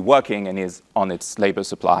is actually working and is on its labor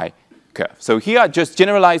supply curve. So here I just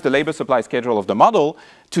generalize the labor supply schedule of the model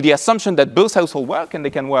to the assumption that both households work, and they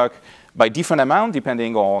can work by different amount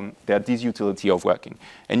depending on their disutility of working.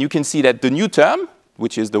 And you can see that the new term,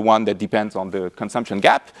 which is the one that depends on the consumption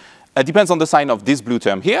gap, depends on the sign of this blue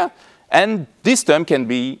term here. And this term can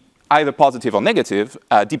be either positive or negative,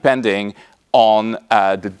 depending on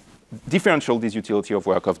the differential disutility of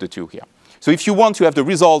work of the two here. So if you want to have the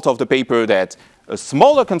result of the paper that a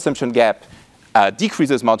smaller consumption gap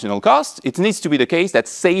decreases marginal cost, it needs to be the case that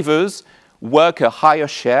savers work a higher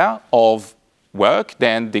share of work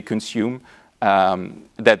than they consume, than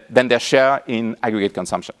their share in aggregate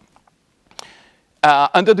consumption.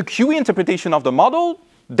 Under the QE interpretation of the model,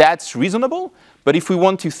 that's reasonable. But if we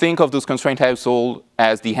want to think of those constrained households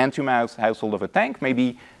as the hand-to-mouth household of a tank,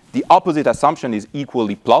 maybe the opposite assumption is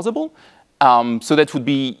equally plausible. So that would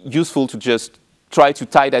be useful to just try to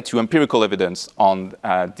tie that to empirical evidence on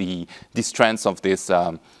the strengths of this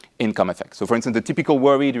income effect. So for instance, the typical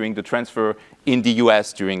worry during the transfer in the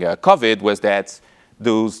US during COVID was that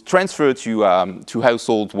those transfers to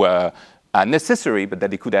households were necessary, but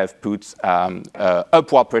that they could have put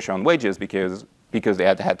upward pressure on wages because they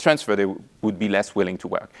had transfer, they would be less willing to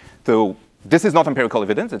work. So this is not empirical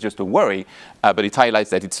evidence, it's just a worry, but it highlights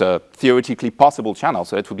that it's a theoretically possible channel,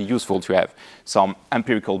 so it would be useful to have some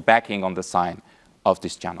empirical backing on the sign of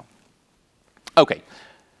this channel. Okay,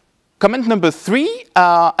 comment number 3,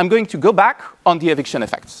 I'm going to go back on the eviction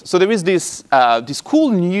effects. So there is this cool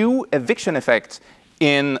new eviction effect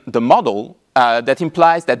in the model that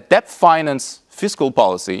implies that debt finance fiscal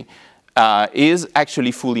policy is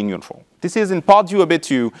actually fully neutral. This is in part due a bit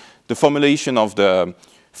to the formulation of the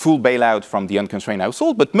full bailout from the unconstrained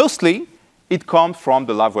household, but mostly it comes from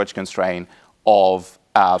the leverage constraint of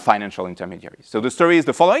financial intermediaries. So the story is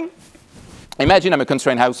the following. Imagine I'm a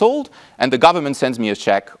constrained household, and the government sends me a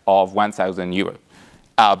check of 1,000 euros.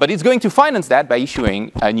 But it's going to finance that by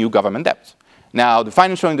issuing a new government debt. Now, the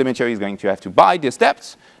financial intermediary is going to have to buy this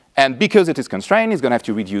debt, And because it is constrained, it's going to have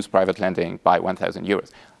to reduce private lending by 1,000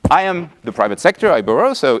 euros. I am the private sector, I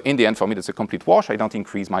borrow, so in the end, for me, that's a complete wash. I don't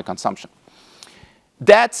increase my consumption.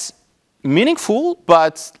 That's meaningful,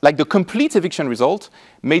 but like the complete eviction result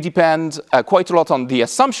may depend quite a lot on the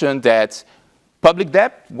assumption that public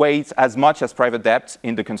debt weighs as much as private debt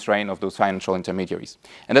in the constraint of those financial intermediaries.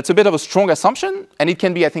 And that's a bit of a strong assumption, and it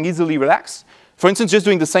can be, I think, easily relaxed. For instance, just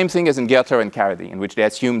doing the same thing as in Gertler and Carady, in which they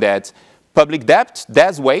assume that public debt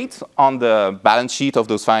does weight on the balance sheet of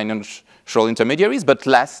those financial intermediaries, but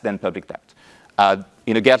less than public debt.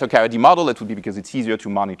 In a Gertler-Carady model, it would be because it's easier to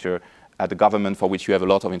monitor the government for which you have a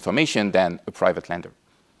lot of information than a private lender.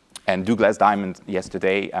 And Douglas Diamond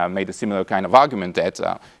yesterday made a similar kind of argument that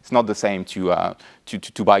it's not the same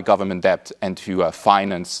to buy government debt and to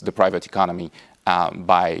finance the private economy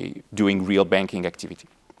by doing real banking activity.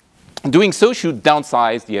 Doing so should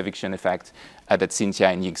downsize the eviction effect that Cynthia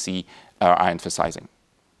and Yinxi are emphasizing.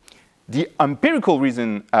 The empirical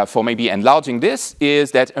reason for maybe enlarging this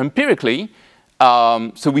is that empirically,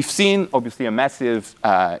 so we've seen obviously a massive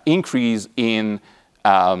increase in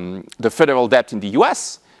the federal debt in the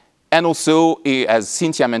US, and also, as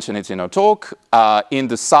Cynthia mentioned it in her talk, in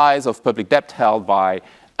the size of public debt held by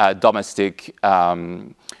domestic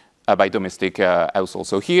households.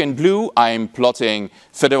 So here in blue, I'm plotting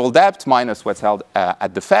federal debt minus what's held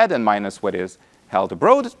at the Fed and minus what is held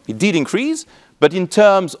abroad. It did increase, but in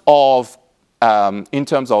terms of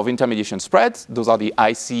intermediation spreads, those are the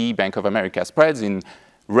IC Bank of America spreads in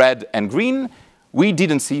red and green, we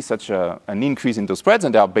didn't see such an increase in those spreads,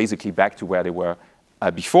 and they are basically back to where they were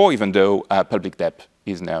before, even though public debt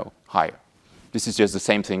is now higher. This is just the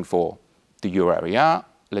same thing for the euro area.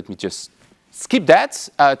 Let me just skip that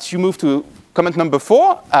to move to comment number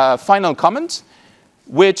 4, final comment,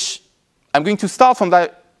 which I'm going to start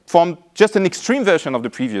from just an extreme version of the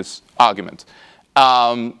previous argument,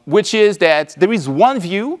 which is that there is one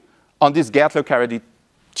view on this Gertler-Carady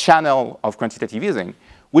channel of quantitative easing,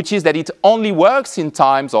 which is that it only works in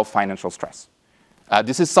times of financial stress.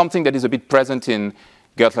 This is something that is a bit present in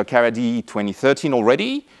Gertler-Carady 2013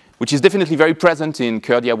 already, which is definitely very present in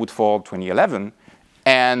Kurdia-Woodford 2011.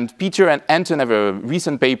 And Peter and Anton have a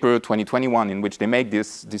recent paper, 2021, in which they make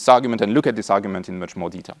this argument and look at this argument in much more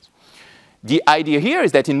detail. The idea here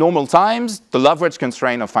is that in normal times, the leverage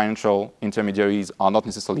constraint of financial intermediaries are not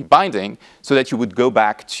necessarily binding, so that you would go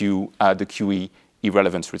back to the QE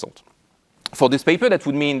irrelevance result. For this paper, that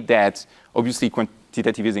would mean that obviously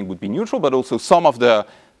quantitative easing would be neutral, but also some of the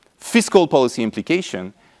fiscal policy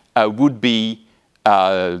implication would be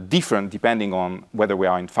different depending on whether we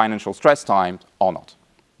are in financial stress time or not.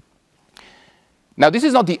 Now, this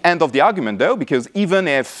is not the end of the argument, though, because even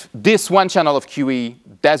if this one channel of QE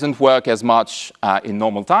doesn't work as much in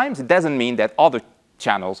normal times, it doesn't mean that other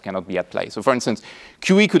channels cannot be at play. So, for instance,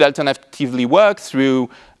 QE could alternatively work through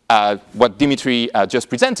what Dimitri just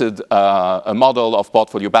presented, a model of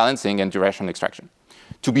portfolio balancing and duration extraction.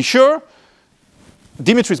 To be sure,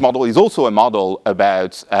 Dimitri's model is also a model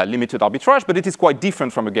about limited arbitrage, but it is quite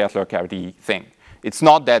different from a Gertler-Carady thing. It's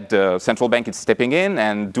not that the central bank is stepping in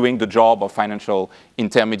and doing the job of financial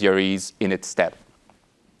intermediaries in its stead.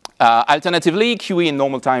 Alternatively, QE in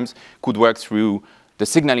normal times could work through the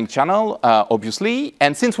signaling channel, obviously.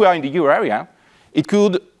 And since we are in the euro area, it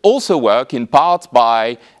could also work in part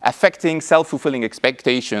by affecting self-fulfilling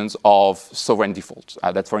expectations of sovereign default.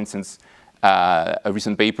 That's, for instance, a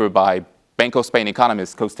recent paper by Bank of Spain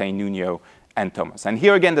economists Costain, Nuno, and Thomas. And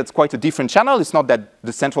here again, that's quite a different channel. It's not that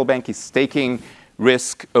the central bank is taking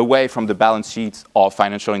risk away from the balance sheets of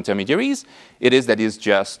financial intermediaries. It is that it's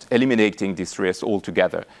just eliminating this risk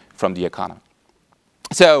altogether from the economy.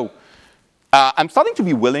 So I'm starting to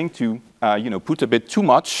be willing to put a bit too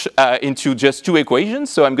much into just 2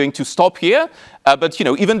 equations. So I'm going to stop here. But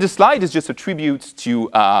even this slide is just a tribute to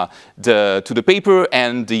the paper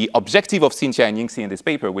and the objective of Cynthia and Yinxi in this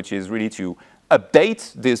paper, which is really to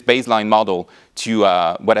update this baseline model to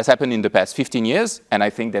what has happened in the past 15 years. And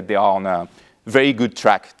I think that they are on a very good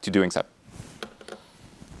track to doing so.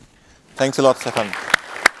 Thanks a lot, Stéphane.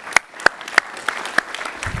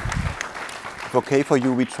 If okay for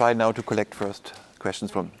you, we try now to collect first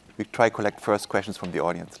questions from the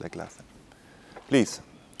audience like last time. Please,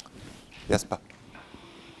 Jesper.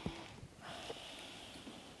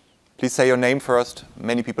 Please say your name first.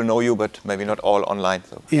 Many people know you, but maybe not all online.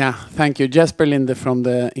 So. Yeah, thank you. Jesper Linde from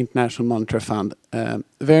the International Monetary Fund.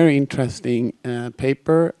 Very interesting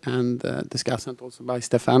paper and discussant also by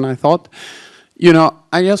Stéphane, I thought.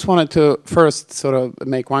 I just wanted to first sort of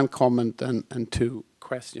make one comment and 2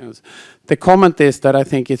 questions. The comment is that I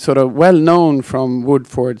think it's sort of well known from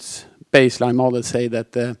Woodford's baseline model, say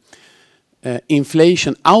that the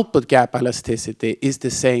inflation output gap elasticity is the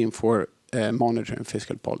same for monetary and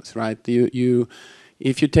fiscal policy, right?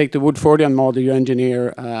 If you take the Woodfordian model, you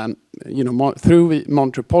engineer, through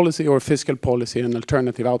monetary policy or fiscal policy an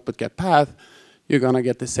alternative output gap path, you're going to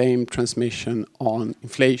get the same transmission on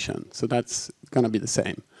inflation. So that's going to be the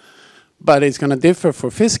same. But it's going to differ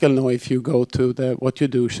for fiscal now if you go to what you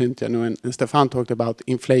do, Cynthia, and Stéphane talked about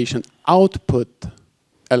inflation output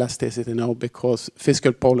elasticity now, because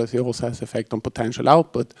fiscal policy also has effect on potential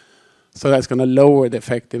output. So that's going to lower the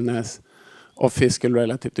effectiveness of fiscal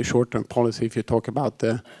relative to short-term policy if you talk about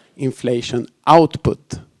the inflation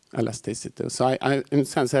output elasticity. So I in a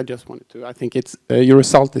sense, I just wanted to, I think it's, your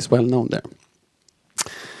result is well known there.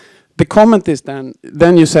 The comment is then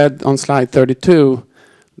you said on slide 32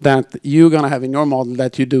 that you're going to have in your model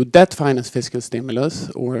that you do debt finance fiscal stimulus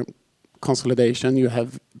or consolidation, you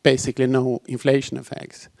have basically no inflation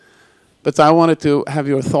effects. But I wanted to have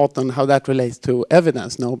your thought on how that relates to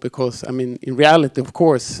evidence, no? Because, I mean, in reality, of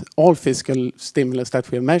course, all fiscal stimulus that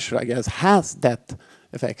we measure, I guess, has debt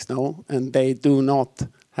effects, no? And they do not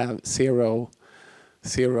have zero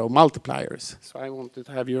multipliers. So I wanted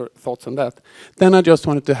to have your thoughts on that. Then I just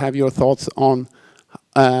wanted to have your thoughts on,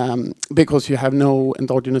 because you have no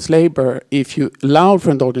endogenous labor, if you allow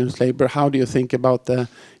for endogenous labor, how do you think about the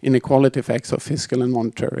inequality effects of fiscal and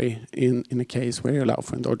monetary in a case where you allow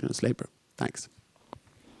for endogenous labor? Thanks.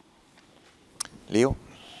 Leo?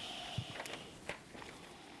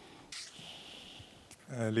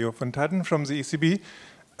 Leo von Tatten from the ECB.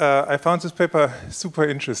 I found this paper super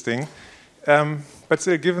interesting. But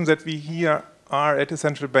still, given that we here are at a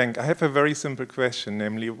central bank, I have a very simple question,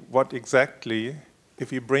 namely, what exactly,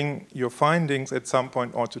 if you bring your findings at some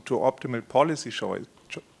point also to optimal policy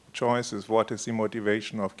choices, what is the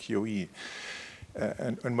motivation of QE?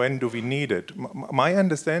 And when do we need it? My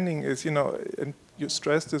understanding is, and you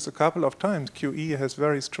stressed this a couple of times, QE has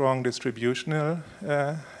very strong distributional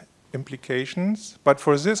implications. But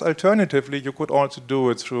for this, alternatively, you could also do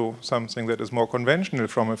it through something that is more conventional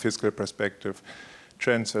from a fiscal perspective,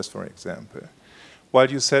 transfers, for example. While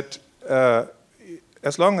you said,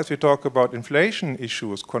 as long as we talk about inflation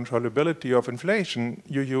issues, controllability of inflation,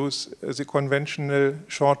 you use the conventional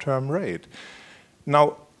short-term rate.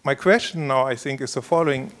 Now, my question now, I think, is the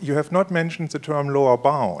following. You have not mentioned the term lower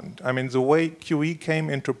bound. I mean, the way QE came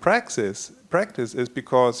into practice is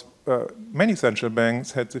because many central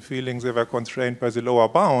banks had the feeling they were constrained by the lower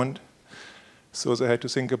bound, so they had to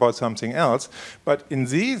think about something else. But in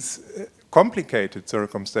these complicated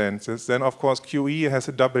circumstances, then of course QE has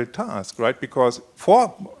a double task, right? Because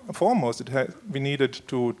foremost, we needed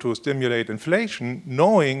to stimulate inflation,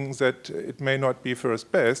 knowing that it may not be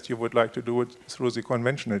first best. You would like to do it through the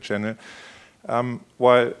conventional channel.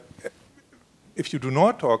 While if you do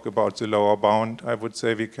not talk about the lower bound, I would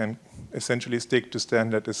say we can essentially stick to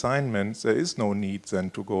standard assignments. There is no need then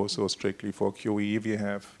to go so strictly for QE. We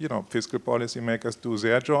have, fiscal policymakers do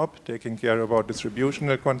their job, taking care about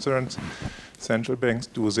distributional concerns. Central banks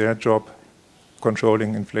do their job,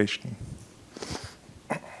 controlling inflation.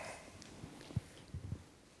 I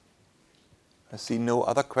see no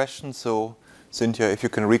other questions, so Cynthia, if you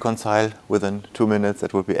can reconcile within 2 minutes,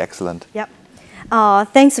 that would be excellent. Yep.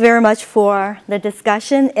 Thanks very much for the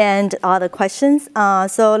discussion and the questions.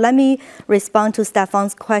 So let me respond to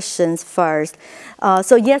Stéphane's questions first.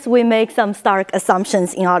 So yes, we make some stark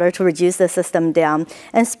assumptions in order to reduce the system down.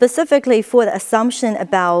 And specifically for the assumption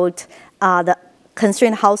about the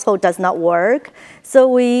constrained household does not work. So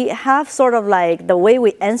we have sort of like the way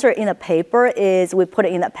we answer in the paper is we put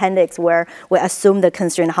it in the appendix where we assume the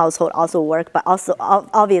constrained household also work, but also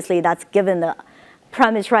obviously that's given the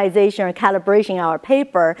parameterization or calibration in our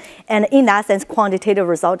paper, and in that sense, quantitative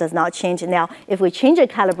result does not change. Now, if we change the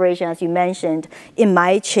calibration, as you mentioned, it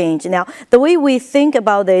might change. Now, the way we think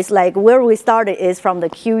about this, like where we started is from the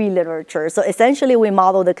QE literature. So essentially, we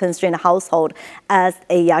model the constrained household as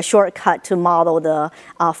a shortcut to model the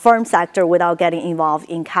firm sector without getting involved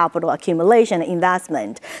in capital accumulation and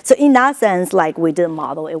investment. So in that sense, like we did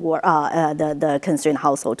model it the constrained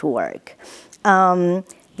household to work.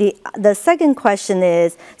 The second question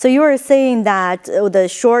is, so you were saying that the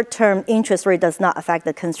short-term interest rate does not affect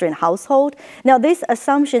the constrained household. Now, this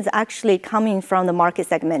assumption is actually coming from the market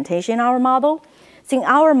segmentation in our model. So in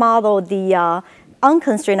our model, the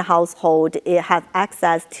unconstrained household, it has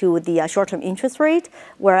access to the short-term interest rate,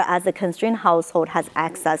 whereas the constrained household has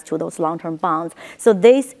access to those long-term bonds. So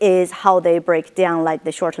this is how they break down, like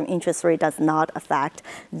the short-term interest rate does not affect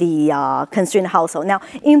the constrained household. Now,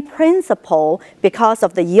 in principle, because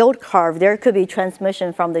of the yield curve, there could be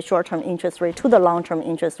transmission from the short-term interest rate to the long-term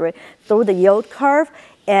interest rate through the yield curve.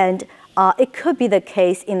 And It could be the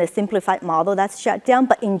case in the simplified model that's shut down,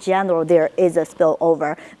 but in general, there is a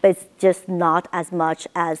spillover, but it's just not as much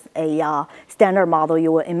as a standard model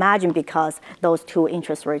you would imagine because those two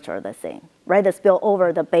interest rates are the same, right? The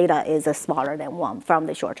spillover, the beta is smaller than 1 from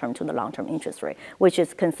the short-term to the long-term interest rate, which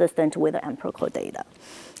is consistent with the empirical data.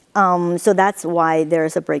 So that's why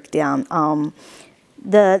there's a breakdown.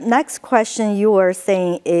 The next question you were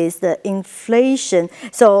saying is the inflation.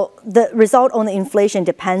 So the result on the inflation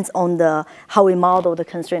depends on how we model the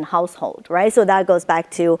constrained household, right? So that goes back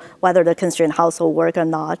to whether the constrained household work or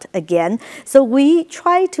not again. So we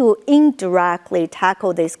try to indirectly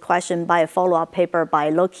tackle this question by a follow-up paper by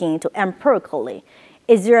looking into empirically.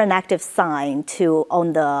 Is there an active sign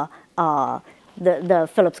on the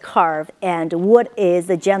Phillips curve, and what is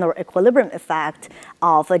the general equilibrium effect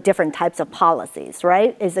of different types of policies,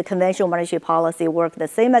 right? Is the conventional monetary policy work the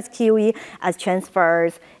same as QE, as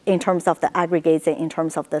transfers in terms of the aggregates and in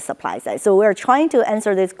terms of the supply side? So we're trying to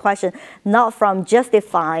answer this question not from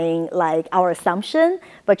justifying like our assumption,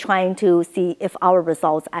 but trying to see if our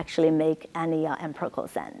results actually make any empirical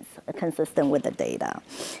sense, consistent with the data.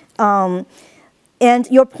 And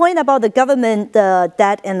your point about the government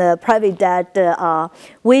debt and the private debt,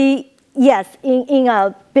 yes, in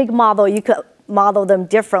a big model, you could model them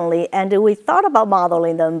differently. And we thought about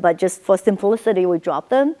modeling them, but just for simplicity, we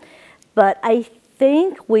dropped them. But I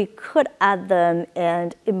think we could add them,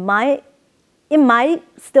 and it might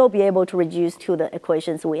still be able to reduce to the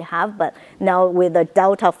equations we have, but now with the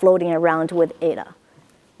delta floating around with eta.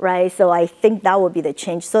 Right, so I think that would be the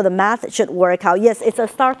change. So the math should work out. Yes, it's a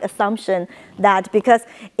stark assumption that because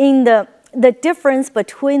in the difference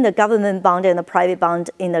between the government bond and the private bond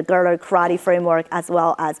in the Gerler-Karate framework, as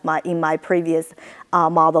well as in my previous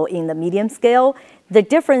model in the medium scale, the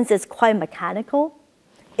difference is quite mechanical.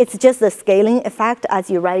 It's just the scaling effect as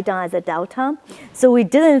you write down as a delta. So we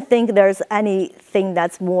didn't think there's anything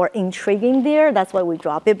that's more intriguing there. That's why we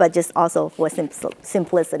dropped it, but just also for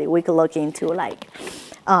simplicity, we could look into like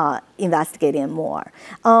investigating more.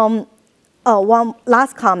 One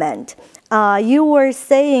last comment. You were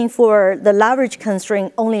saying for the leverage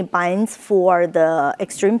constraint only binds for the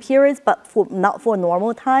extreme periods, but not for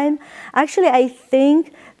normal time. Actually, I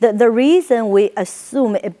think that the reason we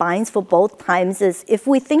assume it binds for both times is if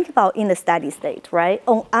we think about in the steady state, right?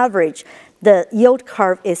 On average, the yield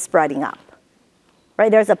curve is spreading up, right?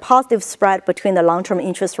 There's a positive spread between the long-term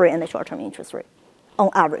interest rate and the short-term interest rate on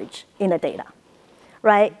average in the data,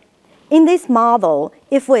 right? In this model,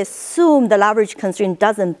 if we assume the leverage constraint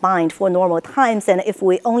doesn't bind for normal times, and if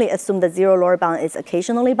we only assume the zero lower bound is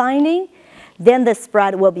occasionally binding, then the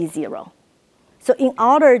spread will be 0. So in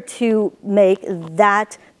order to make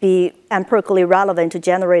that be empirically relevant to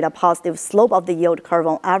generate a positive slope of the yield curve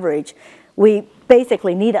on average, we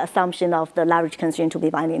basically need an assumption of the leverage constraint to be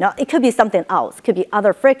binding. Now, it could be something else. It could be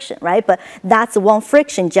other friction, right? But that's one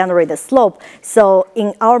friction generate the slope. So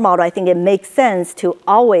in our model, I think it makes sense to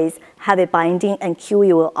always have it binding, and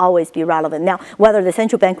QE will always be relevant. Now, whether the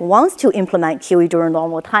central bank wants to implement QE during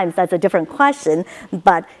normal times, that's a different question,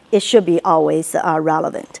 but it should be always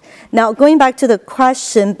relevant. Now, going back to the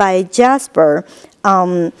question by Jasper,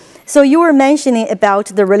 so you were mentioning about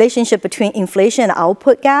the relationship between inflation and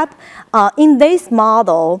output gap. In this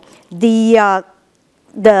model, the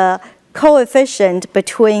coefficient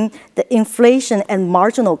between the inflation and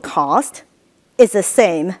marginal cost is the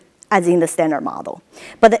same as in the standard model.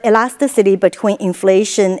 But the elasticity between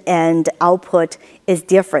inflation and output is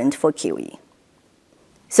different for QE.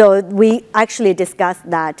 So we actually discussed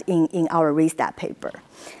that in our restat paper.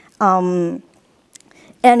 And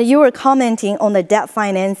you were commenting on the debt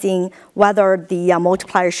financing, whether the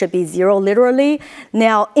multiplier should be 0 literally.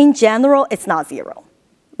 Now, in general, it's not 0,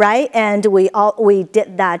 right? And we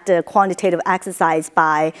did that quantitative exercise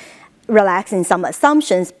by relaxing some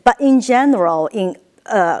assumptions. But in general,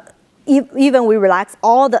 even we relax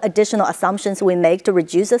all the additional assumptions we make to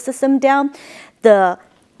reduce the system down, the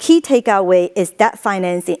key takeaway is debt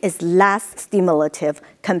financing is less stimulative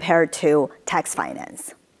compared to tax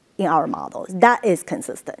finance in our models. That is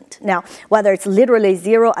consistent. Now, whether it's literally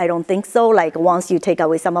 0, I don't think so, like once you take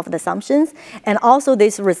away some of the assumptions. And also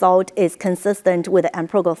this result is consistent with the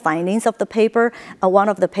empirical findings of the paper. One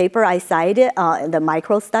of the paper I cited, the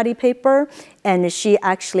micro study paper, and she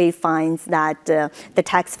actually finds that the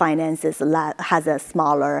tax finance has a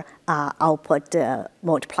smaller output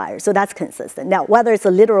multiplier. So that's consistent. Now, whether it's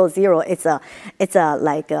a literal 0, it's a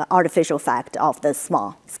like artificial fact of the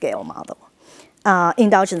small scale model.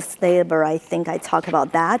 Endogenous labor, I think I talked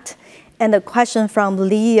about that. And the question from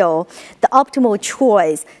Leo, the optimal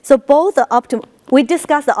choice. So both the we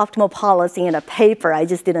discussed the optimal policy in a paper. I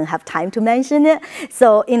just didn't have time to mention it.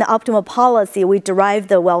 So in the optimal policy, we derive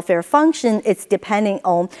the welfare function. It's depending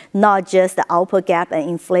on not just the output gap and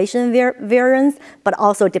inflation variance, but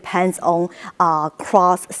also depends on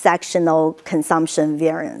cross-sectional consumption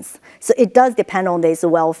variance. So it does depend on this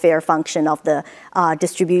welfare function of the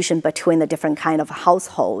distribution between the different kind of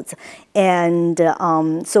households. And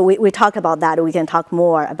so we talk about that. We can talk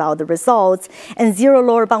more about the results. And zero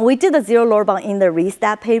lower bound, we did a zero lower bound in the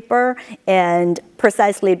restat paper, and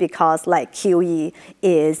precisely because like QE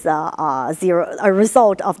is a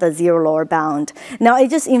result of the zero lower bound. Now it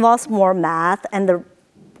just involves more math, and the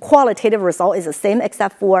qualitative result is the same,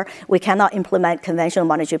 except for we cannot implement conventional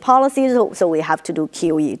monetary policies, so we have to do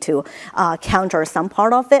QE to counter some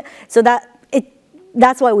part of it. So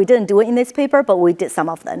that's why we didn't do it in this paper, but we did some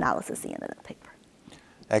of the analysis in the paper.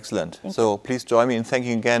 Excellent. So please join me in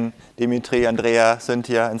thanking again Dimitri, Andreea,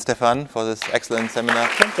 Cynthia, and Stéphane for this excellent seminar.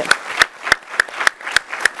 Thank you.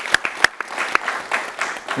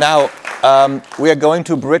 Now, we are going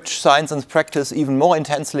to bridge science and practice even more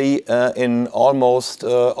intensely in almost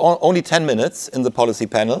only 10 minutes in the policy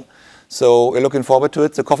panel. So we're looking forward to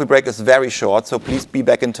it. The coffee break is very short, so please be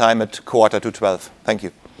back in time at 11:45. Thank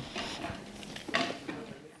you.